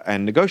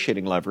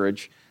negotiating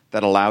leverage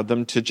that allowed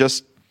them to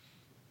just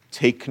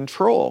take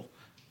control.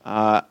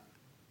 And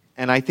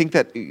I think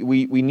that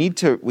we need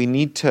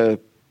to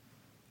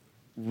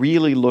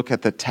really look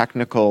at the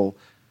technical.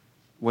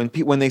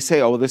 When they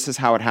say, "Oh, this is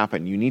how it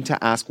happened," you need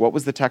to ask, what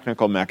was the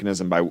technical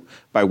mechanism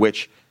by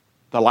which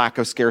the lack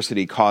of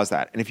scarcity caused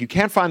that? And if you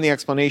can't find the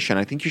explanation,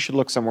 I think you should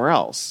look somewhere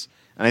else.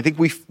 And I think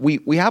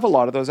we have a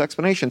lot of those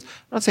explanations.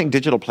 I'm not saying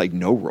digital played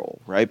no role,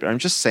 right? But I'm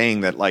just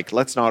saying that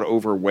let's not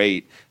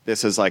overweight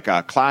this as a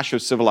clash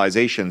of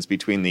civilizations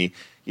between the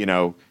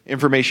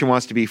information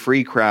wants to be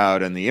free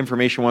crowd and the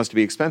information wants to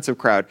be expensive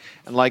crowd.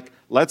 And like,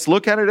 let's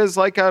look at it as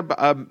like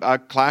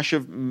a clash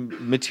of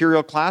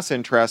material class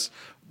interests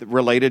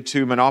related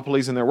to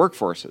monopolies in their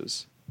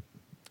workforces.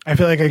 I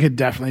feel like I could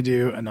definitely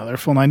do another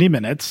full 90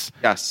 minutes.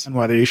 Yes. On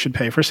whether you should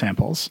pay for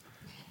samples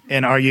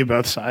and argue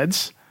both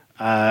sides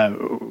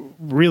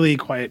really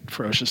quite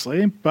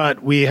ferociously.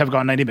 But we have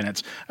gone 90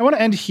 minutes. I want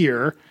to end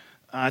here.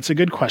 It's a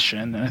good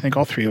question, and I think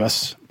all three of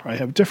us probably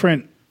have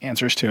different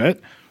answers to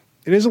it.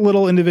 It is a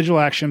little individual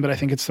action, but I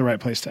think it's the right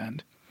place to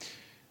end.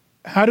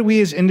 How do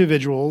we as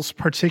individuals,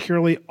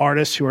 particularly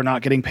artists who are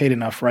not getting paid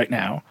enough right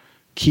now,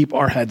 keep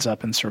our heads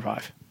up and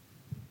survive?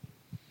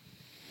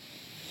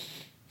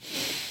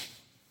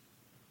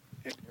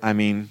 I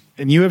mean,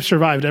 and you have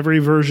survived every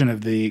version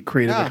of the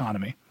creative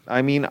economy.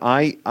 I mean,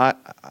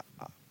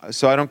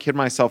 so I don't kid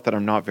myself that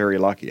I'm not very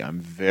lucky. I'm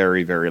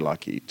very, very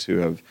lucky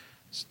to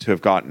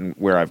have gotten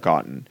where I've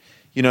gotten.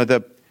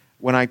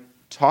 When I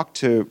talk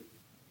to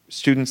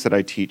students that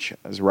I teach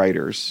as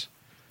writers,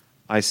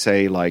 I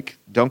say, like,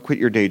 don't quit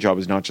your day job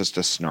is not just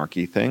a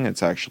snarky thing.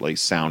 It's actually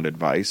sound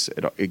advice.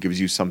 It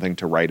gives you something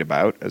to write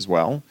about as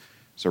well.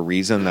 There's a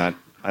reason that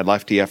I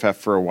left EFF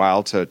for a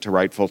while to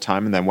write full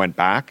time and then went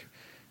back.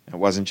 It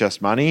wasn't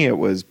just money. It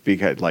was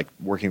because, like,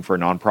 working for a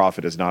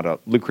nonprofit is not a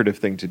lucrative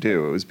thing to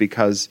do. It was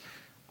because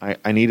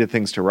I needed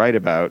things to write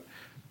about.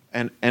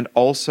 And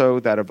also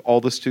that of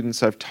all the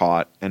students I've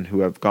taught and who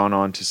have gone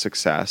on to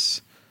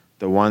success,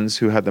 the ones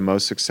who had the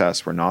most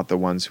success were not the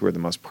ones who were the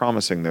most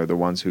promising. They're the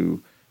ones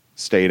who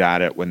stayed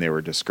at it when they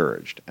were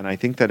discouraged. And I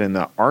think that in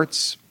the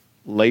arts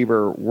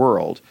labor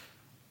world,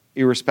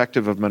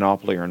 irrespective of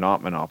monopoly or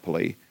not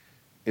monopoly,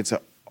 it's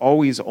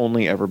always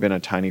only ever been a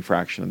tiny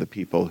fraction of the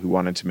people who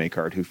wanted to make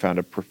art who found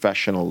a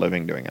professional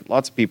living doing it.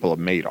 Lots of people have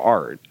made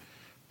art,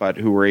 but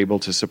who were able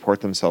to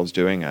support themselves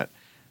doing it.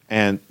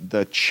 And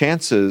the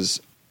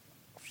chances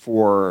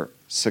for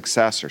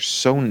success are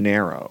so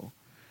narrow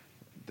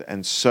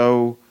and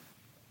so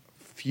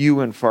few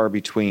and far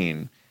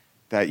between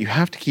that you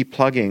have to keep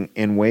plugging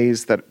in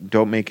ways that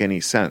don't make any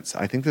sense.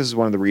 I think this is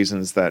one of the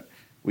reasons that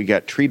we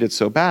get treated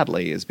so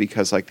badly, is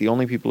because, like, the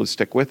only people who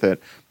stick with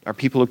it are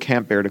people who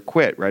can't bear to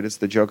quit, right? It's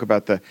the joke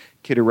about the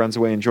kid who runs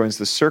away and joins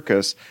the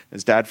circus.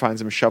 His dad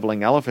finds him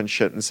shoveling elephant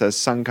shit and says,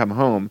 "Son, come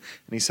home."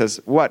 And he says,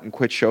 "What, and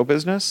quit show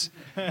business?"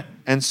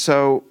 And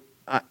so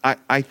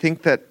I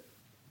think that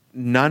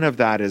none of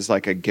that is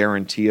like a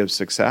guarantee of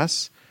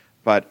success,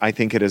 but I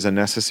think it is a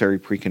necessary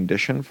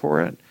precondition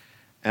for it.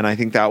 And I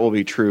think that will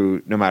be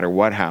true no matter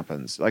what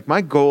happens. Like,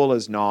 my goal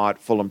is not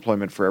full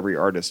employment for every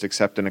artist,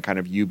 except in a kind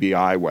of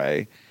UBI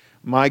way.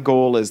 My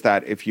goal is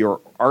that if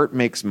your art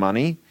makes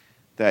money,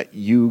 that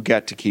you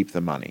get to keep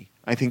the money.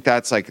 I think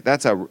that's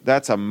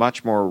a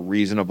much more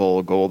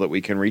reasonable goal that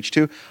we can reach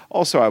to.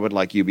 Also, I would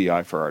like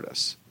UBI for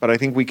artists. But I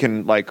think we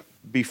can, like,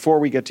 before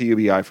we get to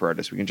UBI for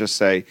artists, we can just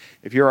say,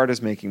 if your art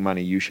is making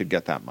money, you should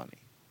get that money.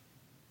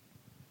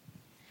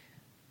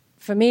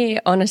 For me,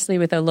 honestly,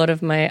 with a lot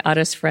of my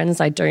artist friends,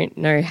 I don't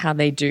know how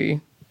they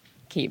do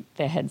keep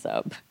their heads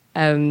up.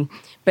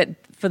 But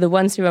for the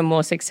ones who are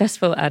more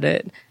successful at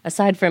it,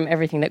 aside from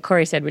everything that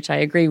Corey said, which I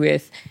agree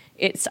with,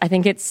 I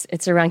think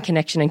it's around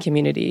connection and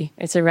community.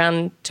 It's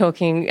around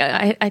talking.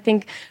 I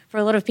think for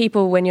a lot of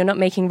people, when you're not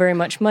making very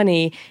much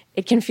money,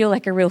 it can feel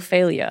like a real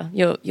failure.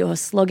 You're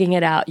slogging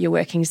it out. You're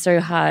working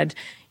so hard.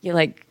 You're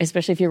like,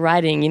 especially if you're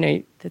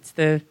writing, that's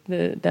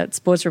that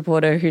sports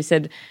reporter who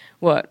said,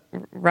 "What,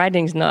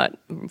 writing's not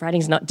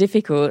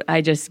difficult. I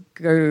just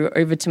go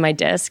over to my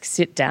desk,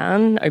 sit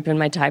down, open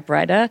my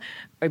typewriter,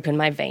 open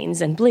my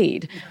veins and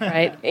bleed."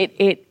 Right?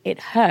 It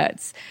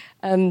hurts.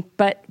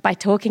 But by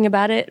talking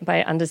about it,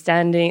 by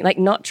understanding, like,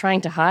 not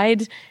trying to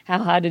hide how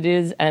hard it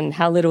is and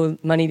how little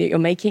money that you're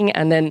making,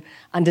 and then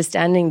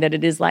understanding that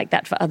it is like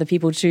that for other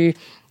people too,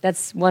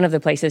 that's one of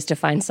the places to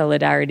find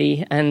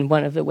solidarity and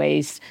one of the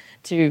ways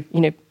to,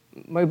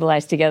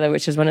 mobilize together,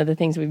 which is one of the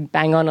things we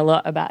bang on a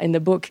lot about in the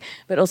book,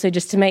 but also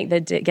just to make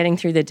getting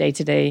through the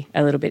day-to-day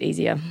a little bit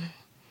easier.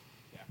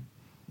 Yeah.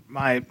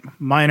 My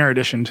minor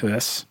addition to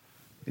this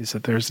is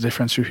that there's a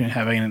difference between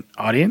having an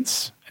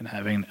audience and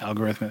having an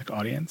algorithmic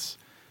audience.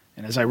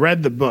 And as I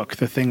read the book,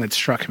 the thing that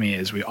struck me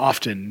is we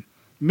often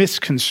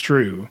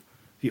misconstrue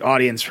the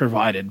audience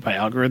provided by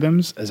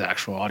algorithms as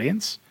actual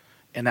audience,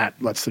 and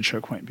that lets the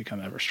choke point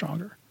become ever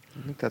stronger.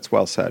 I think that's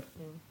well said.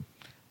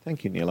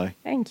 Thank you, Neely.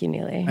 Thank you,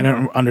 Neely. I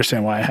don't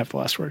understand why I have the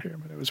last word here,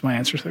 but it was my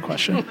answer to the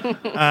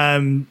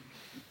question.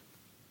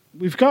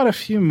 We've got a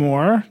few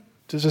more.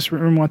 Does this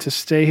room want to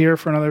stay here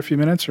for another few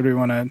minutes, or do we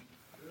want to...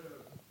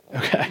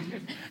 Okay.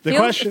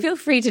 Feel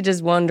free to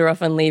just wander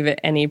off and leave at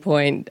any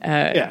point.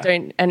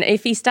 And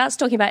if he starts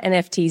talking about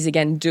NFTs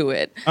again, do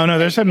it. Oh, no,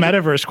 there's a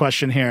metaverse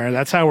question here.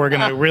 That's how we're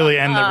going to really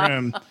end the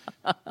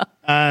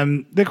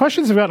room. The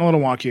questions have gotten a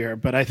little wonkier,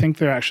 but I think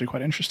they're actually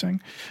quite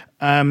interesting.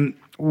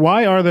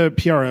 Why are the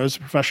PROs,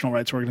 professional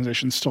rights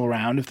organizations, still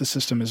around if the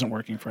system isn't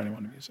working for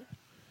anyone to use it?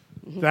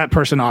 That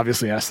person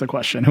obviously asked the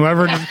question.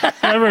 Whoever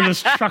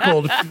just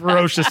chuckled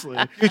ferociously.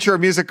 Future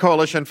Music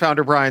Coalition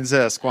founder Brian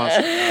Zisk wants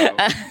to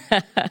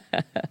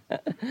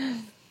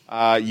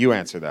You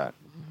answer that.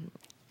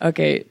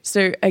 Okay,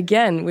 so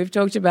again, we've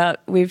talked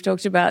about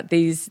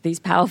these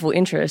powerful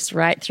interests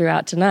right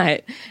throughout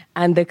tonight,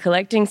 and the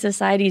collecting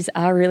societies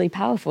are really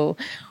powerful.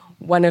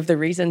 One of the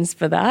reasons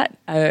for that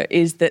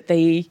is that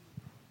they,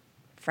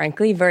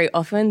 frankly, very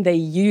often they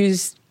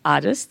use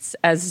artists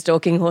as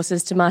stalking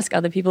horses to mask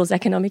other people's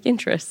economic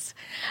interests,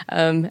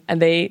 and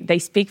they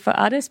speak for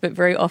artists, but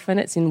very often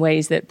it's in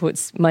ways that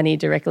puts money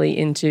directly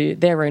into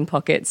their own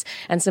pockets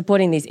and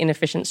supporting these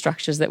inefficient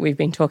structures that we've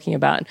been talking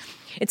about.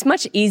 It's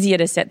much easier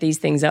to set these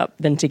things up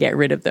than to get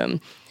rid of them.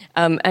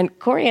 And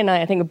Corey and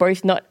I think, are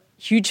both not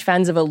huge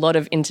fans of a lot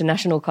of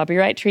international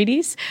copyright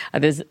treaties.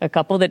 There's a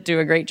couple that do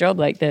a great job,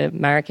 like the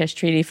Marrakesh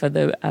Treaty for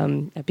the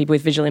people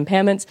with visual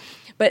impairments.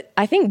 But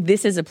I think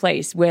this is a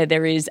place where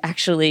there is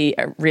actually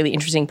a really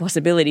interesting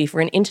possibility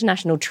for an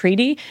international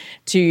treaty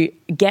to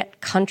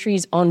get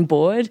countries on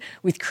board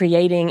with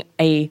creating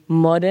a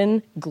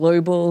modern,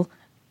 global,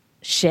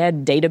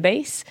 shared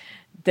database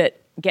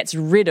that gets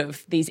rid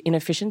of these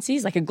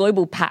inefficiencies, like a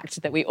global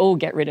pact that we all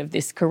get rid of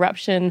this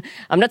corruption.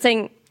 I'm not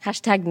saying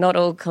hashtag not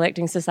all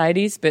collecting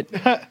societies, but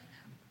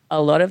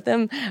a lot of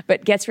them,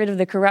 but gets rid of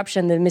the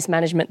corruption, the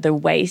mismanagement, the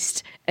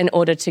waste in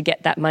order to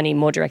get that money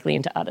more directly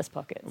into artists'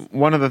 pockets.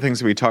 One of the things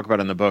that we talk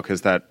about in the book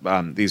is that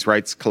these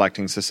rights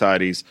collecting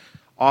societies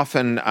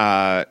often,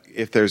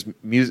 if there's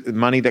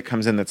money that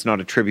comes in that's not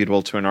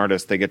attributable to an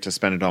artist, they get to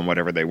spend it on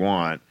whatever they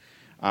want.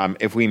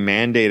 If we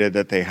mandated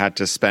that they had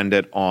to spend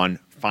it on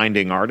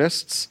finding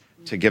artists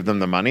to give them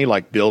the money,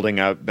 like building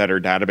a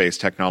better database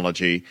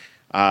technology,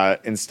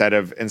 instead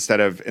of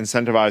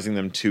incentivizing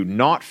them to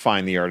not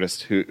find the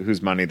artist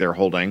whose money they're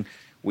holding,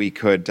 we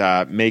could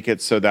make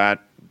it so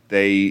that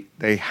they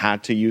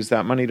had to use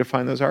that money to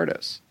find those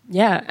artists.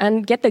 Yeah,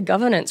 and get the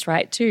governance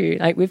right too.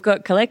 Like, we've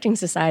got collecting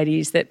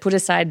societies that put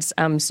aside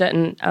a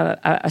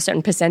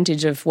certain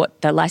percentage of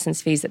what the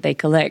license fees that they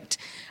collect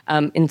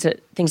into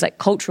things like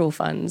cultural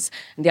funds.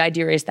 And the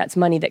idea is that's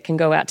money that can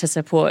go out to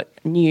support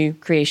new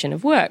creation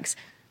of works.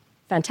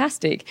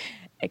 Fantastic.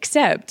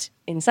 Except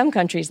in some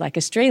countries like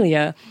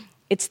Australia,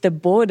 it's the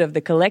board of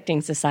the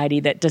collecting society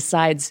that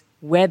decides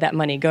where that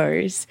money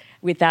goes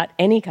without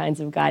any kinds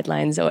of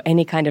guidelines or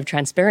any kind of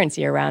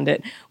transparency around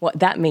it. What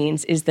that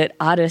means is that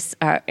artists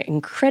are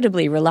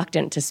incredibly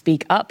reluctant to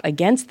speak up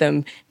against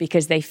them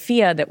because they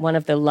fear that one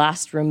of the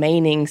last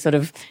remaining sort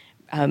of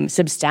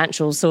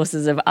substantial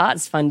sources of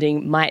arts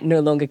funding might no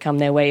longer come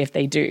their way if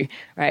they do,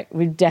 right?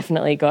 We've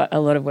definitely got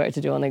a lot of work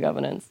to do on the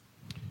governance.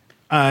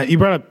 You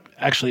brought up,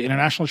 actually,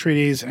 international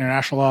treaties,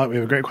 international law. We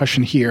have a great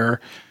question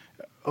here.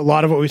 A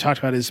lot of what we talked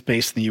about is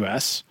based in the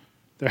U.S.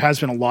 There has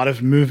been a lot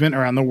of movement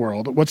around the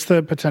world. What's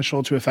the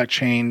potential to affect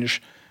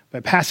change by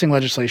passing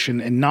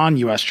legislation in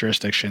non-U.S.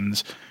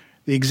 jurisdictions?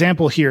 The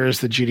example here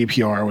is the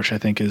GDPR, which I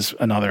think is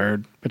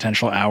another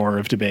potential hour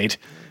of debate.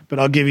 But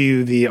I'll give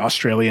you the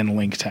Australian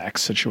link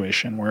tax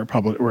situation where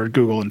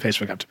Google and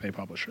Facebook have to pay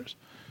publishers.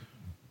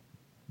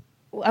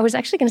 I was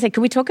actually going to say, could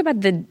we talk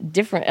about the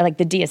different, like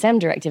the DSM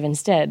directive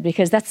instead?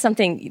 Because that's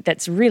something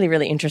that's really,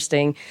 really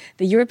interesting.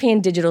 The European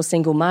Digital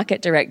Single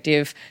Market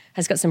Directive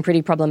has got some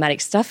pretty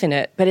problematic stuff in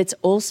it, but it's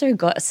also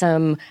got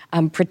some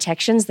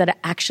protections that are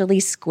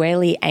actually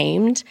squarely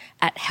aimed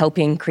at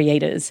helping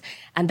creators.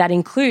 And that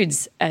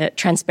includes a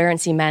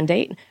transparency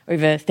mandate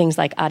over things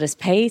like artist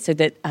pay, so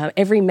that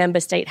every member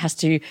state has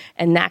to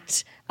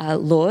enact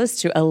laws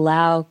to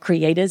allow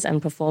creators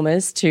and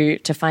performers to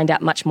find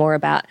out much more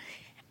about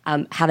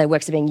how their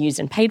works are being used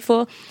and paid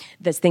for.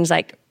 There's things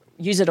like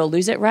use it or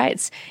lose it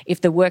rights.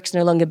 If the work's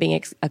no longer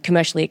being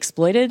commercially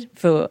exploited,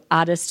 for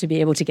artists to be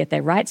able to get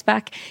their rights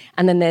back.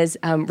 And then there's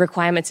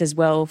requirements as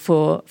well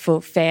for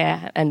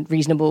fair and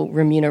reasonable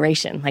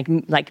remuneration,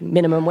 like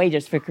minimum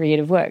wages for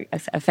creative work,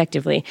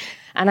 effectively.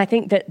 And I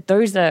think that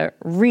those are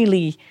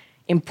really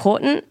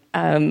important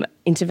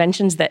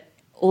interventions that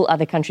all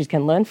other countries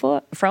can learn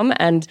from,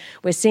 and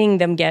we're seeing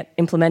them get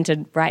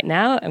implemented right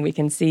now, and we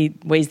can see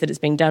ways that it's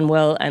being done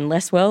well and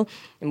less well,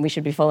 and we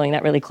should be following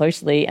that really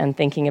closely and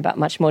thinking about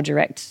much more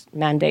direct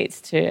mandates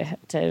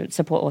to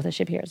support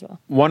authorship here as well.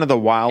 One of the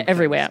wild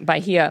everywhere things, by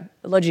here,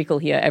 logical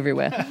here,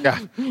 everywhere. Yeah,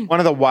 one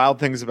of the wild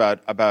things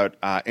about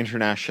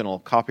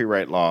international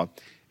copyright law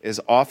is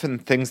often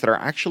things that are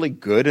actually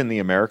good in the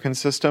American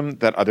system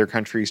that other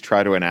countries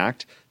try to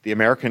enact. The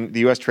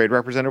U.S. Trade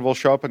Representative will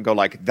show up and go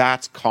like,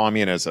 "That's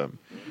communism."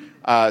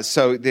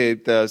 So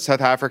the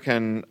South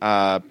African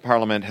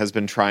Parliament has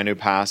been trying to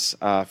pass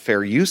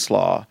fair use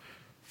law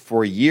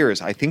for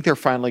years. I think they're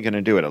finally going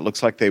to do it. It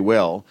looks like they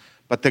will.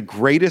 But the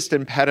greatest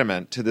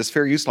impediment to this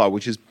fair use law,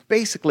 which is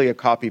basically a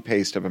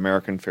copy-paste of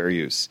American fair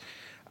use,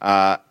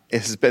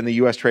 has been the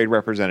U.S. Trade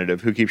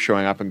Representative, who keeps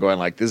showing up and going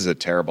like, "This is a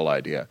terrible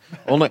idea.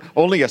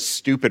 Only a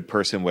stupid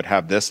person would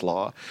have this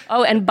law."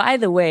 Oh, and by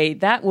the way,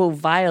 that will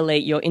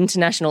violate your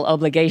international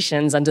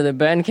obligations under the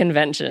Berne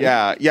Convention.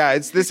 Yeah.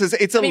 It's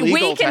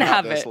illegal to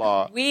have this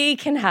law. We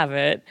can have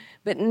it,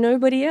 but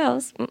nobody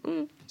else.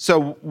 Mm-mm.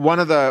 So one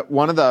of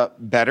the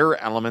better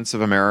elements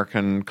of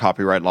American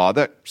copyright law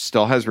that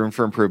still has room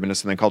for improvement is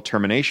something called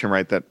termination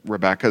right that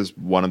Rebecca is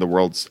one of the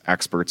world's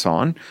experts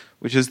on,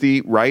 which is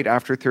the right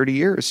after 30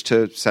 years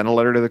to send a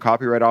letter to the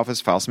Copyright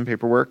Office, file some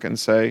paperwork and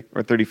say,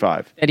 or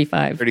 35.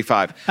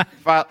 35.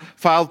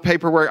 File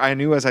paperwork. I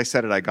knew as I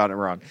said it, I got it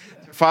wrong.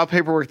 File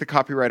paperwork at the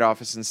Copyright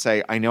Office and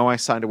say, I know I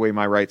signed away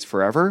my rights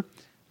forever,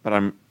 but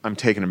I'm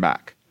taking them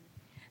back.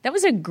 That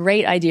was a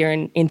great idea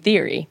in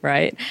theory,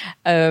 right?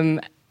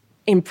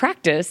 In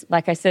practice,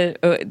 like I said,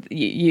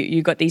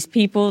 you got these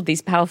people,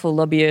 these powerful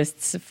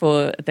lobbyists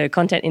for the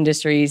content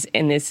industries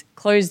in this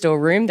closed-door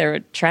room. There are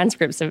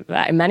transcripts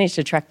I managed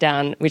to track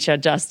down, which are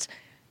just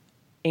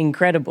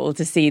incredible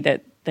to see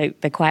that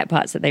the quiet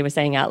parts that they were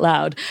saying out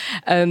loud.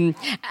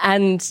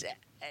 And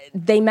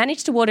they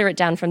managed to water it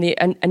down from the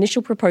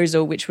initial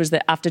proposal, which was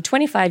that after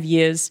 25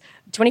 years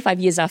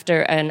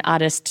after an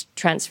artist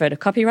transferred a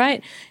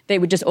copyright, they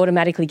would just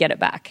automatically get it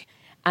back.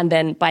 And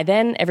then by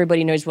then,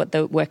 everybody knows what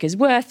the work is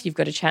worth. You've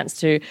got a chance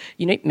to,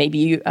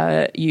 maybe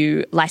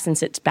you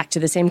license it back to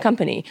the same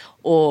company,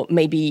 or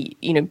maybe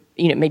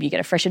maybe you get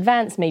a fresh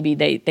advance. Maybe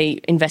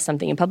they invest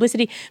something in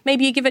publicity.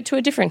 Maybe you give it to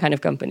a different kind of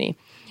company.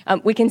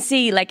 We can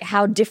see like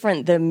how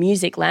different the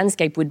music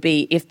landscape would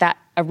be if that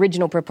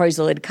original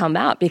proposal had come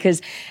out,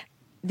 because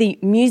the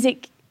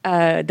music.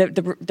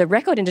 The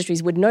record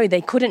industries would know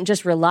they couldn't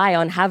just rely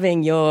on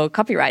having your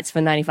copyrights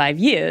for 95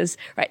 years,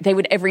 right? They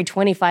would every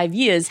 25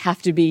 years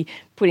have to be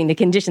putting the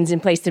conditions in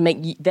place to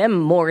make them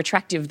more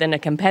attractive than a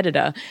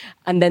competitor,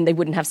 and then they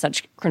wouldn't have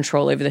such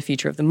control over the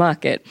future of the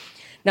market.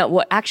 Now,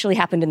 what actually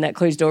happened in that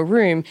closed-door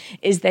room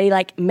is they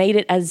made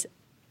it as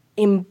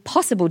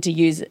impossible to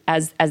use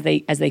as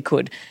they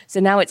could.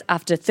 So now it's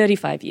after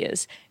 35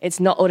 years.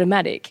 It's not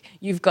automatic.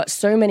 You've got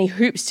so many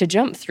hoops to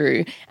jump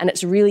through, and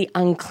it's really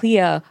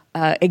unclear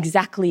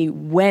exactly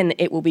when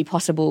it will be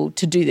possible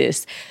to do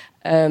this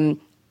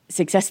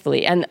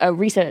successfully. And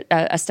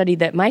a study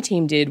that my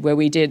team did, where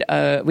we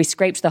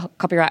scraped the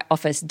Copyright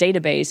Office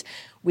database,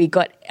 we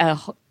got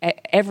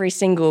every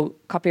single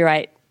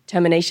copyright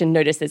termination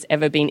notice that's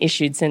ever been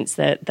issued since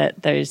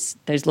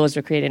those laws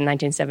were created in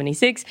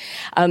 1976.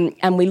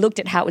 And we looked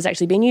at how it was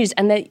actually being used.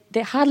 And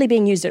they're hardly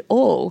being used at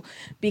all,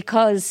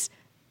 because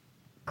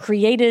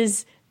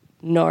creators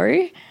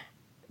know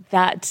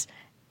that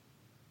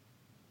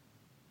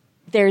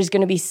there is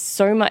going to be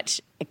so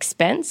much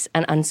expense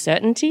and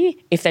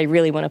uncertainty if they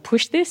really want to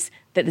push this,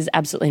 that there's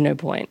absolutely no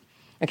point.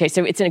 Okay,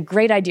 so it's a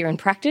great idea in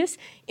practice,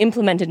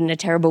 implemented in a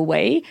terrible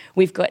way.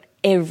 We've got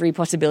every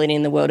possibility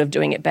in the world of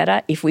doing it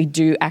better if we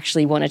do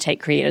actually want to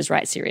take creators'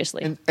 rights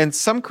seriously. And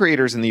some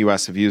creators in the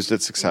U.S. have used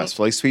it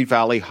successfully. Mm-hmm. Sweet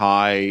Valley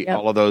High,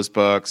 all of those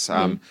books,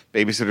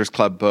 Babysitter's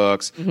Club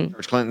books,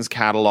 George Clinton's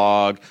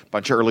catalog, a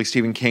bunch of early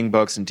Stephen King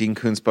books and Dean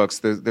Koontz books.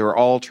 They were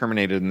all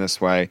terminated in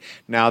this way.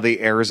 Now the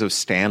heirs of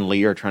Stan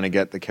Lee are trying to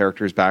get the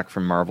characters back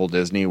from Marvel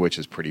Disney, which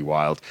is pretty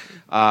wild.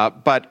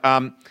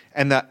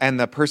 And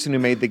the person who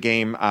made the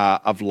Game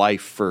of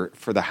Life for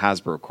the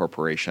Hasbro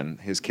Corporation,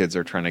 his kids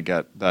are trying to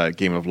get the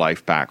Game of Life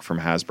back from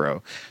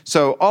Hasbro.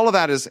 So all of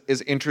that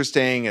is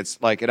interesting.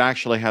 It's like it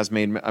actually has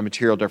made a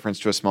material difference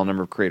to a small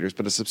number of creators,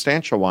 but a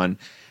substantial one.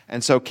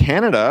 And so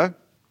Canada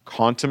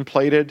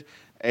contemplated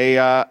a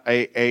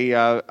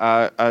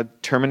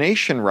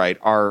termination right.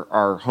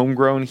 Our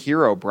homegrown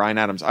hero, Bryan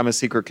Adams. I'm a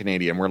secret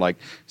Canadian. We're like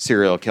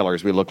serial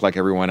killers. We look like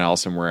everyone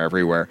else, and we're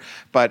everywhere.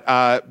 But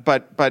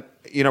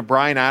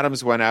Bryan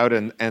Adams went out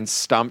and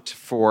stumped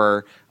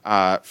for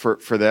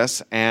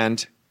this,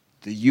 and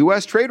the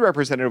U.S. trade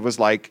representative was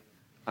like,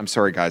 "I'm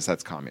sorry, guys,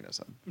 that's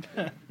communism."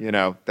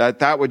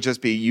 That would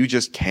just be, you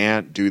just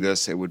can't do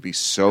this. It would be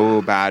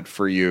so bad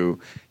for you.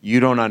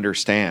 You don't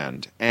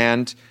understand.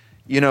 And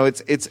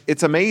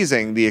it's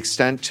amazing the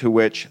extent to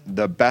which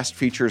the best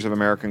features of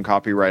American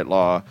copyright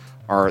law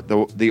are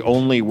the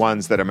only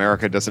ones that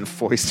America doesn't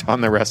foist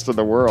on the rest of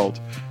the world.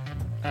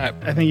 I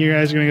think you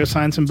guys are going to go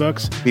sign some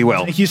books. We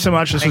will. Thank you so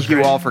much. Thank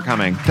you all for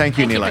coming. Thank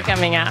you, Nilay. Thank you for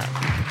coming out.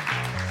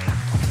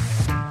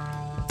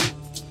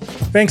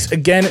 Thanks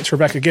again to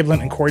Rebecca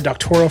Giblin and Cory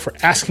Doctorow for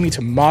asking me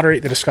to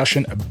moderate the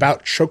discussion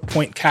about choke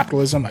point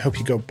capitalism. I hope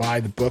you go buy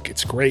the book.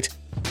 It's great.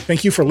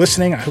 Thank you for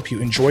listening. I hope you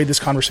enjoyed this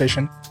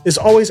conversation. As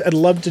always, I'd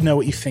love to know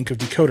what you think of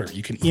Decoder.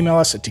 You can email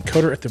us at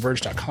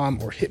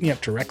decoder@theverge.com or hit me up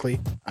directly.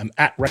 I'm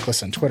at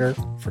Reckless on Twitter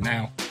for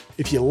now.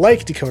 If you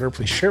like Decoder,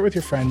 please share it with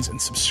your friends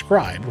and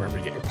subscribe wherever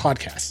you get your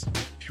podcasts.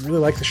 If you really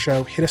like the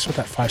show, hit us with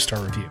that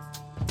 5-star review.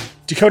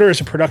 Decoder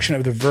is a production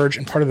of The Verge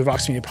and part of the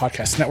Vox Media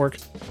Podcast Network.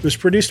 It was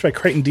produced by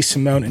Creighton D.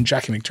 Simone and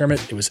Jackie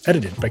McDermott. It was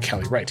edited by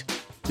Callie Wright.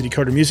 The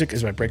Decoder music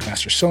is by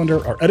Breakmaster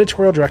Cylinder. Our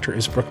editorial director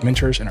is Brooke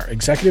Minters, and our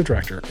executive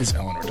director is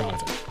Eleanor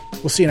Donovan.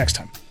 We'll see you next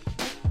time.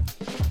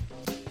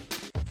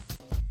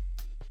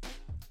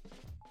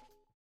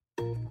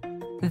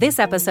 This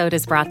episode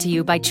is brought to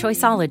you by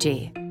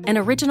Choiceology, an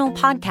original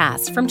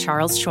podcast from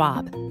Charles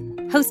Schwab.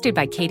 Hosted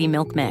by Katie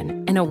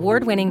Milkman, an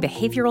award-winning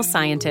behavioral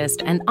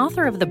scientist and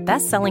author of the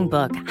best-selling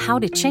book, How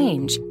to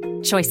Change,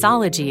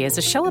 Choiceology is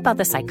a show about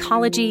the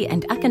psychology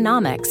and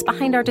economics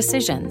behind our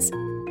decisions.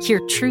 Hear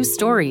true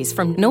stories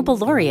from Nobel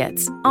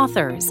laureates,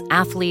 authors,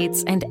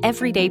 athletes, and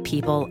everyday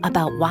people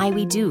about why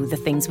we do the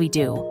things we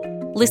do.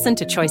 Listen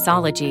to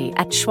Choiceology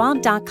at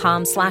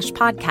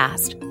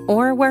schwab.com/podcast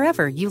or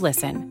wherever you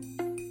listen.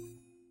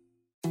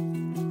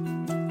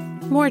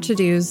 More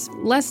to-dos,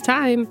 less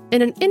time,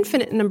 and an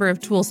infinite number of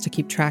tools to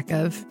keep track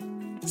of.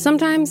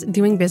 Sometimes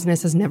doing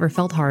business has never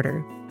felt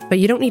harder, but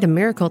you don't need a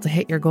miracle to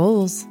hit your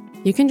goals.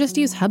 You can just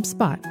use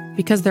HubSpot,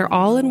 because their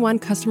all-in-one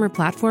customer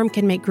platform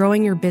can make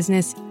growing your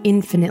business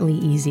infinitely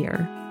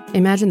easier.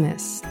 Imagine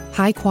this: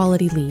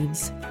 high-quality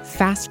leads,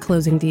 fast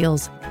closing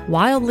deals,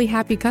 wildly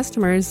happy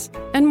customers,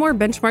 and more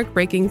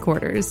benchmark-breaking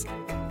quarters.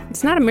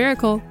 It's not a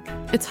miracle,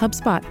 it's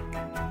HubSpot.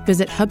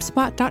 Visit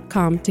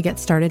HubSpot.com to get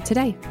started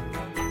today.